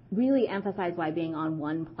really emphasize why being on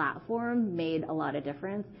one platform made a lot of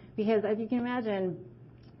difference. Because as you can imagine,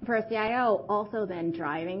 for a CIO, also then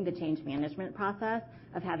driving the change management process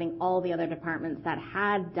of having all the other departments that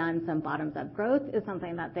had done some bottoms-up growth is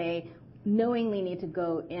something that they knowingly need to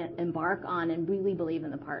go embark on and really believe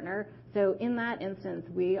in the partner. So in that instance,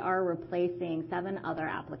 we are replacing 7 other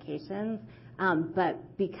applications, but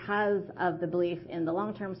because of the belief in the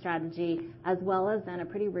long-term strategy, as well as then a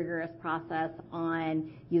pretty rigorous process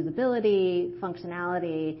on usability,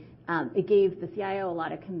 functionality, it gave the CIO a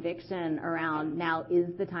lot of conviction around now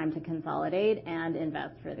is the time to consolidate and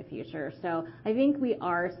invest for the future. So I think we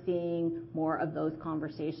are seeing more of those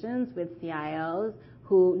conversations with CIOs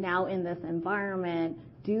who now in this environment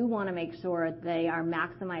do want to make sure they are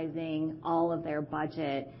maximizing all of their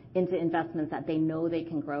budget into investments that they know they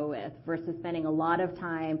can grow with versus spending a lot of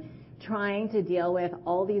time trying to deal with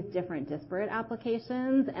all these different disparate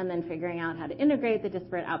applications and then figuring out how to integrate the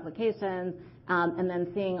disparate applications, and then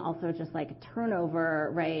seeing also just like turnover,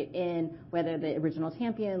 right, in whether the original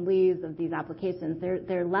champion leaves of these applications,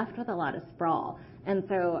 they're left with a lot of sprawl. And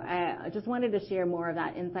so I just wanted to share more of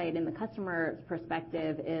that insight in the customer's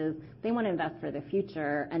perspective is they want to invest for the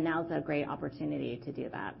future, and now's a great opportunity to do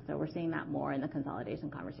that. So we're seeing that more in the consolidation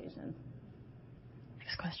conversations.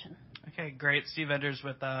 Next question. Okay, great. Steve Enders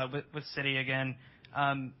with Citi again.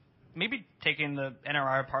 Maybe taking the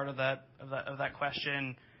NRR part of that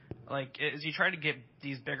question, like as you try to get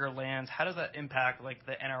these bigger lands, how does that impact like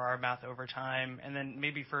the NRR math over time? And then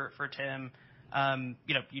maybe for Tim,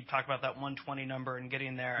 you talked about that 120 number and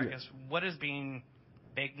getting there. I guess what is being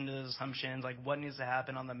baked into those assumptions? Like what needs to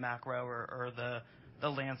happen on the macro or the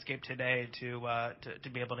landscape today to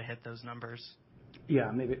be able to hit those numbers?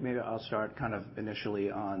 Yeah, maybe I'll start kind of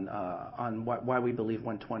initially on why we believe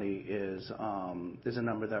 120 is a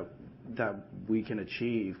number that we can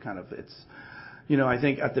achieve. Kind of, it's, I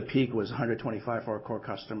think at the peak was 125 for our core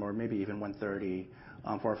customer, or maybe even 130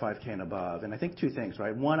 for our 5K and above. And I think two things,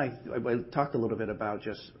 right? One, I talked a little bit about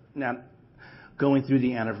just now going through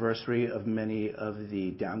the anniversary of many of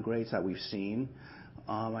the downgrades that we've seen.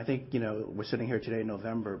 I think we're sitting here today in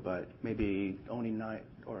November, but maybe only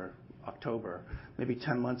October, maybe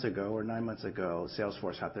 10 months ago or 9 months ago,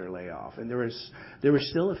 Salesforce had their layoff. And there were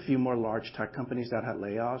still a few more large tech companies that had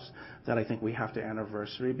layoffs that I think we have to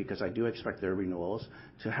anniversary, because I do expect their renewals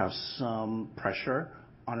to have some pressure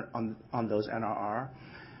on those NRR.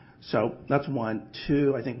 So that's one.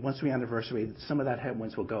 Two, I think once we anniversary, some of that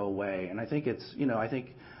headwinds will go away. And I think I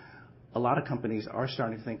think a lot of companies are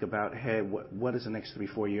starting to think about, hey, what does the next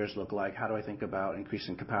 3-4 years look like? How do I think about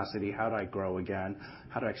increasing capacity? How do I grow again?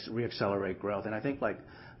 How do I reaccelerate growth? And I think like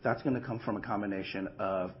that's going to come from a combination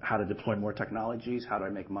of how to deploy more technologies, how do I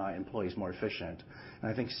make my employees more efficient?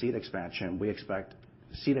 And I think seat expansion, we expect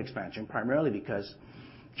seat expansion primarily because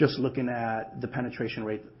just looking at the penetration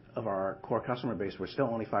rate of our core customer base, we're still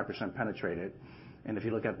only 5% penetrated. And if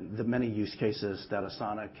you look at the many use cases that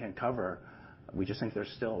Asana can cover, we just think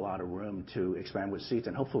there's still a lot of room to expand with seats.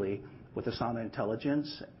 And hopefully, with Asana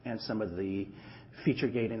Intelligence and some of the feature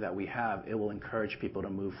gating that we have, it will encourage people to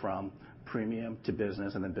move from premium to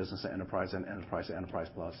business, and then business to enterprise, and enterprise to enterprise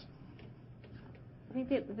plus. I think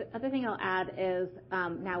the other thing I'll add is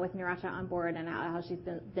now with Nirasha on board and how she's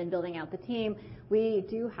been building out the team, we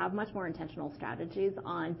do have much more intentional strategies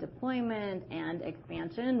on deployment and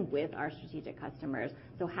expansion with our strategic customers.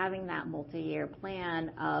 So having that multi-year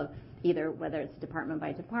plan of either whether it's department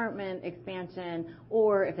by department expansion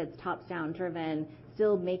or if it's top-down driven,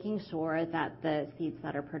 still making sure that the seats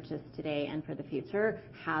that are purchased today and for the future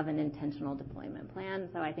have an intentional deployment plan.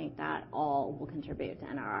 So I think that all will contribute to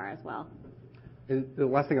NRR as well. And the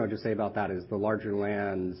last thing I would just say about that is the larger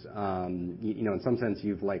lands, in some sense,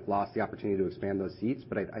 you've like lost the opportunity to expand those seats,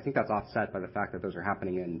 but I think that's offset by the fact that those are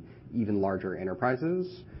happening in even larger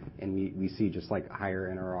enterprises, and we see just like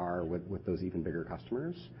higher NRR with those even bigger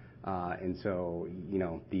customers. And so,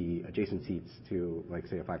 the adjacent seats to like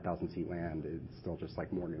say a 5,000 seat land is still just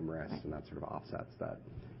like more numerous, and that sort of offsets that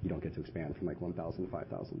you don't get to expand from like 1,000 to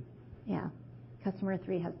 5,000. Yeah. Customer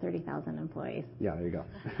 3 has 30,000 employees. Yeah, there you go.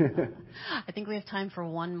 I think we have time for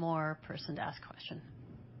one more person to ask a question.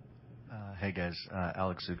 Hey guys,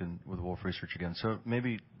 Alex Zukin with Wolfe Research again. So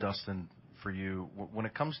maybe Dustin, for you, when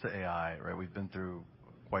it comes to AI, right? We've been through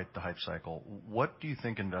quite the hype cycle. What do you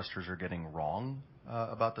think investors are getting wrong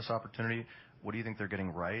about this opportunity? What do you think they're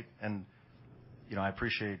getting right? And I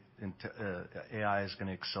appreciate AI is going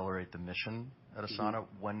to accelerate the mission at Asana.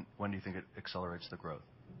 When do you think it accelerates the growth?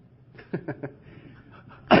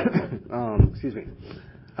 Excuse me.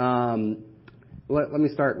 Let me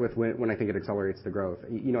start with when I think it accelerates the growth.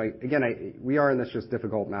 We are in this just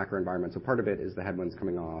difficult macro environment, so part of it is the headwinds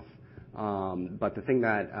coming off. But the thing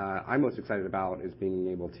that I'm most excited about is being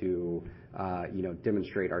able to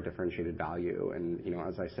demonstrate our differentiated value. And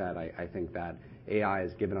as I said, I think that AI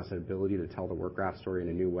has given us an ability to tell the Work Graph story in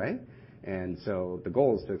a new way. And so the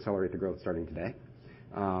goal is to accelerate the growth starting today.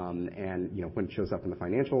 And when it shows up in the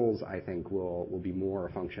financials, I think will be more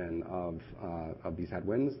a function of these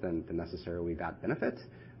headwinds than necessarily that benefit.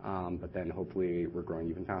 But then hopefully we're growing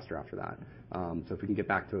even faster after that. So if we can get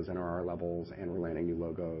back to those NRR levels and we're landing new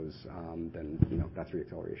logos, then that's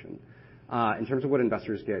reacceleration. In terms of what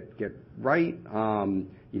investors get right,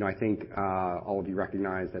 I think all of you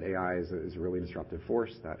recognize that AI is a really disruptive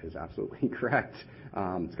force. That is absolutely correct.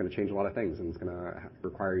 It's going to change a lot of things, and it's going to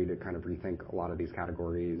require you to kind of rethink a lot of these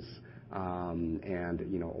categories and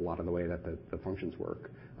a lot of the way that the functions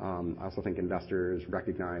work. I also think investors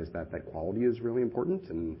recognize that quality is really important,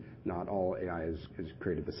 and not all AI is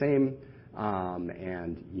created the same.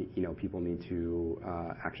 And people need to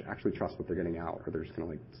actually trust what they're getting out, or they're just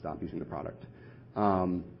gonna stop using the product.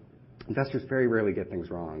 Investors very rarely get things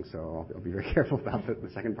wrong, so I'll be very careful about the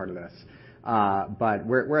second part of this. But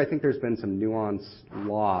where I think there's been some nuance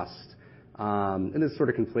lost, and this is sort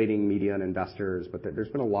of conflating media and investors, but there's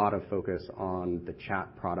been a lot of focus on the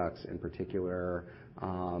chat products in particular,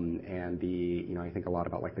 and I think a lot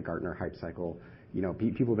about the Gartner hype cycle.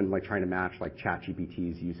 People have been trying to match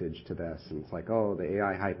ChatGPT's usage to this, and it's oh, the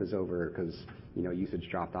AI hype is over because usage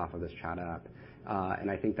dropped off of this chat app. And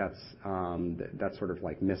I think that's sort of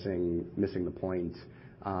missing the point.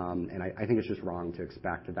 And I think it's just wrong to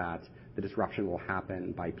expect that the disruption will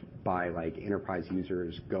happen by enterprise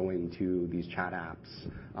users going to these chat apps.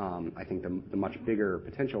 I think the much bigger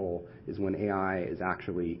potential is when AI is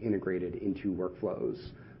actually integrated into workflows.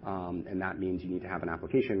 And that means you need to have an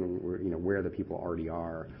application where the people already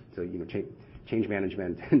are. So, change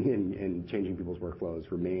management and changing people's workflows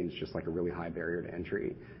remains just a really high barrier to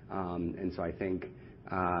entry. And so I think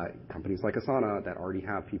companies like Asana that already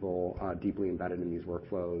have people deeply embedded in these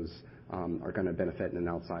workflows are gonna benefit in an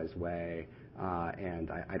outsized way.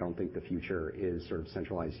 And I don't think the future is sort of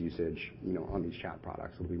centralized usage, on these chat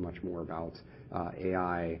products. It'll be much more about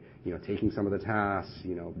AI, taking some of the tasks,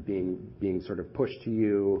 being sort of pushed to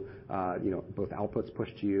you, both outputs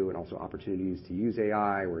pushed to you and also opportunities to use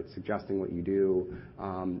AI, where it's suggesting what you do.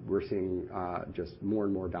 We're seeing just more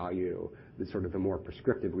and more value, the more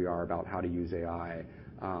prescriptive we are about how to use AI.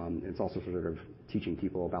 It's also sort of teaching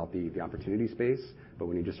people about the opportunity space. But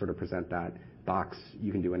when you just sort of present that box,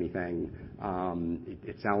 you can do anything,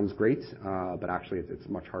 it sounds great, but actually it's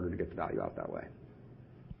much harder to get the value out that way.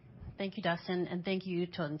 Thank you, Dustin, and thank you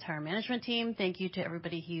to the entire management team. Thank you to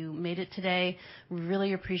everybody who made it today. We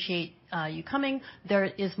really appreciate you coming. There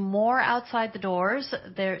is more outside the doors.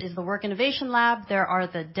 There is the Work Innovation Lab. There are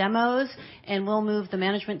the demos, and we'll move the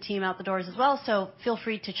management team out the doors as well. So feel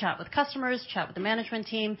free to chat with customers, chat with the management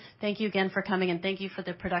team. Thank you again for coming, and thank you for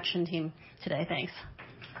the production team today. Thanks.